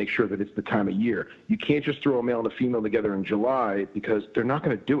 You have to make sure that it's the time of year. You can't just throw a male and a female together in July, because they're not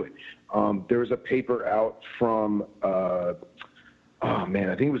going to do it. There was a paper out from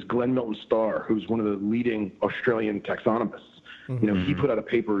I think it was Glenn Milton Starr, who's one of the leading Australian taxonomists. You know, he put out a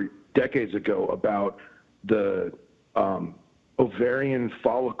paper decades ago about the ovarian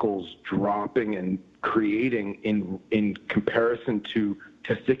follicles dropping and creating in comparison to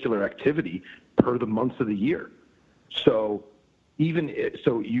testicular activity per the months of the year. So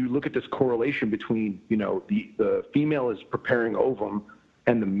you look at this correlation between, you know, the female is preparing ovum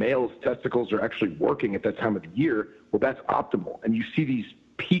and the male's testicles are actually working at that time of the year. Well, that's optimal. And you see these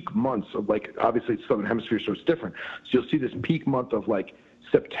peak months of, like, obviously it's Southern Hemisphere, so it's different. So you'll see this peak month of, like,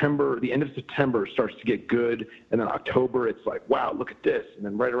 September, the end of September starts to get good, and then October it's like, wow, look at this. And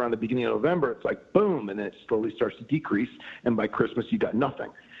then right around the beginning of November it's like, boom, and then it slowly starts to decrease, and by Christmas you got nothing.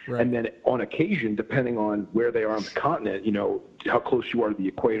 Right. And then on occasion, depending on where they are on the continent, you know, how close you are to the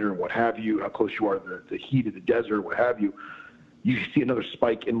equator and what have you, how close you are to the heat of the desert, what have you, you see another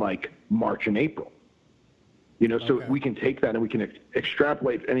spike in, like, March and April. You know, so we can take that and we can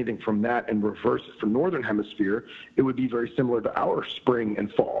extrapolate anything from that and reverse it. For Northern Hemisphere, it would be very similar to our spring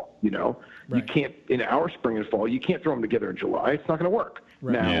and fall, you know. You can't, in our spring and fall, you can't throw them together in July. It's not going to work.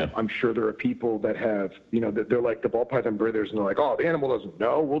 Now, I'm sure there are people that have, you know, that they're like the ball python breeders, and they're like, oh, the animal doesn't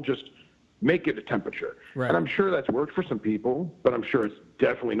know, we'll just make it a temperature. And I'm sure that's worked for some people, but I'm sure it's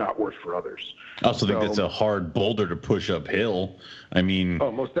definitely not worked for others. I also think that's a hard boulder to push uphill. I mean,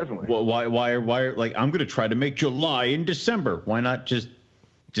 most definitely. Well, why like, I'm going to try to make July in December. Why not just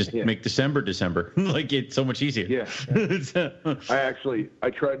make December? Like, it's so much easier. Yeah. I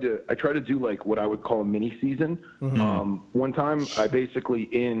tried to do, like, what I would call a mini season. One time I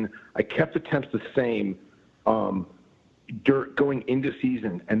kept the temps the same going into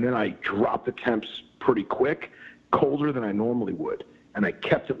season, and then I dropped the temps pretty quick, colder than I normally would, and I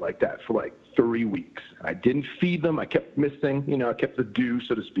kept it like that for like 3 weeks. I didn't feed them. I kept missing, you know, I kept the dew,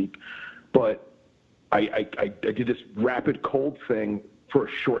 so to speak, but I did this rapid cold thing for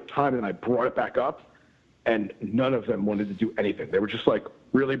a short time, and I brought it back up, and none of them wanted to do anything. They were just like,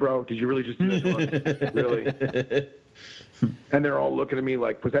 really, bro? Did you really just do that? Really? And they're all looking at me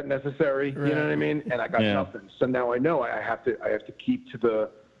like, was that necessary? You know what I mean? And I got nothing. So now I know I have to keep to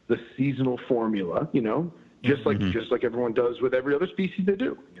the seasonal formula, you know, just like everyone does with every other species they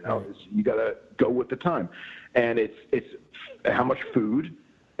do. You know, you got to go with the time. And it's how much food,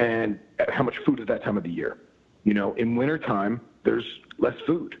 and how much food at that time of the year. You know, in wintertime, there's less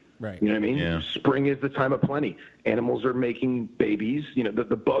food. Right. You know what I mean? Yeah. Spring is the time of plenty. Animals are making babies. You know,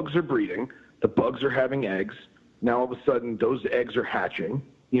 the bugs are breeding. The bugs are having eggs. Now all of a sudden those eggs are hatching.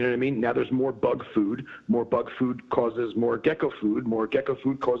 You know what I mean? Now there's more bug food. More bug food causes more gecko food. More gecko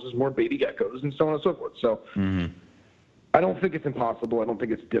food causes more baby geckos, and so on and so forth. So I don't think it's impossible. I don't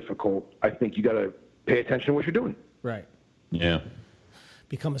think it's difficult. I think you got to pay attention to what you're doing. Right. Yeah.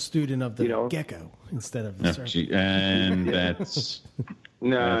 Become a student of the gecko instead of the serpent. And that's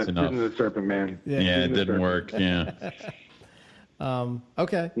no, enough. The serpent, man. Yeah, it didn't work. Yeah.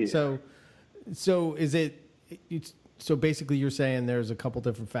 Okay. Yeah. So is it? So basically, you're saying there's a couple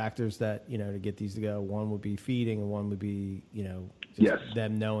different factors that to get these to go. One would be feeding, and one would be just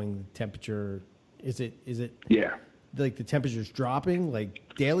them knowing the temperature. Is it? Yeah. Like the temperatures dropping,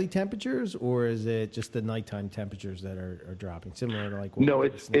 like daily temperatures, or is it just the nighttime temperatures that are dropping? Similar to like no,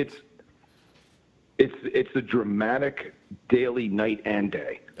 it's a dramatic daily, night and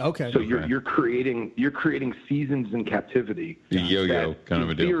day. Okay. So you're creating seasons in captivity. The yo-yo kind of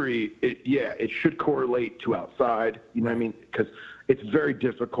a deal. In theory, it should correlate to outside. You know what I mean? Because it's very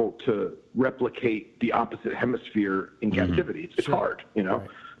difficult to replicate the opposite hemisphere in captivity. It's hard, Right.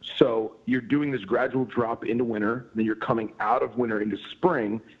 So you're doing this gradual drop into winter, then you're coming out of winter into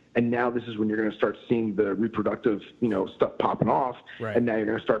spring, and now this is when you're going to start seeing the reproductive, stuff popping off, and now you're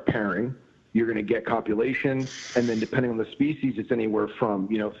going to start pairing. You're going to get copulation, and then depending on the species, it's anywhere from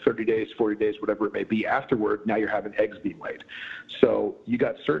 30 days, 40 days, whatever it may be. Afterward, now you're having eggs being laid. So you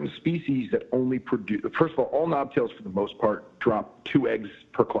got certain species that only produce. First of all knobtails for the most part drop 2 eggs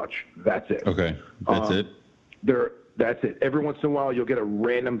per clutch. That's it. Okay, that's it. That's it. Every once in a while, you'll get a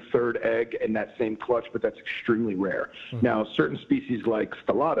random third egg in that same clutch, but that's extremely rare. Mm-hmm. Now, certain species like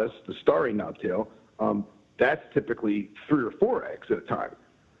Stellatus, the starry knobtail, that's typically 3 or 4 eggs at a time.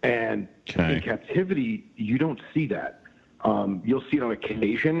 And in captivity, you don't see that. You'll see it on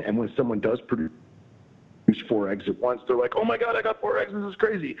occasion, and when someone does produce 4 eggs at once, they're like, oh, my God, I got 4 eggs. This is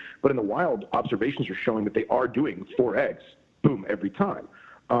crazy. But in the wild, observations are showing that they are doing 4 eggs, boom, every time.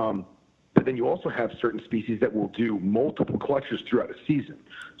 But then you also have certain species that will do multiple clutches throughout a season.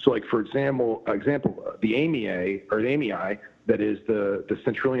 So, like, for example, the amii, that is the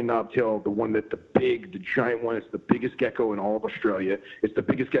centurion knobtail, the one the giant one. It's the biggest gecko in all of Australia. It's the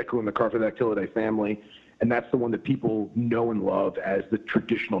biggest gecko in the Carphodactylidae family, and that's the one that people know and love as the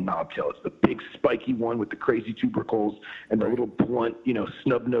traditional knobtail. It's the big spiky one with the crazy tubercles and the little blunt,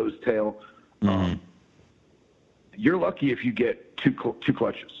 snub-nosed tail. Mm-hmm. You're lucky if you get two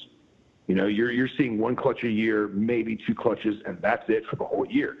clutches. You're seeing 1 clutch a year, maybe 2 clutches, and that's it for the whole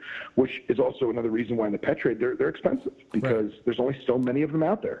year, which is also another reason why in the pet trade they're expensive because there's only so many of them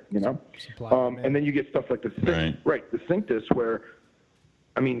out there, and then you get stuff like the Cinctus where,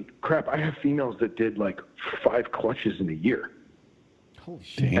 crap, I have females that did like 5 clutches in a year. Holy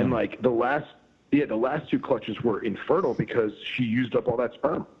shit. And like the last 2 clutches were infertile because she used up all that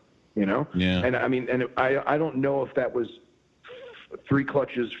sperm, Yeah. And I don't know if that was 3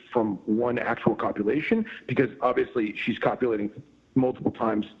 clutches from 1 actual copulation because obviously she's copulating multiple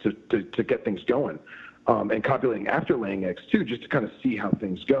times to get things going, and copulating after laying eggs too, just to kind of see how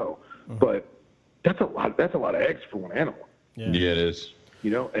things go. Uh-huh. But that's a lot of eggs for 1 animal. Yeah, it is.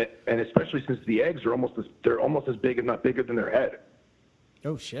 And especially since the eggs are almost as big, if not bigger, than their head.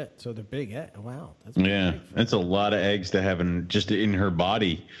 Oh shit! So they're big. Wow. That's a lot of eggs to have just in her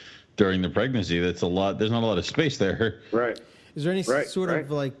body during the pregnancy. That's a lot. There's not a lot of space there. Right. Is there any sort of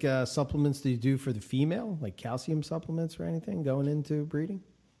like supplements that you do for the female, like calcium supplements or anything going into breeding?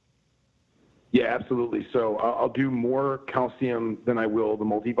 Yeah, absolutely. So I'll do more calcium than I will the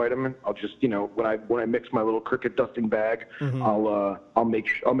multivitamin. I'll just, when I mix my little Cricut dusting bag, mm-hmm. I'll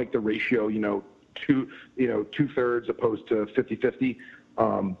make the ratio, 2/3 opposed to 50-50.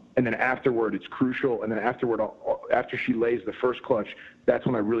 And then afterward, it's crucial. And then after she lays the first clutch, that's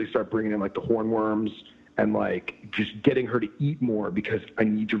when I really start bringing in like the hornworms and like just getting her to eat more because I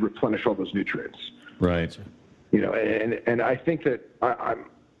need to replenish all those nutrients. Right. And I think that I'm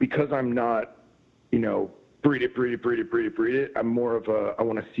not, breed it. I'm more of I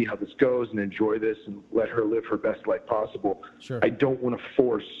want to see how this goes and enjoy this and let her live her best life possible. Sure. I don't want to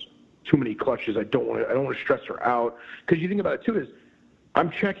force too many clutches. I don't want to stress her out because you think about it too is I'm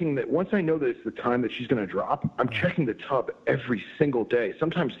checking that once I know that it's the time that she's going to drop, I'm checking the tub every single day,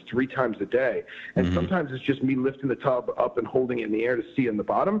 sometimes 3 times a day. And mm-hmm. sometimes it's just me lifting the tub up and holding it in the air to see in the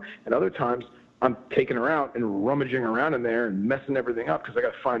bottom. And other times I'm taking her out and rummaging around in there and messing everything up because I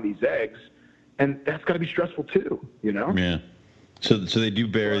got to find these eggs. And that's got to be stressful too, Yeah. So they do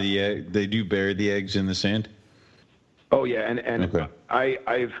bury the egg. They do bury the eggs in the sand. Oh yeah, and okay.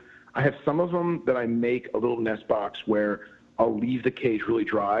 I have some of them that I make a little nest box where I'll leave the cage really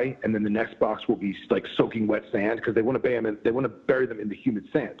dry, and then the next box will be like soaking wet sand because they want to bury them in the humid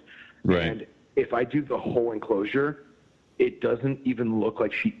sand. Right. And if I do the whole enclosure, it doesn't even look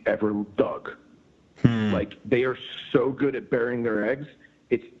like she ever dug. Like they are so good at burying their eggs,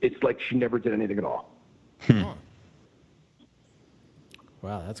 it's like she never did anything at all.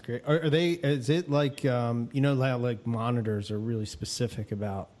 Wow, that's great. Are they? Is it like how like monitors are really specific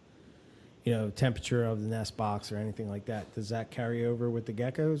about temperature of the nest box or anything like that? Does that carry over with the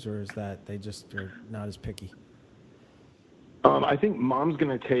geckos, or is that they just are not as picky? I think mom's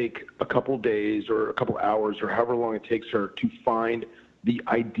going to take a couple days or a couple hours or however long it takes her to find the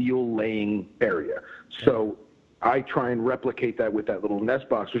ideal laying area. So I try and replicate that with that little nest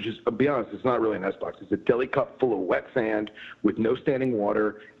box, which is, I'll be honest, it's not really a nest box. It's a deli cup full of wet sand with no standing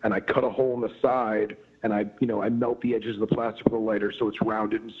water, and I cut a hole in the side, and I melt the edges of the plastic with a lighter so it's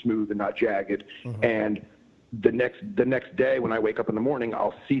rounded and smooth and not jagged. Mm-hmm. And the next day when I wake up in the morning,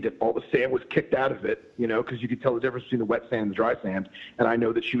 I'll see that all the sand was kicked out of it, because you could tell the difference between the wet sand and the dry sand, and I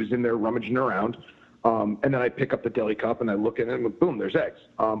know that she was in there rummaging around. And then I pick up the deli cup and I look at it and boom, there's eggs.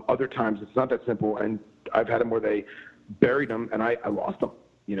 Other times it's not that simple, and I've had them where they buried them and I lost them.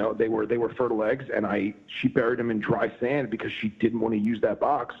 They were fertile eggs, and she buried them in dry sand because she didn't want to use that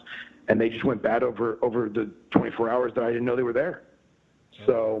box, and they just went bad over the 24 hours that I didn't know they were there.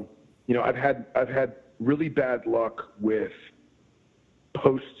 So, I've had really bad luck with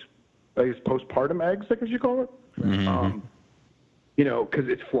postpartum eggs, I guess you call it. Mm-hmm. Because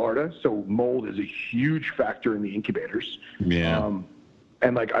it's Florida, so mold is a huge factor in the incubators. Yeah.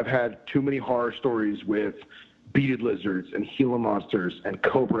 And I've had too many horror stories with beaded lizards and Gila monsters and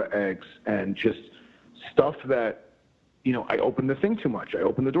cobra eggs and just stuff that, I open the thing too much. I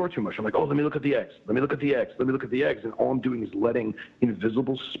open the door too much. I'm like, oh, let me look at the eggs. Let me look at the eggs. Let me look at the eggs. And all I'm doing is letting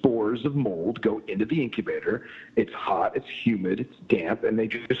invisible spores of mold go into the incubator. It's hot. It's humid. It's damp. And they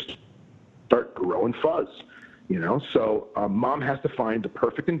just start growing fuzz. So mom has to find the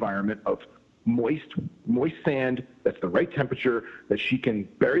perfect environment of moist sand that's the right temperature, that she can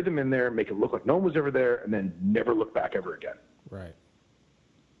bury them in there, make it look like no one was ever there, and then never look back ever again. Right.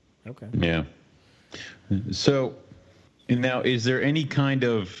 Okay. Yeah. So now, is there any kind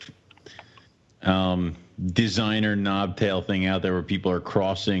of designer knobtail thing out there where people are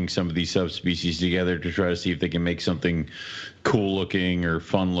crossing some of these subspecies together to try to see if they can make something cool looking or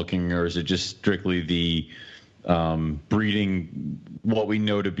fun looking, or is it just strictly the breeding what we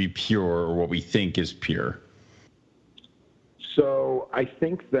know to be pure or what we think is pure? So I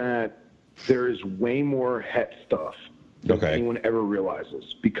think that there is way more het stuff than anyone ever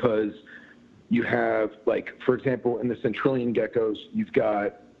realizes, because you have, for example, in the centrillion geckos, you've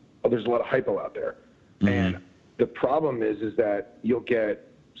got, there's a lot of hypo out there. Mm-hmm. And the problem is that you'll get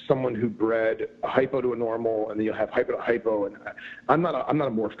someone who bred a hypo to a normal, and then you'll have hypo to hypo. And I'm not a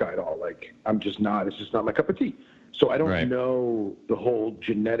morph guy at all. I'm just not. It's just not my cup of tea. So I don't know the whole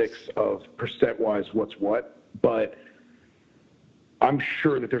genetics of percent-wise what's what, but I'm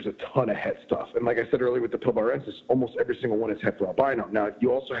sure that there's a ton of het stuff. And like I said earlier with the Pilbarensis, almost every single one is het for albino. Now,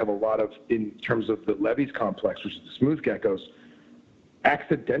 you also have a lot of, in terms of the Levy's complex, which is the smooth geckos,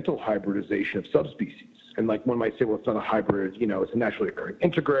 accidental hybridization of subspecies. And one might say, well, it's not a hybrid, it's a naturally occurring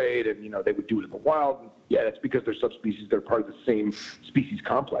integrate, and, they would do it in the wild. Yeah, that's because they're subspecies. They're part of the same species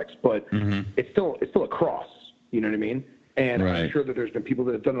complex, but it's still a cross, you know what I mean? And I'm sure that there's been people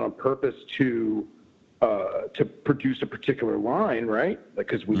that have done it on purpose to produce a particular line, right?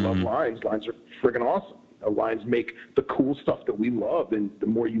 Because we love lines. Lines are friggin' awesome. Lines make the cool stuff that we love, and the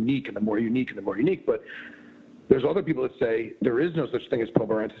more unique and the more unique and the more unique. But there's other people that say there is no such thing as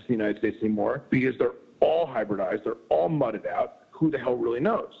Pilbarensis in the United States anymore because they're all hybridized. They're all mudded out. Who the hell really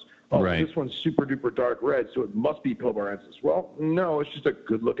knows? Oh, this one's super duper dark red, so it must be Pilbarensis. Well, no, it's just a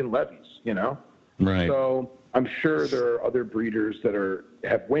good looking Levy's, Right. So I'm sure there are other breeders that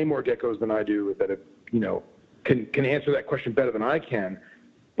have way more geckos than I do that have, can answer that question better than I can.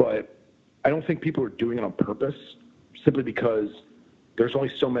 But I don't think people are doing it on purpose, simply because there's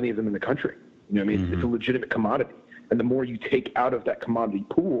only so many of them in the country. It's a legitimate commodity. And the more you take out of that commodity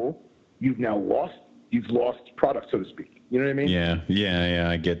pool, you've lost product, so to speak. You know what I mean? Yeah,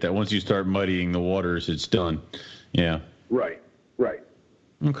 I get that. Once you start muddying the waters, it's done. Yeah. Right.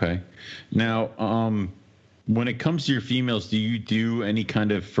 Okay. Now, when it comes to your females, do you do any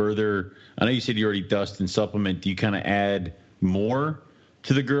kind of further, I know you said you already dust and supplement, do you kind of add more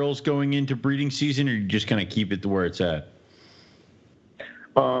to the girls going into breeding season, or you just kind of keep it to where it's at?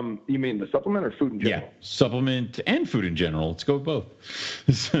 You mean the supplement or food in general? Yeah, supplement and food in general. Let's go with both.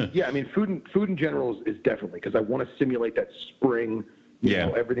 Yeah, I mean, food in general is definitely, because I want to simulate that spring. You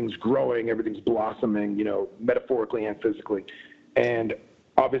know, everything's growing, everything's blossoming, metaphorically and physically. And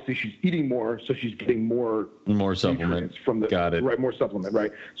obviously she's eating more, so she's getting more supplement from the Got it. Right, more supplement,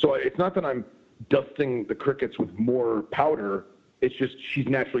 right. So it's not that I'm dusting the crickets with more powder. It's just she's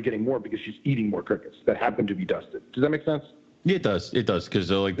naturally getting more because she's eating more crickets that happen to be dusted. Does that make sense? Yeah, it does. It does, because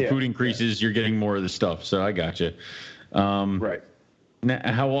the food increases, you're getting more of the stuff. So I got you. Right. Now,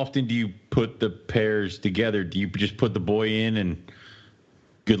 how often do you put the pairs together? Do you just put the boy in and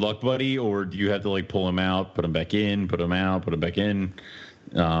good luck, buddy, or do you have to like pull him out, put him back in, put him out, put him back in?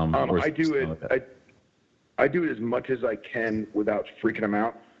 I do it. I do it as much as I can without freaking him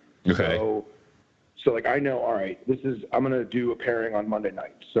out. Okay. So like I know, all right, I'm gonna do a pairing on Monday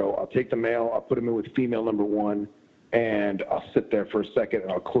night. So I'll take the male, I'll put him in with female number 1, and I'll sit there for a second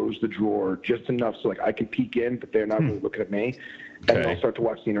and I'll close the drawer just enough so like I can peek in, but they're not really looking at me. And then I'll start to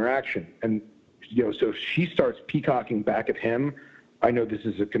watch the interaction. And so if she starts peacocking back at him, I know this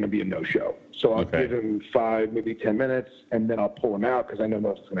is going to be a no-show. So I'll give him 5, maybe 10 minutes, and then I'll pull him out because I know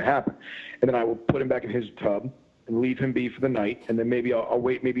that's going to happen. And then I will put him back in his tub and leave him be for the night. And then maybe I'll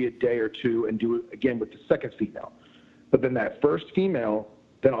wait maybe a day or two and do it again with the second female. But then that first female,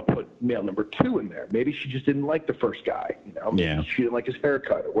 then I'll put male number 2 in there. Maybe she just didn't like the first guy. Maybe she didn't like his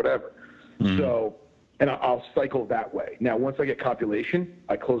haircut or whatever. So, and I'll cycle that way. Now, once I get copulation,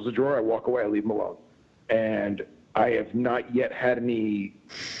 I close the drawer, I walk away, I leave him alone. And I have not yet had any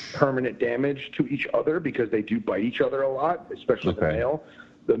permanent damage to each other because they do bite each other a lot, especially the male.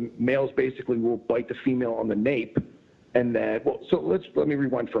 The males basically will bite the female on the nape. And then, let me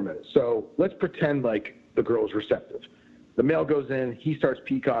rewind for a minute. So let's pretend like the girl is receptive. The male goes in, he starts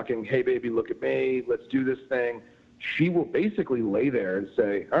peacocking, hey, baby, look at me, let's do this thing. She will basically lay there and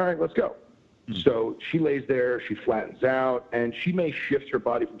say, all right, let's go. So she lays there, she flattens out, and she may shift her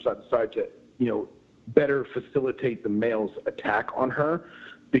body from side to side to, better facilitate the male's attack on her,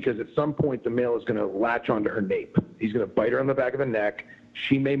 because at some point the male is going to latch onto her nape. He's going to bite her on the back of the neck.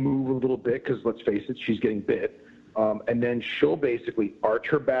 She may move a little bit because, let's face it, she's getting bit. And then she'll basically arch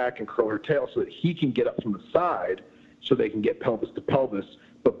her back and curl her tail so that he can get up from the side so they can get pelvis to pelvis,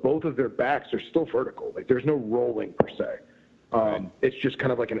 but both of their backs are still vertical. Like there's no rolling per se. It's just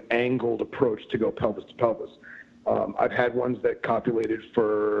kind of like an angled approach to go pelvis to pelvis. I've had ones that copulated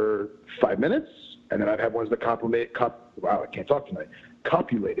for 5 minutes, and then I've had ones that copulated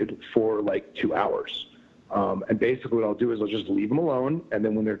for like 2 hours. And basically what I'll do is I'll just leave them alone, and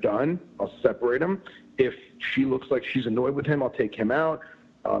then when they're done, I'll separate them. If she looks like she's annoyed with him, I'll take him out.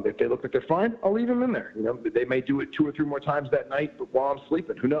 If they look like they're fine, I'll leave them in there. They may do it 2 or 3 more times that night, but while I'm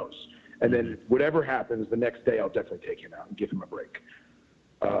sleeping, who knows? And then whatever happens the next day, I'll definitely take him out and give him a break.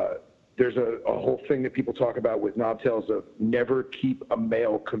 There's a whole thing that people talk about with knobtails of never keep a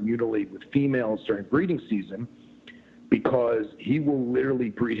male communally with females during breeding season, because he will literally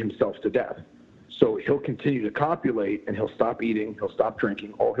breed himself to death. So he'll continue to copulate, and he'll stop eating, he'll stop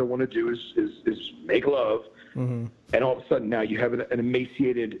drinking. All he'll want to do is make love. And all of a sudden now you have an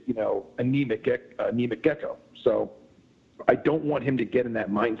emaciated, anemic gecko. So I don't want him to get in that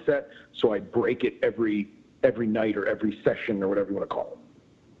mindset, so I break it every night or every session or whatever you want to call it.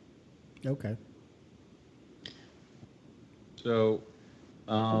 Okay. So,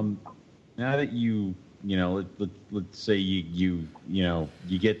 now that let's say you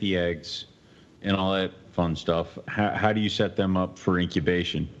get the eggs and all that fun stuff, how do you set them up for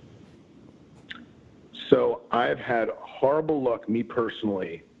incubation? So I've had horrible luck, me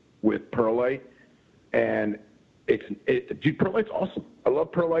personally, with perlite, and dude, perlite's awesome. I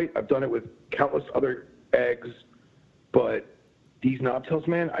love perlite. I've done it with countless other eggs, but these knobtails,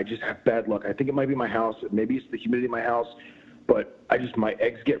 man, I just have bad luck. I think it might be my house. Maybe it's the humidity in my house, but my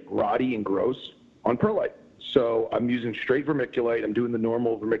eggs get rotty and gross on perlite. So I'm using straight vermiculite. I'm doing the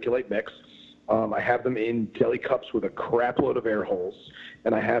normal vermiculite mix. I have them in deli cups with a crap load of air holes,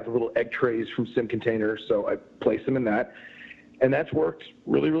 and I have the little egg trays from Sim Containers, so I place them in that, and that's worked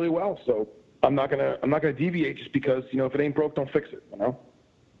really, really well. So I'm not gonna deviate just because if it ain't broke, don't fix it.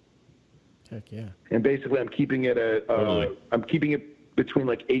 Heck yeah. And basically, I'm keeping it I'm keeping it between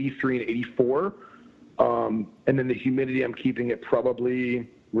like 83 and 84, and then the humidity, I'm keeping it probably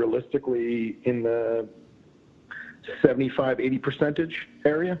realistically in the 75-80%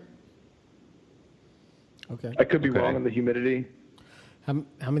 area. Okay. I could be wrong on the humidity.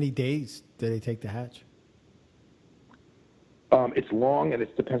 How many days do they take to hatch? It's long, and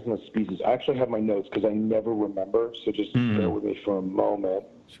it depends on the species. I actually have my notes because I never remember, so just bear with me for a moment.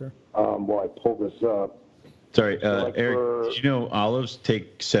 Sure. While I pull this up. Sorry, Eric, did you know olives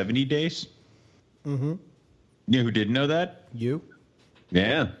take 70 days? Mm-hmm. You know who didn't know that? You?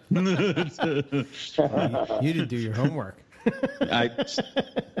 Yeah. You didn't do your homework.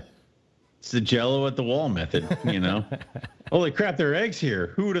 It's the Jello at the wall method, Holy crap, there are eggs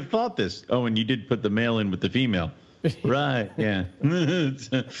here. Who would have thought this? Oh, and you did put the male in with the female. Right, yeah.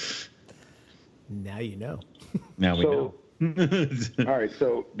 Now you know. Now we know. All right,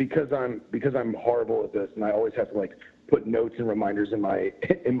 so because I'm horrible at this, and I always have to put notes and reminders in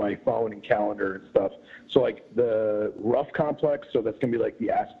my phone and calendar and stuff. So like the rough complex, so that's gonna be like the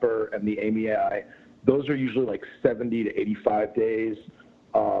Asper and the Amy-Eye. Those are usually like 70 to 85 days.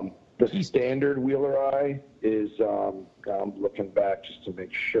 The standard Wheeler Eye is, I'm looking back just to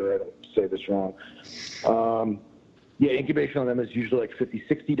make sure I don't say this wrong. Incubation on them is usually like 50,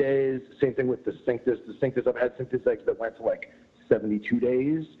 60 days. Same thing with the Cinctus. The Cinctus, I've had Cinctus eggs that went to like 72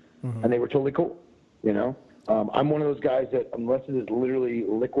 days, and they were totally cool, you know? I'm one of those guys that unless it is literally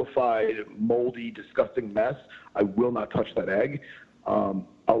liquefied, moldy, disgusting mess, I will not touch that egg.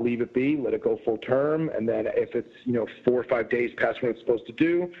 I'll leave it be, let it go full term, and then if it's 4 or 5 days past when it's supposed to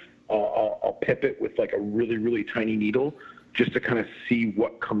do, I'll pip it with like a really, really tiny needle just to kind of see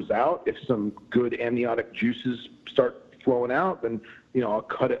what comes out. If some good amniotic juices start flowing out, then I'll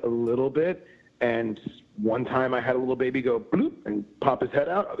cut it a little bit. And one time I had a little baby go bloop and pop his head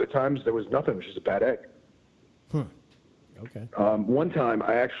out. Other times there was nothing, it was just a bad egg. Okay. One time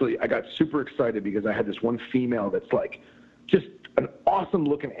I got super excited because I had this one female that's like just an awesome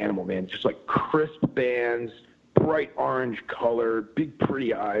looking animal, man. Just like crisp bands, bright orange color, big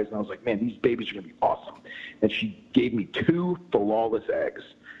pretty eyes. And I was like, man, these babies are going to be awesome. And she gave me 2 flawless eggs.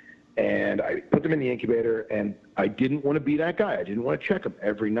 And I put them in the incubator, and I didn't want to be that guy. I didn't want to check them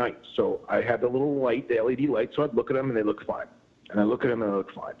every night. So I had the little light, the LED light, so I'd look at them, and they look fine. And I look at them, and they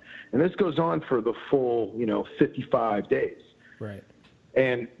look fine. And this goes on for the full, 55 days. Right.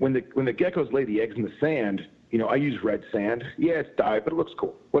 And when the geckos lay the eggs in the sand, I use red sand. Yeah, it's dyed, but it looks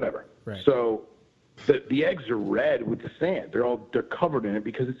cool. Whatever. Right. So the eggs are red with the sand. They're covered in it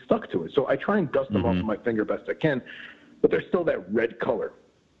because it's stuck to it. So I try and dust them off with my finger best I can, but they're still that red color.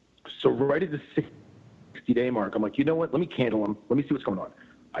 So right at the 60-day mark, I'm like, you know what? Let me candle them. Let me see what's going on.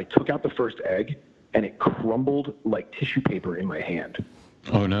 I took out the first egg, and it crumbled like tissue paper in my hand.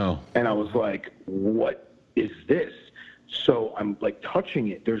 Oh, no. And I was like, what is this? So I'm like touching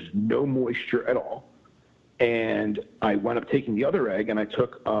it. There's no moisture at all. And I wound up taking the other egg, and I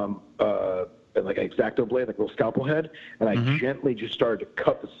took like an X-Acto blade, like a little scalpel head, and I gently just started to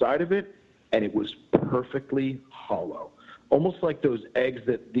cut the side of it, and it was perfectly hollow. Almost like those eggs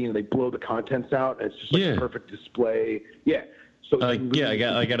that they blow the contents out, and it's just like a perfect display. Yeah. So I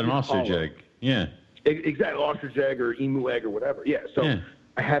got an ostrich egg. Yeah. Exactly, ostrich egg or emu egg or whatever. Yeah. So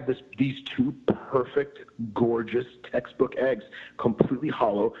I had these 2 perfect, gorgeous textbook eggs, completely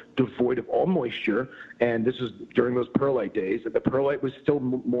hollow, devoid of all moisture. And this was during those perlite days. The perlite was still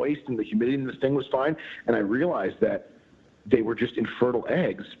moist, and the humidity in the thing was fine. And I realized that they were just infertile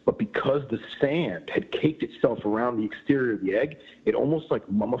eggs, but because the sand had caked itself around the exterior of the egg, it almost like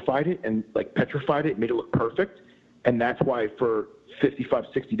mummified it and like petrified it, made it look perfect. And that's why for 55,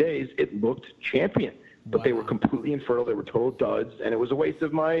 60 days, it looked champion. But they were completely infertile. They were total duds, and it was a waste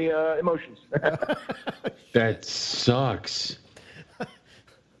of my emotions. That sucks.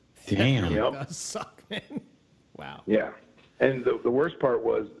 Damn. That does suck, man. Wow. Yeah. And the worst part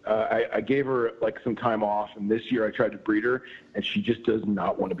was I gave her like some time off, and this year I tried to breed her, and she just does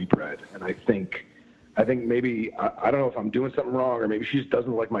not want to be bred. And I think maybe I don't know if I'm doing something wrong, or maybe she just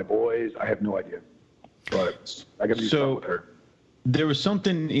doesn't like my boys. I have no idea. But I got to do something with her. There was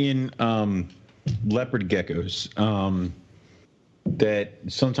something in leopard geckos that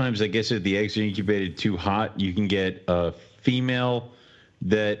sometimes, I guess, if the eggs are incubated too hot, you can get a female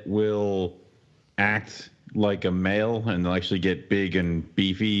that will act like a male and they'll actually get big and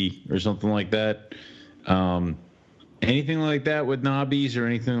beefy or something like that. Anything like that with knobbies or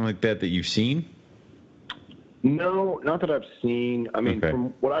anything like that you've seen? No, not that I've seen. I mean,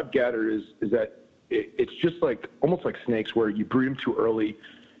 from what I've gathered is that it's just like almost like snakes, where you breed them too early,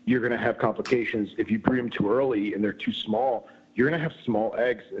 you're going to have complications. If you breed them too early and they're too small, you're going to have small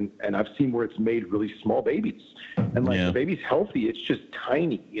eggs. And I've seen where it's made really small babies. And like the baby's healthy, it's just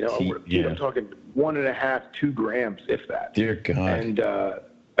tiny. I'm talking 1.5, 2 grams, if that. Dear God. And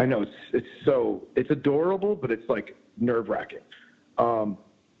I know it's adorable, but it's like nerve-wracking.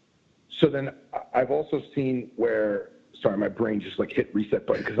 So then I've also seen where, sorry, my brain just like hit reset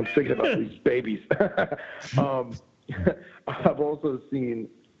button because I'm thinking about these babies. I've also seen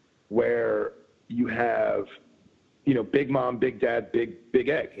where you have, big mom, big dad, big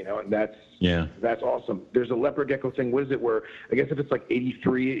egg, and that's awesome. There's a leopard gecko thing. What is it where, I guess if it's like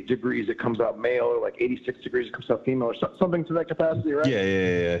 83 degrees, it comes out male, or like 86 degrees, it comes out female, or something to that capacity, right?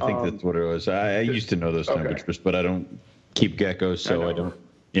 Yeah. I think that's what it was. I used to know those temperatures, but I don't keep geckos, so I don't.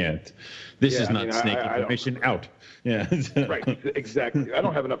 Yeah. This is not snake information out. Yeah. Right. Exactly. I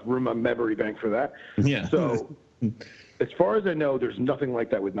don't have enough room on memory bank for that. Yeah. So as far as I know, there's nothing like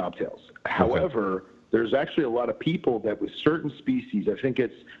that with knobtails. However, there's actually a lot of people that with certain species, I think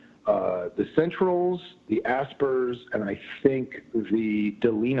it's the Centrals, the Aspers, and I think the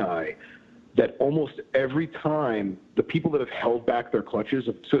Delini, that almost every time the people that have held back their clutches,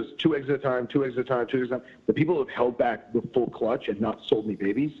 so it's 2 eggs at a time, 2 eggs at a time, 2 eggs at a time, the people that have held back the full clutch and not sold me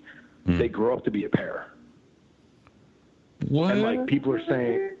babies, they grow up to be a pair. What? And like people are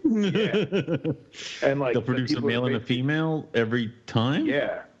saying, yeah. And like they'll produce a male and a female every time?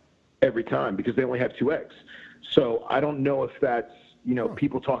 Yeah, every time, because they only have 2 eggs. So I don't know if that's,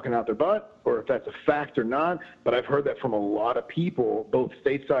 people talking out their butt or if that's a fact or not, but I've heard that from a lot of people, both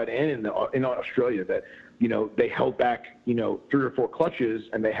stateside and in Australia, that, they held back, 3 or 4 clutches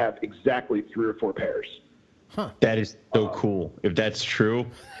and they have exactly 3 or 4 pairs. Huh. That is so cool. If that's true,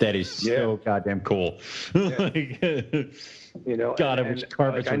 that is so goddamn cool. Yeah. God, I wish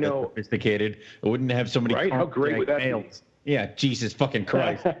carpets were that sophisticated. I wouldn't have so many right? How great would that males. Be? Yeah, Jesus fucking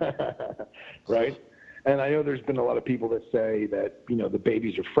Christ. Right? And I know there's been a lot of people that say that, the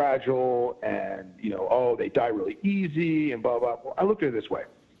babies are fragile and, they die really easy and blah, blah, blah. I look at it this way.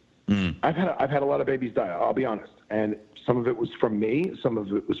 I've had a lot of babies die, I'll be honest. And some of it was from me. Some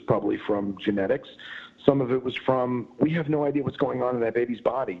of it was probably from genetics. Some of it was from, we have no idea what's going on in that baby's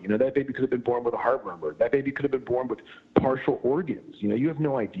body. That baby could have been born with a heart murmur. That baby could have been born with partial organs. You have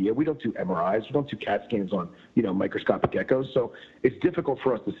no idea. We don't do MRIs. We don't do CAT scans on, microscopic echoes. So it's difficult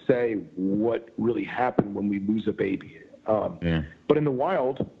for us to say what really happened when we lose a baby. But in the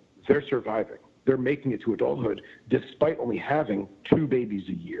wild, they're surviving. They're making it to adulthood despite only having 2 babies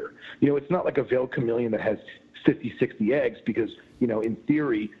a year. It's not like a veiled chameleon that has 50, 60 eggs because, in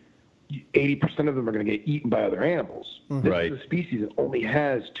theory, 80% of them are going to get eaten by other animals. This is a species that only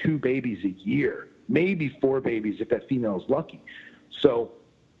has 2 babies a year, maybe 4 babies if that female is lucky. So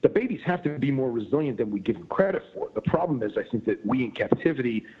the babies have to be more resilient than we give them credit for. The problem is I think that we in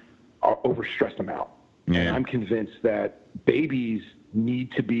captivity overstress them out. Yeah. And I'm convinced that babies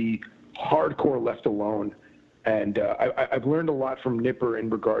need to be hardcore left alone. And I've learned a lot from Nipper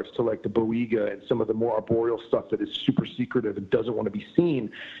in regards to like the Boiga and some of the more arboreal stuff that is super secretive and doesn't want to be seen.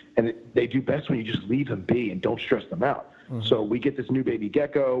 And they do best when you just leave them be and don't stress them out. Mm-hmm. So we get this new baby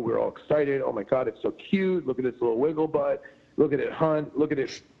gecko. We're all excited. Oh my God, it's so cute. Look at its little wiggle butt. Look at it hunt. Look at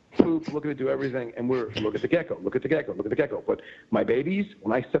it poop. Look at it do everything. And look at the gecko. Look at the gecko. Look at the gecko. But my babies,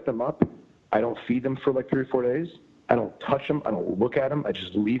 when I set them up, I don't feed them for like 3 or 4 days. I don't touch them. I don't look at them. I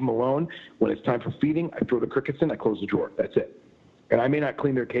just leave them alone. When it's time for feeding, I throw the crickets in. I close the drawer. That's it. And I may not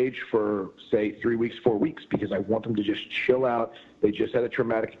clean their cage for, say, 3 weeks, 4 weeks, because I want them to just chill out. They just had a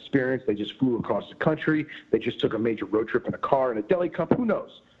traumatic experience. They just flew across the country. They just took a major road trip in a car in a deli cup. Who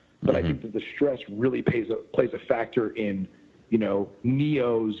knows? But I think that the stress really plays a factor in,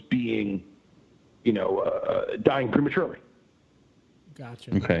 neos being, dying prematurely.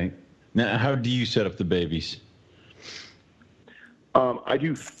 Gotcha. Okay. Now, how do you set up the babies? I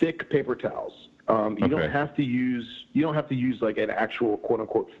do thick paper towels. You don't have to use like an actual quote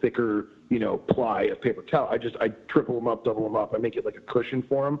unquote thicker, ply of paper towel. I triple them up, double them up. I make it like a cushion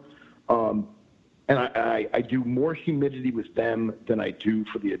for them. And I do more humidity with them than I do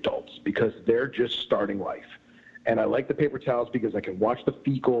for the adults because they're just starting life. And I like the paper towels because I can watch the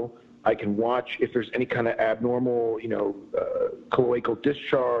fecal. I can watch if there's any kind of abnormal, cloacal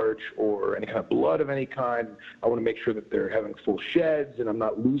discharge or any kind of blood of any kind. I want to make sure that they're having full sheds and I'm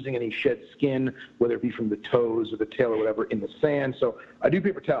not losing any shed skin, whether it be from the toes or the tail or whatever, in the sand. So I do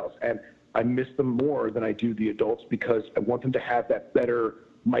paper towels, and I miss them more than I do the adults because I want them to have that better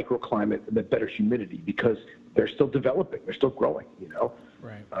microclimate, that better humidity, because they're still developing, they're still growing,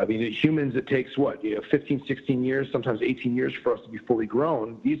 Right. I mean, humans, it takes 15, 16 years, sometimes 18 years for us to be fully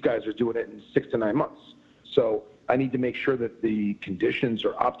grown. These guys are doing it in 6 to 9 months. So I need to make sure that the conditions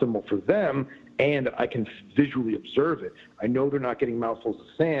are optimal for them and I can visually observe it. I know they're not getting mouthfuls of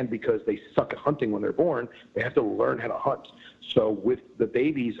sand because they suck at hunting when they're born. They have to learn how to hunt. So with the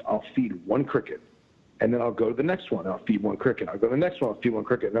babies, I'll feed 1 cricket. And then I'll go to the next one. I'll feed 1 cricket. I'll go to the next one. I'll feed 1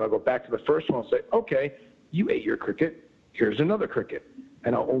 cricket. And then I'll go back to the first one. I'll say, okay, you ate your cricket. Here's another cricket.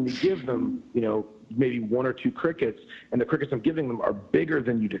 And I'll only give them, maybe 1 or 2 crickets. And the crickets I'm giving them are bigger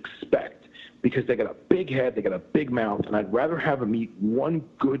than you'd expect because they got a big head, they got a big mouth. And I'd rather have them eat 1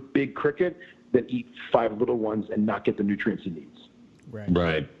 good big cricket than eat 5 little ones and not get the nutrients he needs.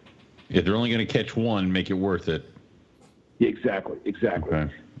 Right. If they're only going to catch 1, make it worth it. Yeah, exactly. Okay.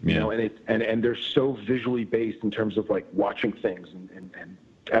 Yeah. And they're so visually based in terms of like watching things and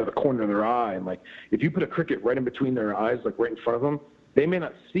out of the corner of their eye. And like, if you put a cricket right in between their eyes, like right in front of them, they may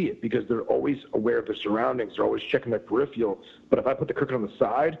not see it because they're always aware of their surroundings. They're always checking their peripheral. But if I put the cricket on the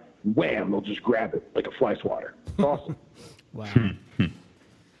side, wham, they'll just grab it like a fly swatter. It's awesome. Wow.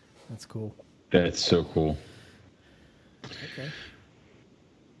 That's cool. That's so cool. Okay.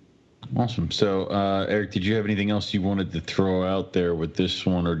 Awesome. So, Eric, did you have anything else you wanted to throw out there with this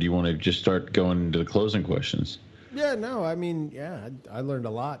one, or do you want to just start going into the closing questions? Yeah, no, I mean, I learned a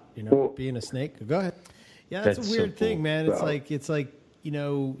lot, being a snake. Go ahead. Yeah, that's a weird thing, man. It's like,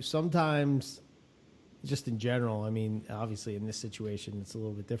 sometimes just in general, I mean, obviously in this situation, it's a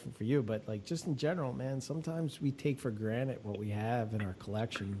little bit different for you, but like just in general, man, sometimes we take for granted what we have in our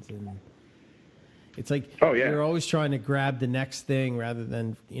collections, and it's like you're always trying to grab the next thing rather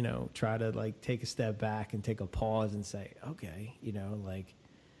than, try to like take a step back and take a pause and say, okay, like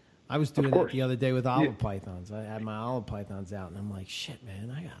I was doing that the other day with olive pythons. I had my olive pythons out, and I'm like, shit,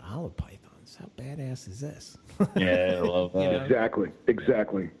 man, I got olive pythons. How badass is this? Yeah, I love that.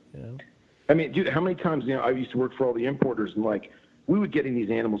 Exactly. I mean, dude, how many times, I used to work for all the importers, and like, we would get in these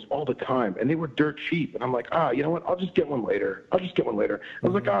animals all the time, and they were dirt cheap. And I'm like, you know what? I'll just get one later. I was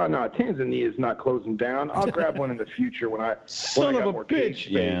like, no, Tanzania is not closing down. I'll grab one in the future when I got more cage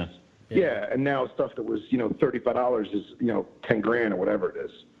space. Yeah, and now stuff that was, $35 is, $10,000 or whatever it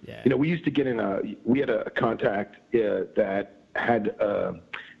is. Yeah. We used to get we had a contact that had,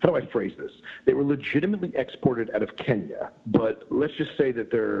 how do I phrase this? They were legitimately exported out of Kenya, but let's just say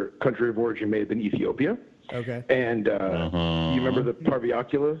that their country of origin may have been Ethiopia. Okay. And you remember the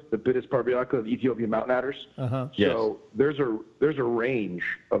Parviocula, the Bitis parviocula, the Ethiopian mountain adders? Yes. So there's a range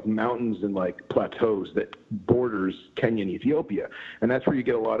of mountains and like plateaus that borders Kenya and Ethiopia, and that's where you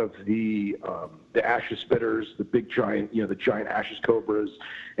get a lot of the ashes spitters, the big giant, the giant ashes cobras,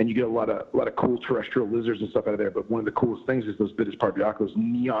 and you get a lot of cool terrestrial lizards and stuff out of there. But one of the coolest things is those Bitis parvioculas,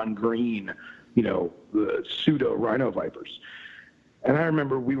 neon green, the pseudo rhino vipers. And I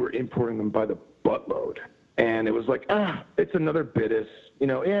remember we were importing them by the buttload. And it was like, it's another Bitis.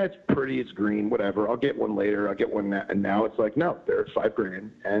 It's pretty, it's green, whatever. I'll get one later. I'll get one now. And now it's like, no, they're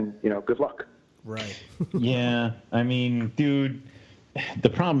 $5,000, and good luck. Right. Yeah, I mean, dude, the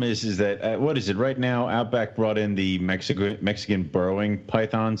problem is that what is it right now? Outback brought in the Mexican burrowing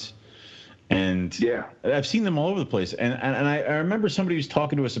pythons, and I've seen them all over the place. And I remember somebody was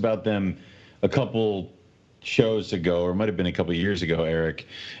talking to us about them a couple shows ago, or it might have been a couple of years ago, Eric,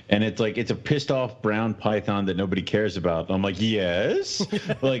 and it's like it's a pissed off brown python that nobody cares about. And I'm like, yes,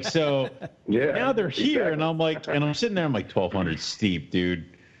 like so. Now they're here, and I'm like, and I'm sitting there, I'm like 1,200 steep, dude,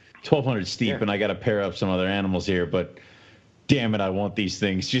 1,200 steep, and I got to pair up some other animals here, but damn it, I want these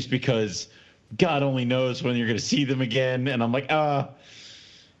things just because God only knows when you're going to see them again, and I'm like,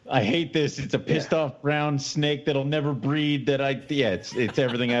 I hate this. It's a pissed off brown snake that'll never breed. It's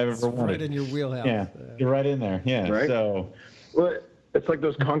everything I've ever wanted. Right in your wheelhouse. Yeah, you're right in there. Yeah. Right? So, well, it's like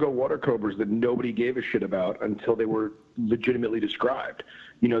those Congo water cobras that nobody gave a shit about until they were legitimately described.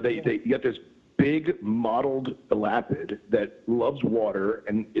 You got this big mottled elapid that loves water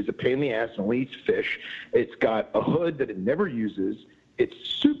and is a pain in the ass and only eats fish. It's got a hood that it never uses. It's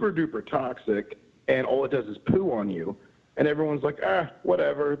super duper toxic, and all it does is poo on you. And everyone's like,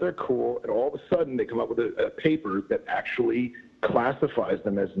 whatever, they're cool. And all of a sudden they come up with a paper that actually classifies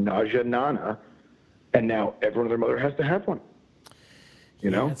them as nausea nana, and now everyone and their mother has to have one.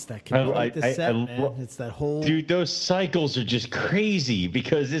 It's that complete descent, man. It's that whole... Dude, those cycles are just crazy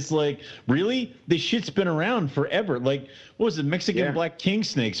because it's like, really? This shit's been around forever. Like, what was it, Mexican black king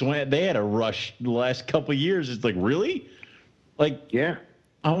snakes? When they had a rush the last couple of years. It's like, really? Like,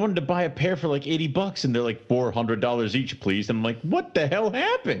 I wanted to buy a pair for like $80, and they're like $400 each, please. And I'm like, what the hell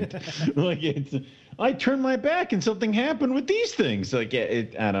happened? I turned my back, and something happened with these things. Like, I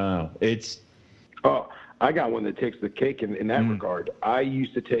don't know. It's I got one that takes the cake in that regard. I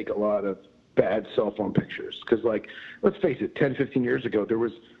used to take a lot of bad cell phone pictures because, like, let's face it, 10, 15 years ago, there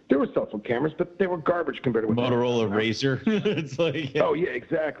were cell phone cameras, but they were garbage compared to what Motorola Razr. It's like, oh yeah,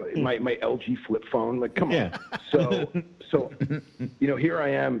 exactly. My LG flip phone, like, come on. So here I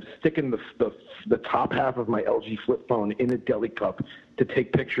am sticking the top half of my LG flip phone in a deli cup to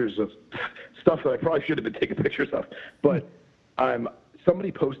take pictures of stuff that I probably should have been taking pictures of, but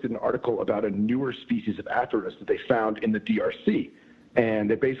somebody posted an article about a newer species of Atheris that they found in the DRC. And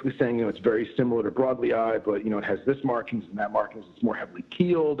they're basically saying, it's very similar to broadleaf, but, it has this markings and that markings. It's more heavily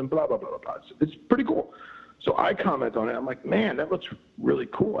keeled and blah, blah, blah, blah, blah. It's pretty cool. So I comment on it. I'm like, man, that looks really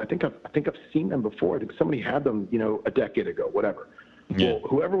cool. I think I've seen them before. I think somebody had them, a decade ago, whatever. Yeah. Well,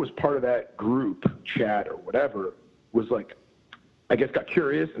 whoever was part of that group chat or whatever was like, I guess got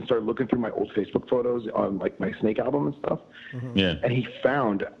curious and started looking through my old Facebook photos on like my snake album and stuff. Mm-hmm. Yeah. And he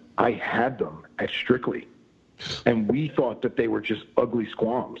found I had them at Strictly. And we thought that they were just ugly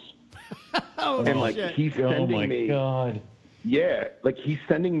squams. He's sending me. God. Yeah, like he's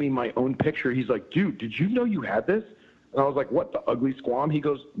sending me my own picture. He's like, dude, did you know you had this? And I was like, what, the ugly squam? He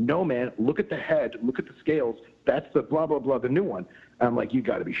goes, no, man, look at the head, look at the scales. that's the blah blah blah, the new one. And I'm like, you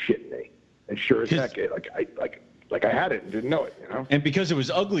got to be shitting me. And sure as heck, I had it and didn't know it, you know. And because it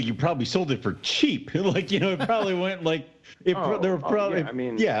was ugly, you probably sold it for cheap. Like, you know, it probably went like there were probably.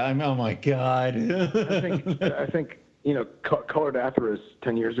 Yeah, I mean, oh my god. I think you know, colored Atheros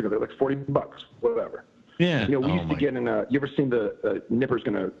 10 years ago, they're like $40, whatever. Yeah. You know, we used to get in you ever seen Nipper's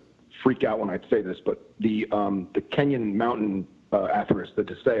going to freak out when I say this, but the Kenyan mountain Atheros, the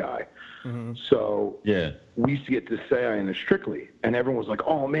Desai. Mm-hmm. So yeah, we used to get Desai in the Strictly, and everyone was like,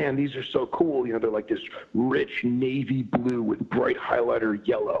 oh man, these are so cool. You know, they're like this rich navy blue with bright highlighter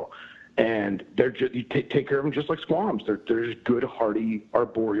yellow. And they're just, you take care of them just like squams. They're just good, hardy,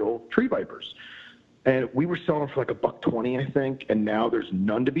 arboreal tree vipers. And we were selling them for like $1.20, I think. And now there's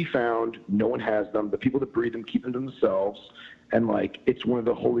none to be found. No one has them. The people that breed them keep them to themselves. And like, it's one of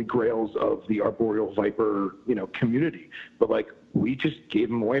the holy grails of the arboreal viper, you know, community. But like, we just gave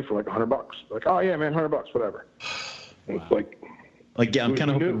them away for like $100. Like, oh yeah, man, $100, whatever. And it's like, yeah, I'm kind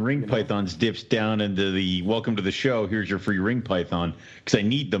of hoping Ring Pythons dips down into the welcome to the show. Here's your free Ring Python, because I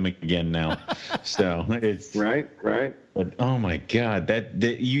need them again now. So it's right. But oh my God, that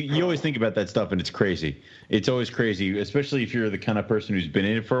you always think about that stuff, and it's crazy. It's always crazy, especially if you're the kind of person who's been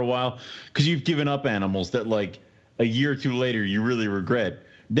in it for a while, because you've given up animals that like a year or two later you really regret.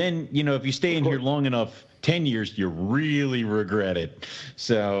 Then, you know, if you stay in here long enough, 10 years, you really regret it.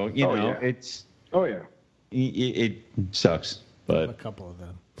 So you know, it's it sucks. But a couple of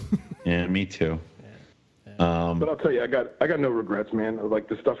them. Yeah, me too. But I'll tell you, I got no regrets, man. Like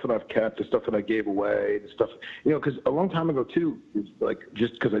the stuff that I've kept, the stuff that I gave away, the stuff, you know, because a long time ago too, like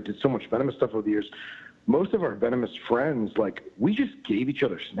just because I did so much venomous stuff over the years, most of our venomous friends, like we just gave each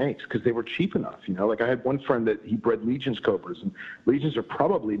other snakes because they were cheap enough, you know. Like I had one friend that he bred Legion's cobras, and Legions are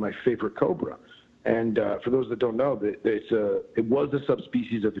probably my favorite cobra. And for those that don't know, it was a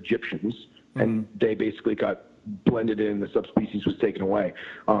subspecies of Egyptians, and they basically got blended in, the subspecies was taken away.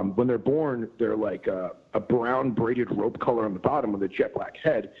 When they're born, they're like a brown braided rope color on the bottom with a jet black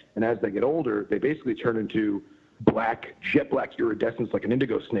head, and as they get older, they basically turn into jet black iridescence like an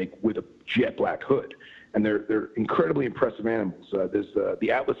indigo snake with a jet black hood. And they're incredibly impressive animals. There's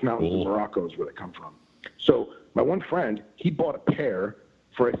the Atlas Mountains in Morocco is where they come from. So my one friend, he bought a pair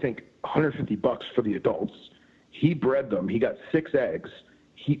for I think $150 for the adults. He bred them. He got 6 eggs.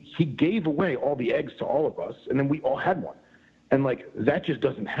 He gave away all the eggs to all of us, and then we all had one. And, like, that just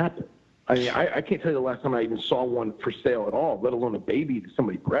doesn't happen. I mean, I can't tell you the last time I even saw one for sale at all, let alone a baby that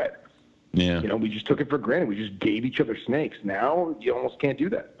somebody bred. Yeah. You know, we just took it for granted. We just gave each other snakes. Now you almost can't do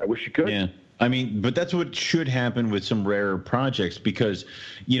that. I wish you could. Yeah. I mean, but that's what should happen with some rarer projects, because,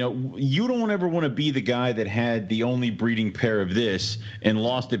 you know, you don't ever want to be the guy that had the only breeding pair of this and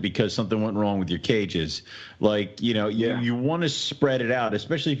lost it because something went wrong with your cages. Like, you know, you want to spread it out,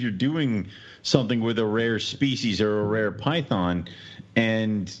 especially if you're doing something with a rare species or a rare python.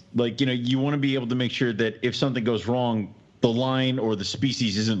 And, like, you know, you want to be able to make sure that if something goes wrong, the line or the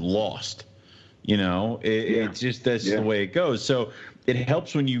species isn't lost. You know, it's just that's the way it goes. So it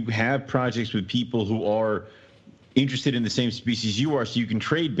helps when you have projects with people who are interested in the same species you are, so you can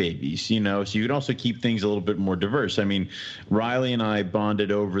trade babies, you know, so you can also keep things a little bit more diverse. I mean, Riley and I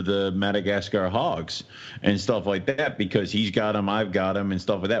bonded over the Madagascar hogs and stuff like that because he's got them, I've got them, and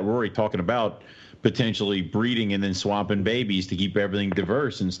stuff like that. We're already talking about potentially breeding and then swapping babies to keep everything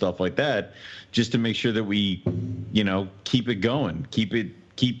diverse and stuff like that, just to make sure that we, you know, keep it going, keep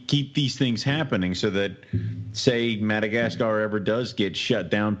these things happening, so that, say, Madagascar ever does get shut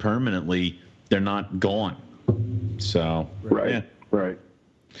down permanently, they're not gone. So right.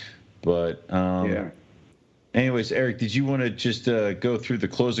 But anyways, Eric, did you want to just go through the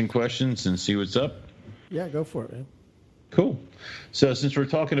closing questions and see what's up? Yeah, go for it, man. Cool. So since we're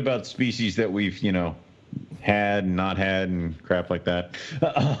talking about species that we've, you know, had and not had and crap like that,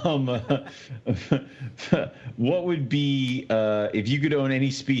 what would be, if you could own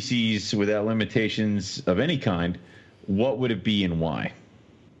any species without limitations of any kind, what would it be and why?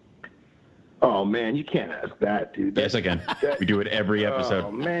 Oh man, you can't ask that, dude. Yes, I can. We do it every episode.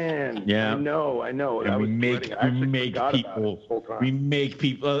 Oh man. Yeah. I know. And we make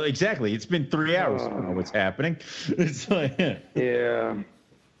people exactly. It's been 3 hours. I don't know what's happening. It's like, yeah.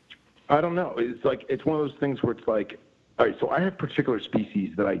 I don't know. It's like, it's one of those things where it's like, all right, so I have particular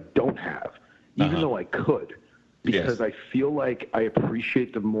species that I don't have, even though I could, because I feel like I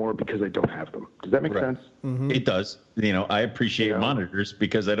appreciate them more because I don't have them. Does that make sense? Mm-hmm. It does. You know, I appreciate monitors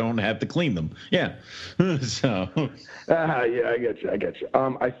because I don't have to clean them. Yeah. So. Yeah, I get you.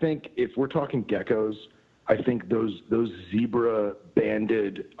 I think if we're talking geckos, I think those zebra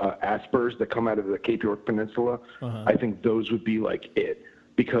banded aspers that come out of the Cape York Peninsula, I think those would be like it.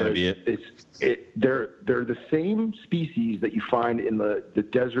 because they're the same species that you find in the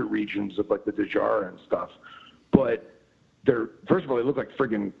desert regions of like the Dajara and stuff, but they're, first of all, they look like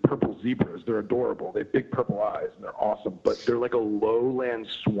friggin' purple zebras. They're adorable. They have big purple eyes, and they're awesome. But they're like a lowland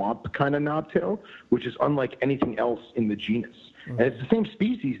swamp kind of knobtail, which is unlike anything else in the genus. Mm-hmm. And it's the same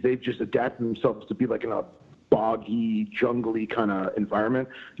species. They've just adapted themselves to be like in a boggy, jungly kind of environment,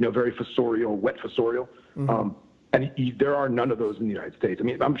 very fossorial, wet fossorial. Mm-hmm. There are none of those in the United States. I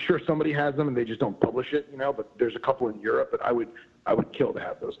mean, I'm sure somebody has them, and they just don't publish it, but there's a couple in Europe. But I would kill to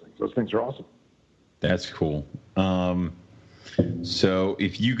have those things. Those things are awesome. That's cool. So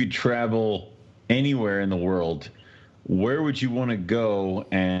if you could travel anywhere in the world, where would you want to go?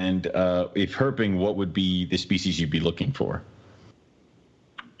 And if herping, what would be the species you'd be looking for?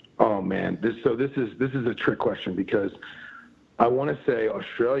 Oh man, this is a trick question because I want to say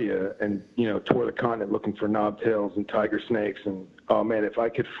Australia and tour the continent looking for knobtails and tiger snakes, and oh man, if I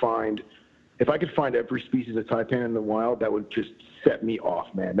could find every species of taipan in the wild, that would just set me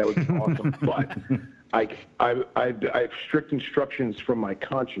off, man. That would be awesome. But I have strict instructions from my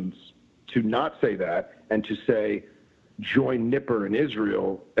conscience to not say that and to say join Nipper in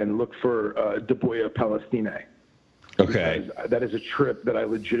Israel and look for Daboia palestinae. Okay. Because that is a trip that I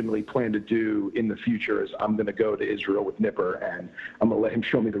legitimately plan to do in the future. Is I'm going to go to Israel with Nipper and I'm going to let him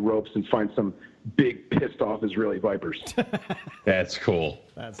show me the ropes and find some big pissed off Israeli vipers. That's cool.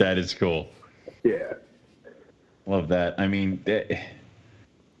 That is cool. Yeah. Love that. I mean,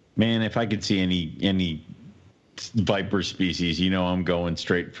 man, if I could see any viper species, I'm going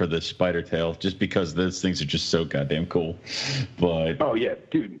straight for the spider tail just because those things are just so goddamn cool. But oh yeah,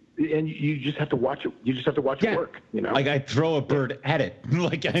 dude. And you just have to watch it. You just have to watch it work. Like I throw a bird at it.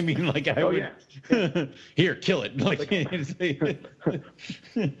 Here, kill it.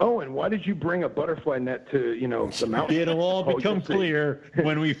 Oh, and why did you bring a butterfly net to the mountain? It'll all become clear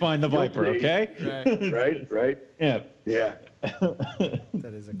when we find the viper. Okay. Right. Yeah. Yeah.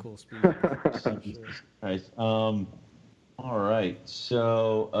 That is a cool species. Nice. All right.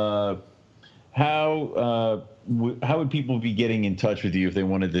 So, how would people be getting in touch with you if they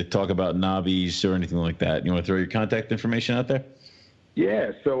wanted to talk about knobbies or anything like that? You want to throw your contact information out there?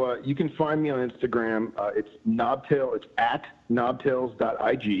 Yeah. So you can find me on Instagram. It's knobtail. It's at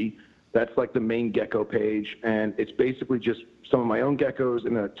knobtails.ig. That's like the main gecko page, and it's basically just some of my own geckos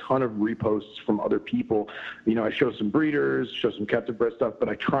and a ton of reposts from other people. I show some breeders, show some captive bred stuff, but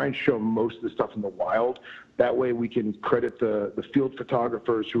I try and show most of the stuff in the wild. That way we can credit the field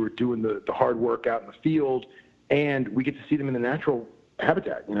photographers who are doing the hard work out in the field, and we get to see them in the natural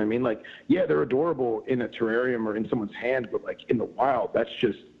habitat. You know what I mean? Like, yeah, they're adorable in a terrarium or in someone's hand, but like in the wild, that's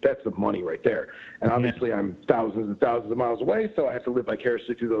the money right there. And obviously I'm thousands and thousands of miles away, so I have to live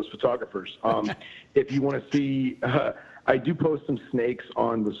vicariously through those photographers. If you want to see, I do post some snakes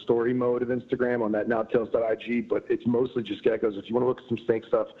on the story mode of Instagram on that knobtails.ig, but it's mostly just geckos. If you want to look at some snake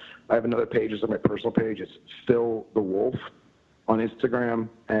stuff, I have another page. It's on my personal page. It's Phil the Wolf on Instagram,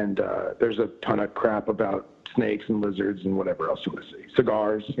 and there's a ton of crap about snakes and lizards and whatever else you want to see.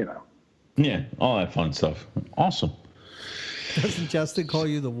 Cigars, Yeah, all that fun stuff. Awesome. Doesn't Justin call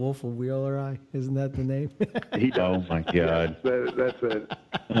you the Wolf of Wheeler Eye? Isn't that the name? He does. Oh my God. Yeah, that's it.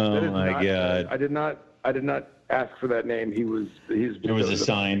 Oh my God. I did not ask for that name. It was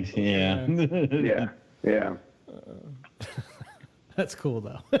assigned. Yeah. Yeah. That's cool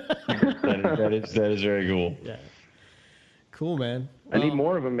though. that is very cool. Yeah. Cool, man. I need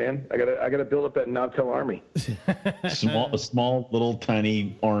more of them, man. I gotta build up that knobtail army. A small little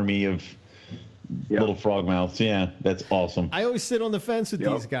tiny army of little frogmouths. Yeah, that's awesome. I always sit on the fence with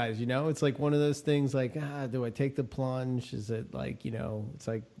these guys. It's like one of those things. Like, do I take the plunge? Is it like It's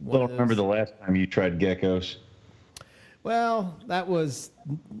like. I don't remember the last time you tried geckos. Well, that was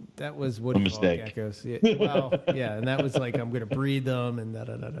what a mistake. Geckos. Yeah, well, yeah, and that was like I'm going to breed them and da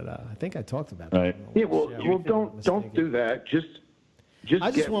da da da da. I think I talked about that. Right. Yeah. Well, don't do that. Just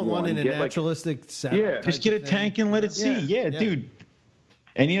I just want one in a naturalistic setup. Yeah. Just get a tank and let it see. Yeah, dude.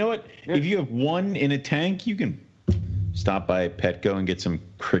 And you know what? Yeah. If you have one in a tank, you can stop by Petco and get some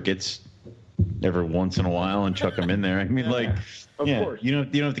crickets every once in a while and chuck them in there. I mean, of course. You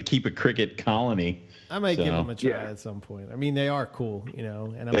don't have to keep a cricket colony. I might give them a try at some point. I mean, they are cool, and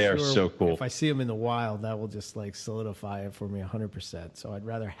I'm they sure are so cool. If I see them in the wild, that will just like solidify it for me 100%. So I'd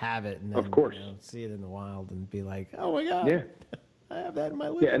rather have it and then, of course, see it in the wild and be like, oh my God, yeah, I have that in my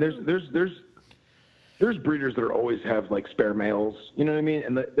living room. And there's breeders that always have like spare males. You know what I mean?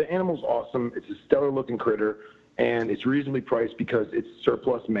 And the animal's awesome. It's a stellar looking critter, and it's reasonably priced because it's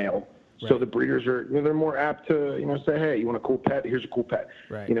surplus male. So the breeders are, they're more apt to, say, hey, you want a cool pet? Here's a cool pet.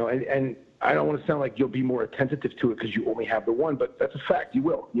 Right. And I don't want to sound like you'll be more attentive to it because you only have the one, but that's a fact. You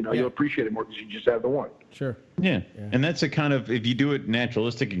will. You'll appreciate it more because you just have the one. Sure. Yeah. And that's a kind of, if you do it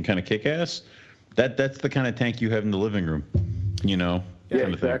naturalistic and kind of kick-ass, that's the kind of tank you have in the living room, Yeah,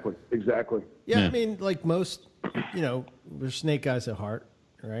 exactly. Exactly. Yeah, I mean, like most, we're snake guys at heart,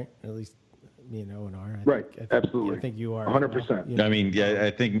 right? At least me and Owen are. Right. Absolutely. I think you are. 100%. I mean,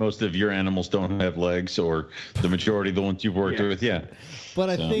 I think most of your animals don't have legs, or the majority of the ones you've worked with, But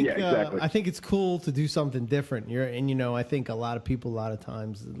I think exactly. I think it's cool to do something different. I think a lot of people, a lot of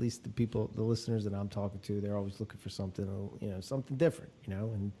times, at least the listeners that I'm talking to, they're always looking for something, something different,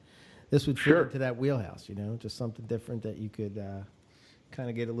 and this would fit into that wheelhouse, just something different that you could kind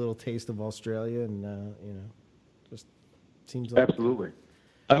of get a little taste of Australia, and just seems like absolutely.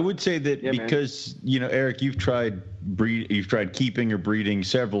 I would say that because Eric, you've tried keeping or breeding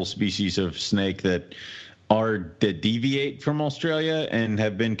several species of snake that deviate from Australia and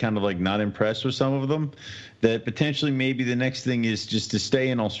have been kind of like not impressed with some of them, that potentially maybe the next thing is just to stay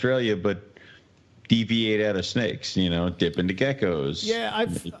in Australia but deviate out of snakes, dip into geckos. Yeah, I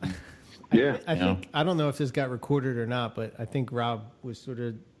think I don't know if this got recorded or not, but I think Rob was sort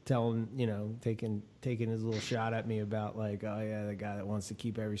of telling, taking his little shot at me about like, oh yeah, the guy that wants to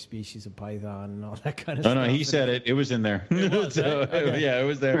keep every species of python and all that kind of stuff. Oh no, he said it. It was in there. It was, right? Okay. Yeah, it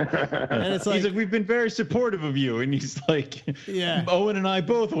was there. And it's he's like, we've been very supportive of you, and he's like, Owen and I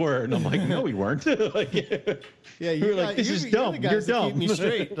both were, and I'm like, no, we weren't. Like, you're like, this is dumb. You're dumb. Keep me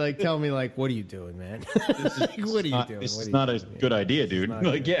straight. Like, tell me, like, what are you doing, man? What are you doing? This is not a good idea, dude.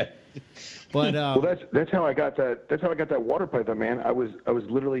 Like, But well, that's how I got that. That's how I got that water python, man. I was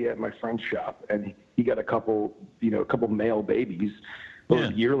literally at my friend's shop, and he got a couple male babies,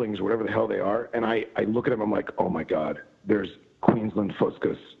 those yearlings or whatever the hell they are. And I look at them, I'm like, oh my god, there's Queensland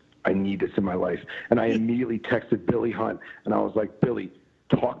Fuscus. I need this in my life. And I immediately texted Billy Hunt, and I was like, Billy,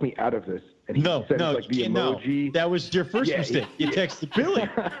 talk me out of this. And he said like the emoji. No, that was your first mistake. You texted Billy.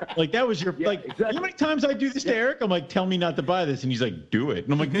 Like that was your exactly. How many times I do this to Eric? I'm like, tell me not to buy this, and he's like, do it.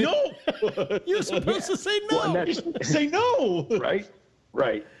 And I'm like, no. You're supposed to say no. You're supposed to say no.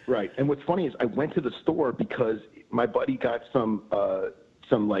 Right. And what's funny is I went to the store because my buddy got some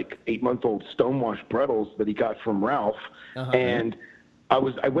like 8-month-old stonewashed Bredls that he got from Ralph, and I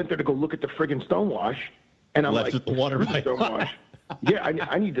went there to go look at the friggin' stonewash, and I'm like, with the water python. Yeah,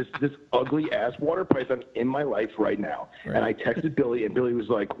 I need this ugly ass water python in my life right now. Right. And I texted Billy, and Billy was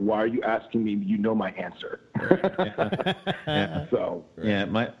like, "Why are you asking me? You know my answer." So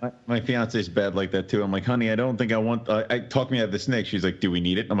my fiance's bad like that too. I'm like, honey, I don't think I want. I talk me out of the snake. She's like, do we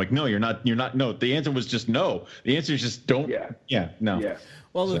need it? I'm like, no, you're not. No, the answer was just no. The answer is just don't. No. Yeah.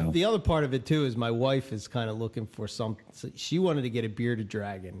 Well, the other part of it too is my wife is kind of looking for something. She wanted to get a bearded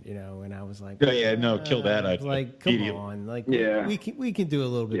dragon, and I was like, kill that. I was like, come on, like, we can do a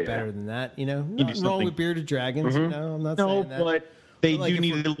little bit better than that, Nothing wrong with bearded dragons, I'm not saying that. But they do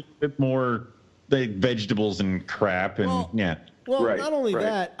need a little bit more vegetables and crap, and Well, not only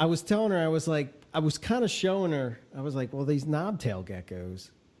that, I was telling her, I was kind of showing her, I was like, well, these knobtail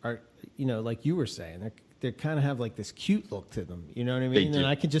geckos are, like you were saying, they kind of have like this cute look to them, you know what I mean? And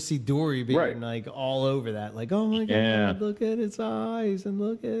I could just see Dory being like all over that, like, oh my god, look at its eyes and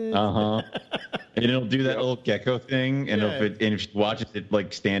look at it. And it'll do that little gecko thing, and if she watches it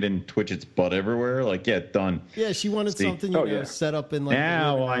like stand and twitch its butt everywhere, like done. Yeah, she wanted something set up in like.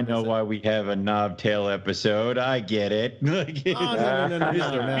 Now I know why we have a knobtail episode. I get it. No.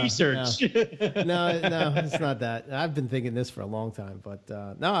 Research. No, it's not that. I've been thinking this for a long time, but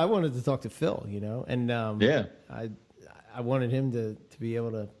no, I wanted to talk to Phil, and I wanted him to be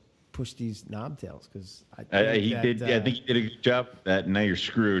able to push these knobtails because I think he did a good job with that, and now you're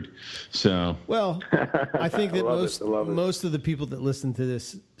screwed. So I think that most of the people that listen to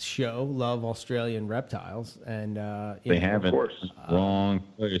this show love Australian reptiles, and they haven't. Wrong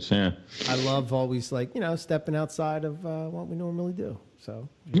place. Yeah, I love always stepping outside of what we normally do. So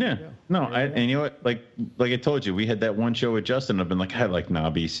and you know what? Like I told you, we had that one show with Justin. I've been like, I like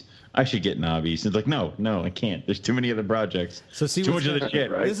knobbies. I should get knobbies. It's like, no, I can't. There's too many other projects. So see, too much of the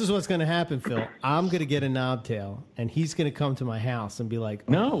shit. Right? This is what's going to happen, Phil. I'm going to get a knobtail, and he's going to come to my house and be like,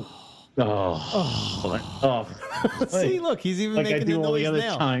 no. See, look, he's even making the noise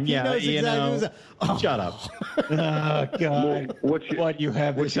now. Time. He knows exactly shut up. Oh God! What you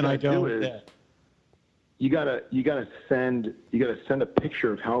have this and I don't. You gotta send a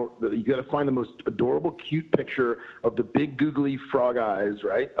picture of how you gotta find the most adorable, cute picture of the big googly frog eyes,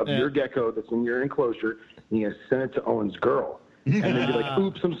 right, of your gecko that's in your enclosure, and you gotta send it to Owen's girl, and then be like,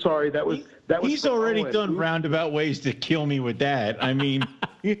 "Oops, I'm sorry, that was." He's already done roundabout ways to kill me with that. I mean,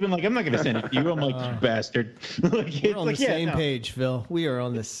 He's been like, I'm not going to send it to you. I'm like, you bastard. We're on the same page, Phil. We are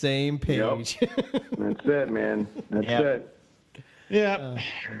on the same page. Yep. That's it, man. That's it. Yeah.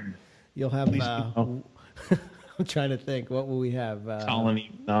 You'll have. I'm trying to think. What will we have?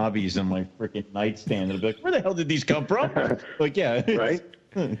 Colony knobbies on my freaking nightstand. They'll be like, where the hell did these come from? Like, yeah. Right?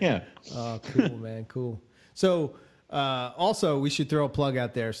 Yeah. Oh, cool, man. Cool. So, also, we should throw a plug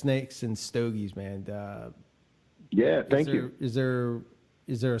out there. Snakes and Stogies, man. Yeah, thank you. Is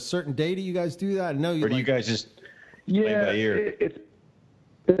there a certain day that you guys do that? I know you. Or do you guys just play by ear? It's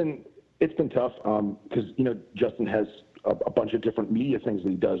been tough because Justin has a bunch of different media things that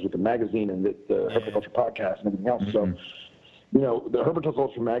he does with the magazine and the Herpetoculture podcast and everything else. Mm-hmm. So, the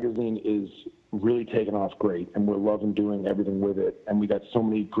Herpetoculture magazine is really taken off great, and we're loving doing everything with it. And we got so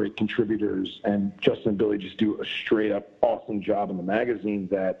many great contributors, and Justin and Billy just do a straight up awesome job in the magazine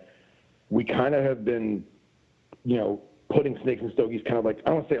that we kind of have been, putting Snakes and Stogies kind of like,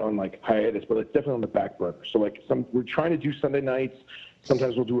 I don't want to say on like hiatus, but it's definitely on the back burner. So like we're trying to do Sunday nights.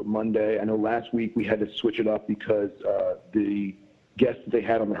 Sometimes we'll do it Monday. I know last week we had to switch it up because the guests that they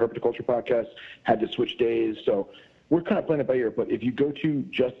had on the Herpetoculture podcast had to switch days. So we're kind of playing it by ear. But if you go to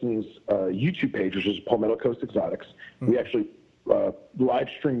Justin's YouTube page, which is Palmetto Coast Exotics, we actually live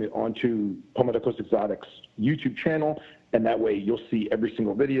stream it onto Palmetto Coast Exotics YouTube channel. And that way you'll see every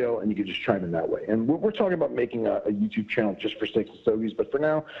single video and you can just chime in that way. And we're talking about making a YouTube channel just for Snakes and Stogies, but for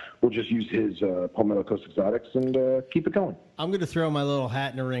now we'll just use his Palmetto Coast Exotics and keep it going. I'm going to throw my little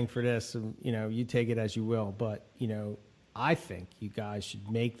hat in the ring for this. And, you take it as you will, but I think you guys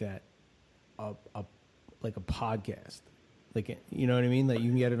should make that like a podcast. Like, you know what I mean? Like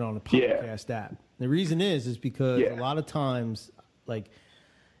you can get it on a podcast app. The reason is because a lot of times, like,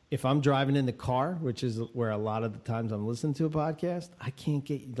 if I'm driving in the car, which is where a lot of the times I'm listening to a podcast, I can't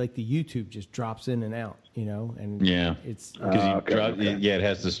get, like, the YouTube just drops in and out, and it's because it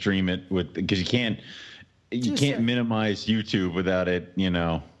has to stream it because you can't minimize YouTube without it, You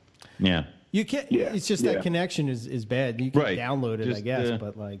can't. It's just that connection is bad. You can download it, I guess,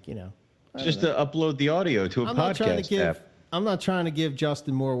 but just to upload the audio to a podcast app. I'm not trying to give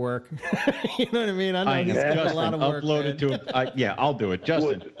Justin more work. You know what I mean? I know he's got a lot of work. Upload it to I'll do it.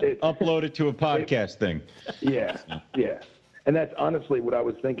 Justin, upload it to a podcast thing. Yeah. And that's honestly what I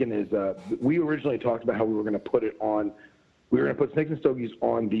was thinking is we originally talked about how we were going to put it on. We were going to put Snakes and Stogies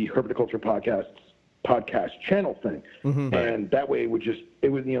on the Herpetoculture podcast channel thing. Mm-hmm. And that way it was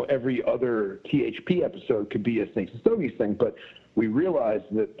every other THP episode could be a Snakes and Stogies thing. But we realized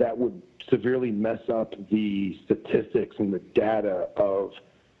that would severely mess up the statistics and the data of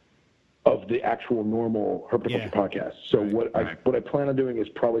the actual normal Herpetoculture podcast. So what I plan on doing is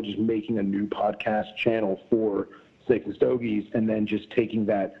probably just making a new podcast channel for Snakes and Stogies and then just taking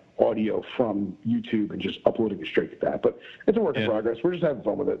that audio from YouTube and just uploading it straight to that. But it's a work in progress. We're just having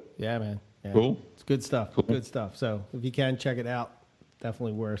fun with it. Yeah, man. Yeah. Cool. It's good stuff. Cool. Good stuff. So if you can check it out,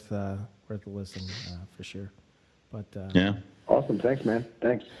 definitely worth a listen for sure. But awesome. Thanks, man.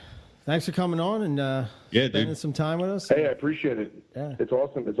 Thanks for coming on and spending some time with us. Hey, I appreciate it. Yeah. It's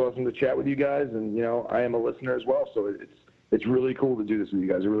awesome. It's awesome to chat with you guys, and I am a listener as well, so it's really cool to do this with you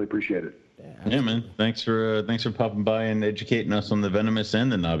guys. I really appreciate it. Yeah, man. Thanks for popping by and educating us on the venomous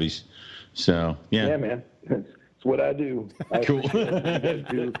and the knobbies. So yeah, man. It's what I do. Cool. I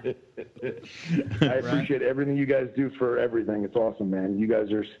appreciate everything you guys do for everything. It's awesome, man. You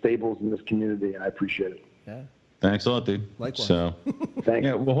guys are staples in this community, and I appreciate it. Yeah. Thanks a lot, dude. Likewise. So, thanks.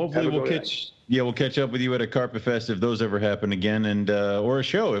 Yeah, well, hopefully we'll catch up with you at a Carpet Fest if those ever happen again, and or a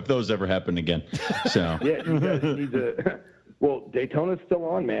show if those ever happen again. So yeah, you guys need to. Well, Daytona's still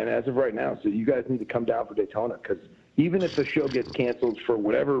on, man, as of right now. So you guys need to come down for Daytona because even if the show gets canceled for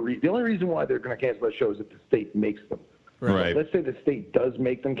whatever reason, the only reason why they're going to cancel that show is if the state makes them. Right. Let's say the state does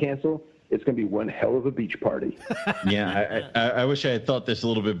make them cancel. It's going to be one hell of a beach party. Yeah, I wish I had thought this a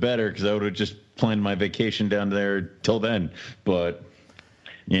little bit better because I would have just planned my vacation down there till then. But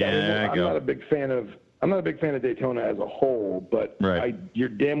I'm not a big fan of Daytona as a whole, but you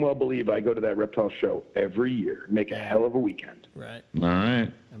damn well believe I go to that reptile show every year. Make a hell of a weekend. Right. All right.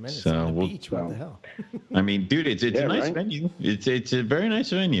 I mean, it's on the beach. What the hell? I mean, dude, it's a nice venue. It's a very nice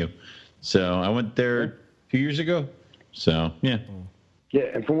venue. So I went there 2 years ago. So yeah. Yeah,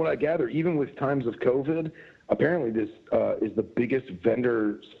 and from what I gather, even with times of COVID, apparently this is the biggest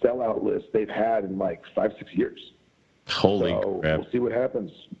vendor sellout list they've had in like 5-6 years. Holy crap. We'll see what happens.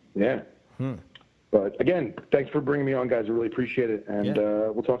 Yeah. But again, thanks for bringing me on, guys. I really appreciate it, and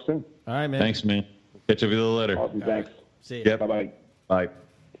we'll talk soon. All right, man. Thanks, man. Catch up with you a little later. Awesome, thanks. See you. Yep. Bye-bye. Bye.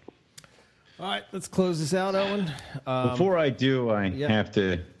 All right, let's close this out, Owen. Before I do, I have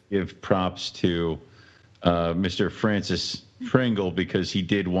to give props to Mr. Francis Pringle because he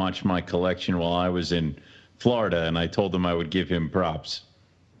did watch my collection while I was in Florida, and I told him I would give him props.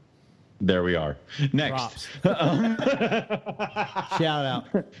 There we are. Next. Shout out.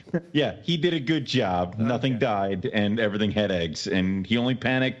 Yeah, he did a good job. Okay. Nothing died, and everything had eggs. And he only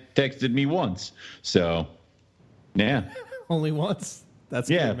panic texted me once. So, yeah. Only once? That's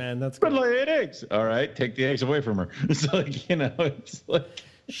good, man. That's good. But I ate eggs. All right, take the eggs away from her. It's like, it's like...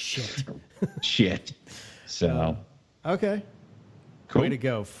 Shit. So... okay. Cool. Way to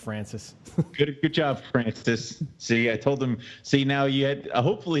go, Francis. Good job, Francis. See, I told him. See, now you had.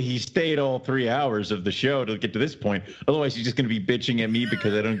 Hopefully, he stayed all 3 hours of the show to get to this point. Otherwise, he's just going to be bitching at me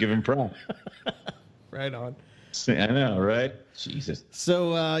because I don't give him props. Right on. I know, right? Jesus.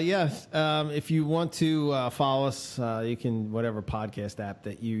 So, if you want to follow us, you can whatever podcast app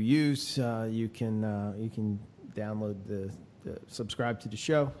that you use. You can download the subscribe to the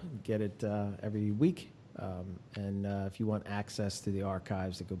show, get it every week. And if you want access to the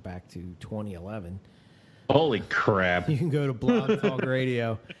archives that go back to 2011, holy crap! You can go to Blog Talk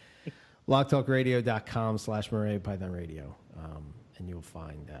Radio, blogtalkradio.com/Morelia Python Radio, and you'll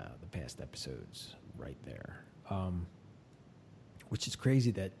find the past episodes right there. Which is crazy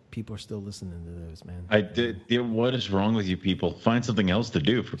that people are still listening to those, man. What is wrong with you people? Find something else to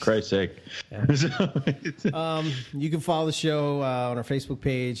do, for Christ's sake. Yeah. You can follow the show on our Facebook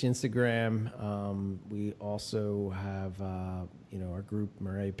page, Instagram. We also have, our group,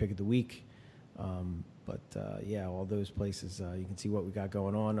 Morelia Pick of the Week. All those places, you can see what we got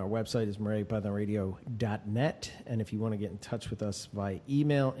going on. Our website is MoreliaPythonRadio.net. And if you want to get in touch with us via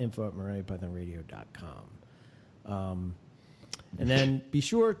email, info@MoreliaPythonRadio.com. And then be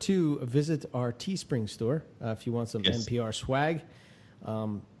sure to visit our Teespring store if you want some NPR swag.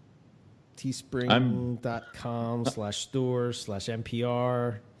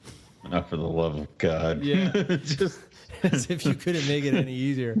 Teespring.com/stores/NPR. Oh, for the love of God. Yeah. Just as if you couldn't make it any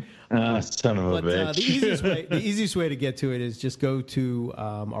easier. Son of a bitch. The easiest way to get to it is just go to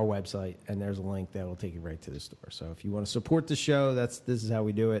our website, and there's a link that will take you right to the store. So if you want to support the show, this is how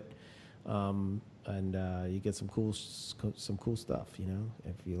we do it. And you get some cool stuff,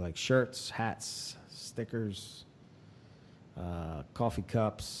 if you like shirts, hats, stickers, coffee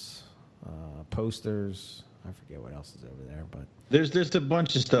cups, posters. I forget what else is over there, but there's a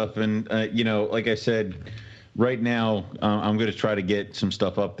bunch of stuff. And, like I said, right now I'm going to try to get some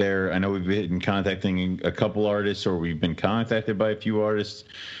stuff up there. I know we've been contacting a couple artists, or we've been contacted by a few artists.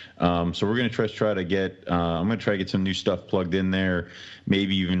 So we're going to try to get, I'm going to try to get some new stuff plugged in there,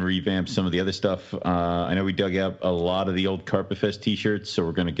 maybe even revamp some of the other stuff. I know we dug up a lot of the old Carpet Fest t-shirts, so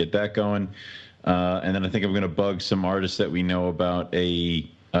we're going to get that going. And then I think I'm going to bug some artists that we know about a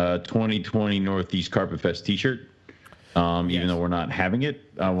 2020 Northeast Carpet Fest t-shirt. Even though we're not having it,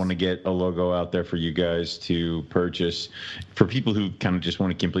 I want to get a logo out there for you guys to purchase for people who kind of just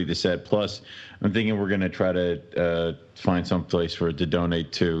want to complete the set. Plus, I'm thinking we're going to try to find some place for it to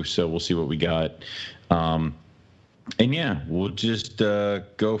donate to. So we'll see what we got. And yeah, we'll just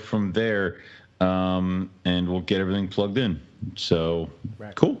go from there, and we'll get everything plugged in. So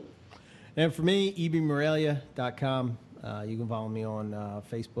cool. And for me, ebmorelia.com. You can follow me on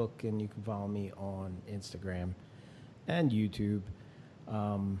Facebook, and you can follow me on Instagram and YouTube.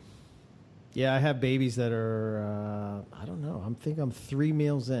 I have babies that are, I don't know, I think I'm 3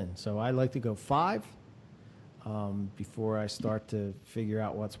 meals in. So I like to go 5 before I start to figure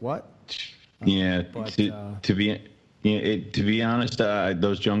out what's what. To be honest,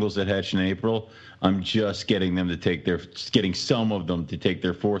 those jungles that hatch in April, I'm just getting some of them to take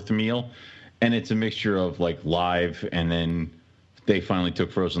their 4th meal. And it's a mixture of like live, and then they finally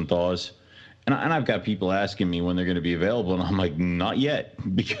took frozen thaws. And I've got people asking me when they're going to be available, and I'm like, not yet,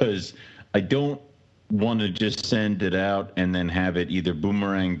 because I don't want to just send it out and then have it either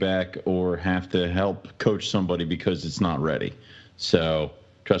boomerang back or have to help coach somebody because it's not ready. So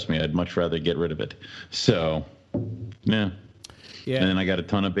trust me, I'd much rather get rid of it. So, yeah. And then I got a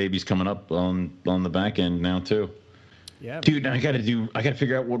ton of babies coming up on the back end now too. Yeah. Dude, I got to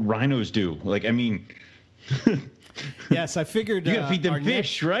figure out what rhinos do. Like, I mean. Yes, I figured you gotta feed them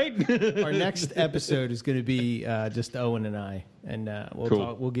fish, right? Our next episode is going to be just Owen and I, and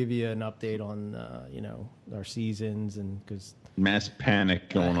we'll give you an update on our seasons, and because mass panic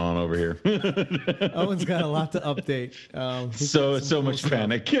going on over here. Owen's got a lot to update. So much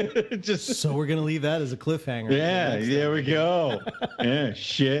panic. So we're going to leave that as a cliffhanger. Yeah, there we go. Yeah,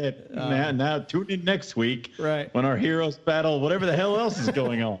 shit. Now tune in next week, right? When our heroes battle whatever the hell else is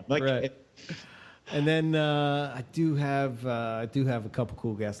going on. Like. Right. And then I do have a couple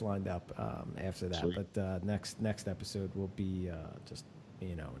cool guests lined up after that. Sweet. But next episode will be just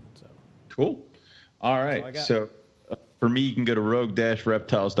me and Owen. So cool. All right. So For me, you can go to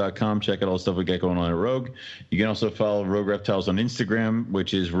rogue-reptiles.com. Check out all the stuff we got going on at Rogue. You can also follow Rogue Reptiles on Instagram,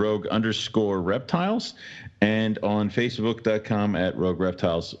 which is rogue_reptiles, and on Facebook.com at Rogue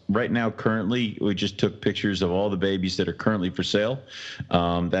Reptiles. Right now, currently, we just took pictures of all the babies that are currently for sale.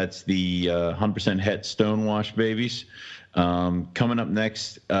 That's the 100% het stonewash babies. Coming up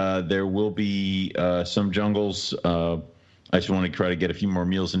next, there will be some jungles. I just want to try to get a few more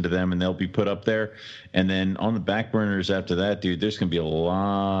meals into them, and they'll be put up there. And then on the back burners after that, dude, there's going to be a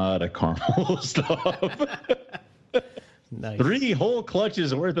lot of caramel stuff. Nice. 3 whole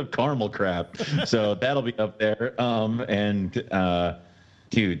clutches worth of caramel crap. So that'll be up there.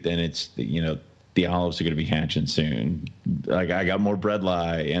 Dude, then it's, the olives are going to be hatching soon. Like, I got more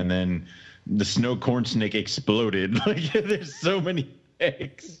breadlie, and then the snow corn snake exploded. Like, there's so many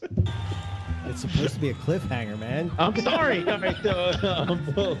eggs. It's supposed to be a cliffhanger, man. I'm sorry. All right,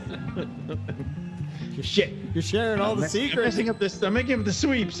 You're sharing all the secrets. I'm making up the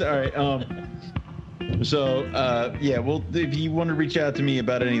sweeps. All right. Well, if you want to reach out to me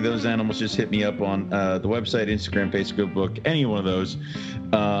about any of those animals, just hit me up on the website, Instagram, Facebook, book, any one of those.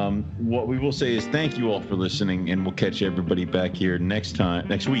 What we will say is thank you all for listening, and we'll catch everybody back here next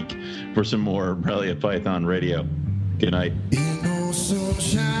week for some more Morelia Python Radio. Good night.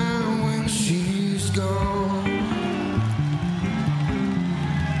 Sunshine when she's gone.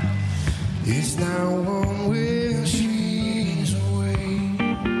 It's now warm when she's away.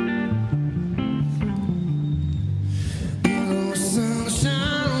 No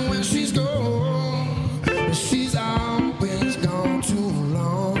sunshine when she's gone. She's always gone too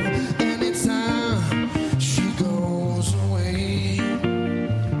long. Anytime she goes away.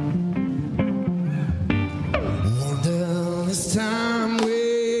 Wonder this time.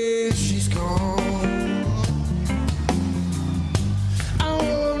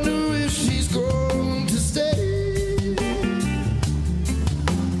 Stay.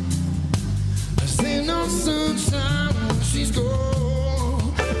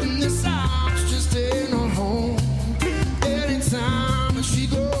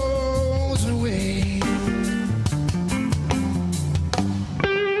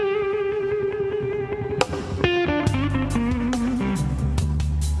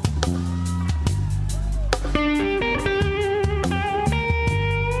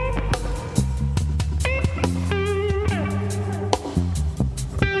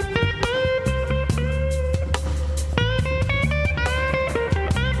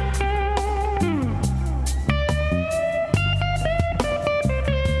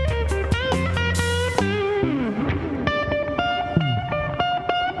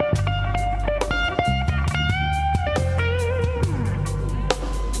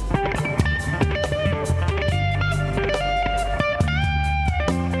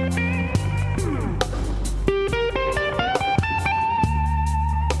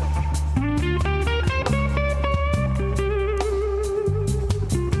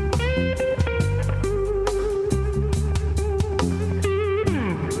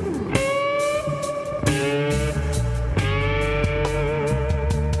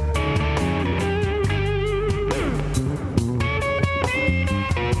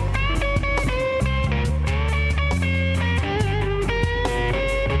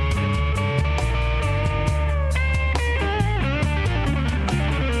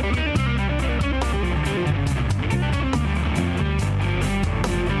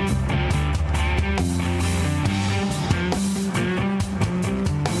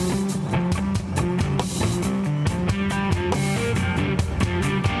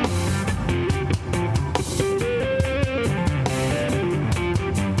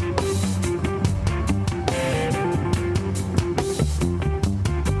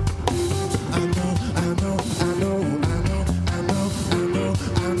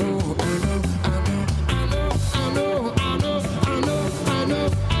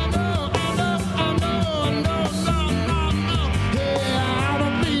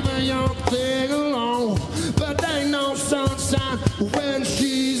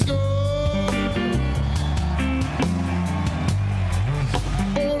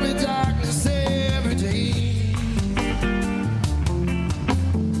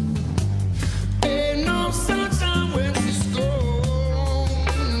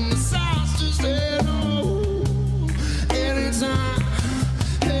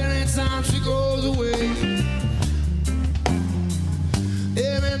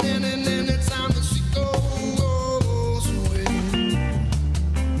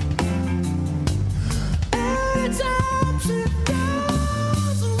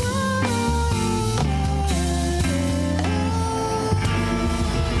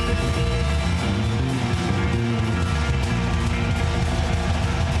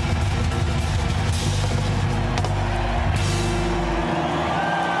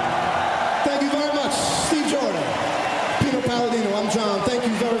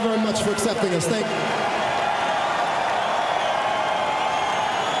 accepting us. Thank you.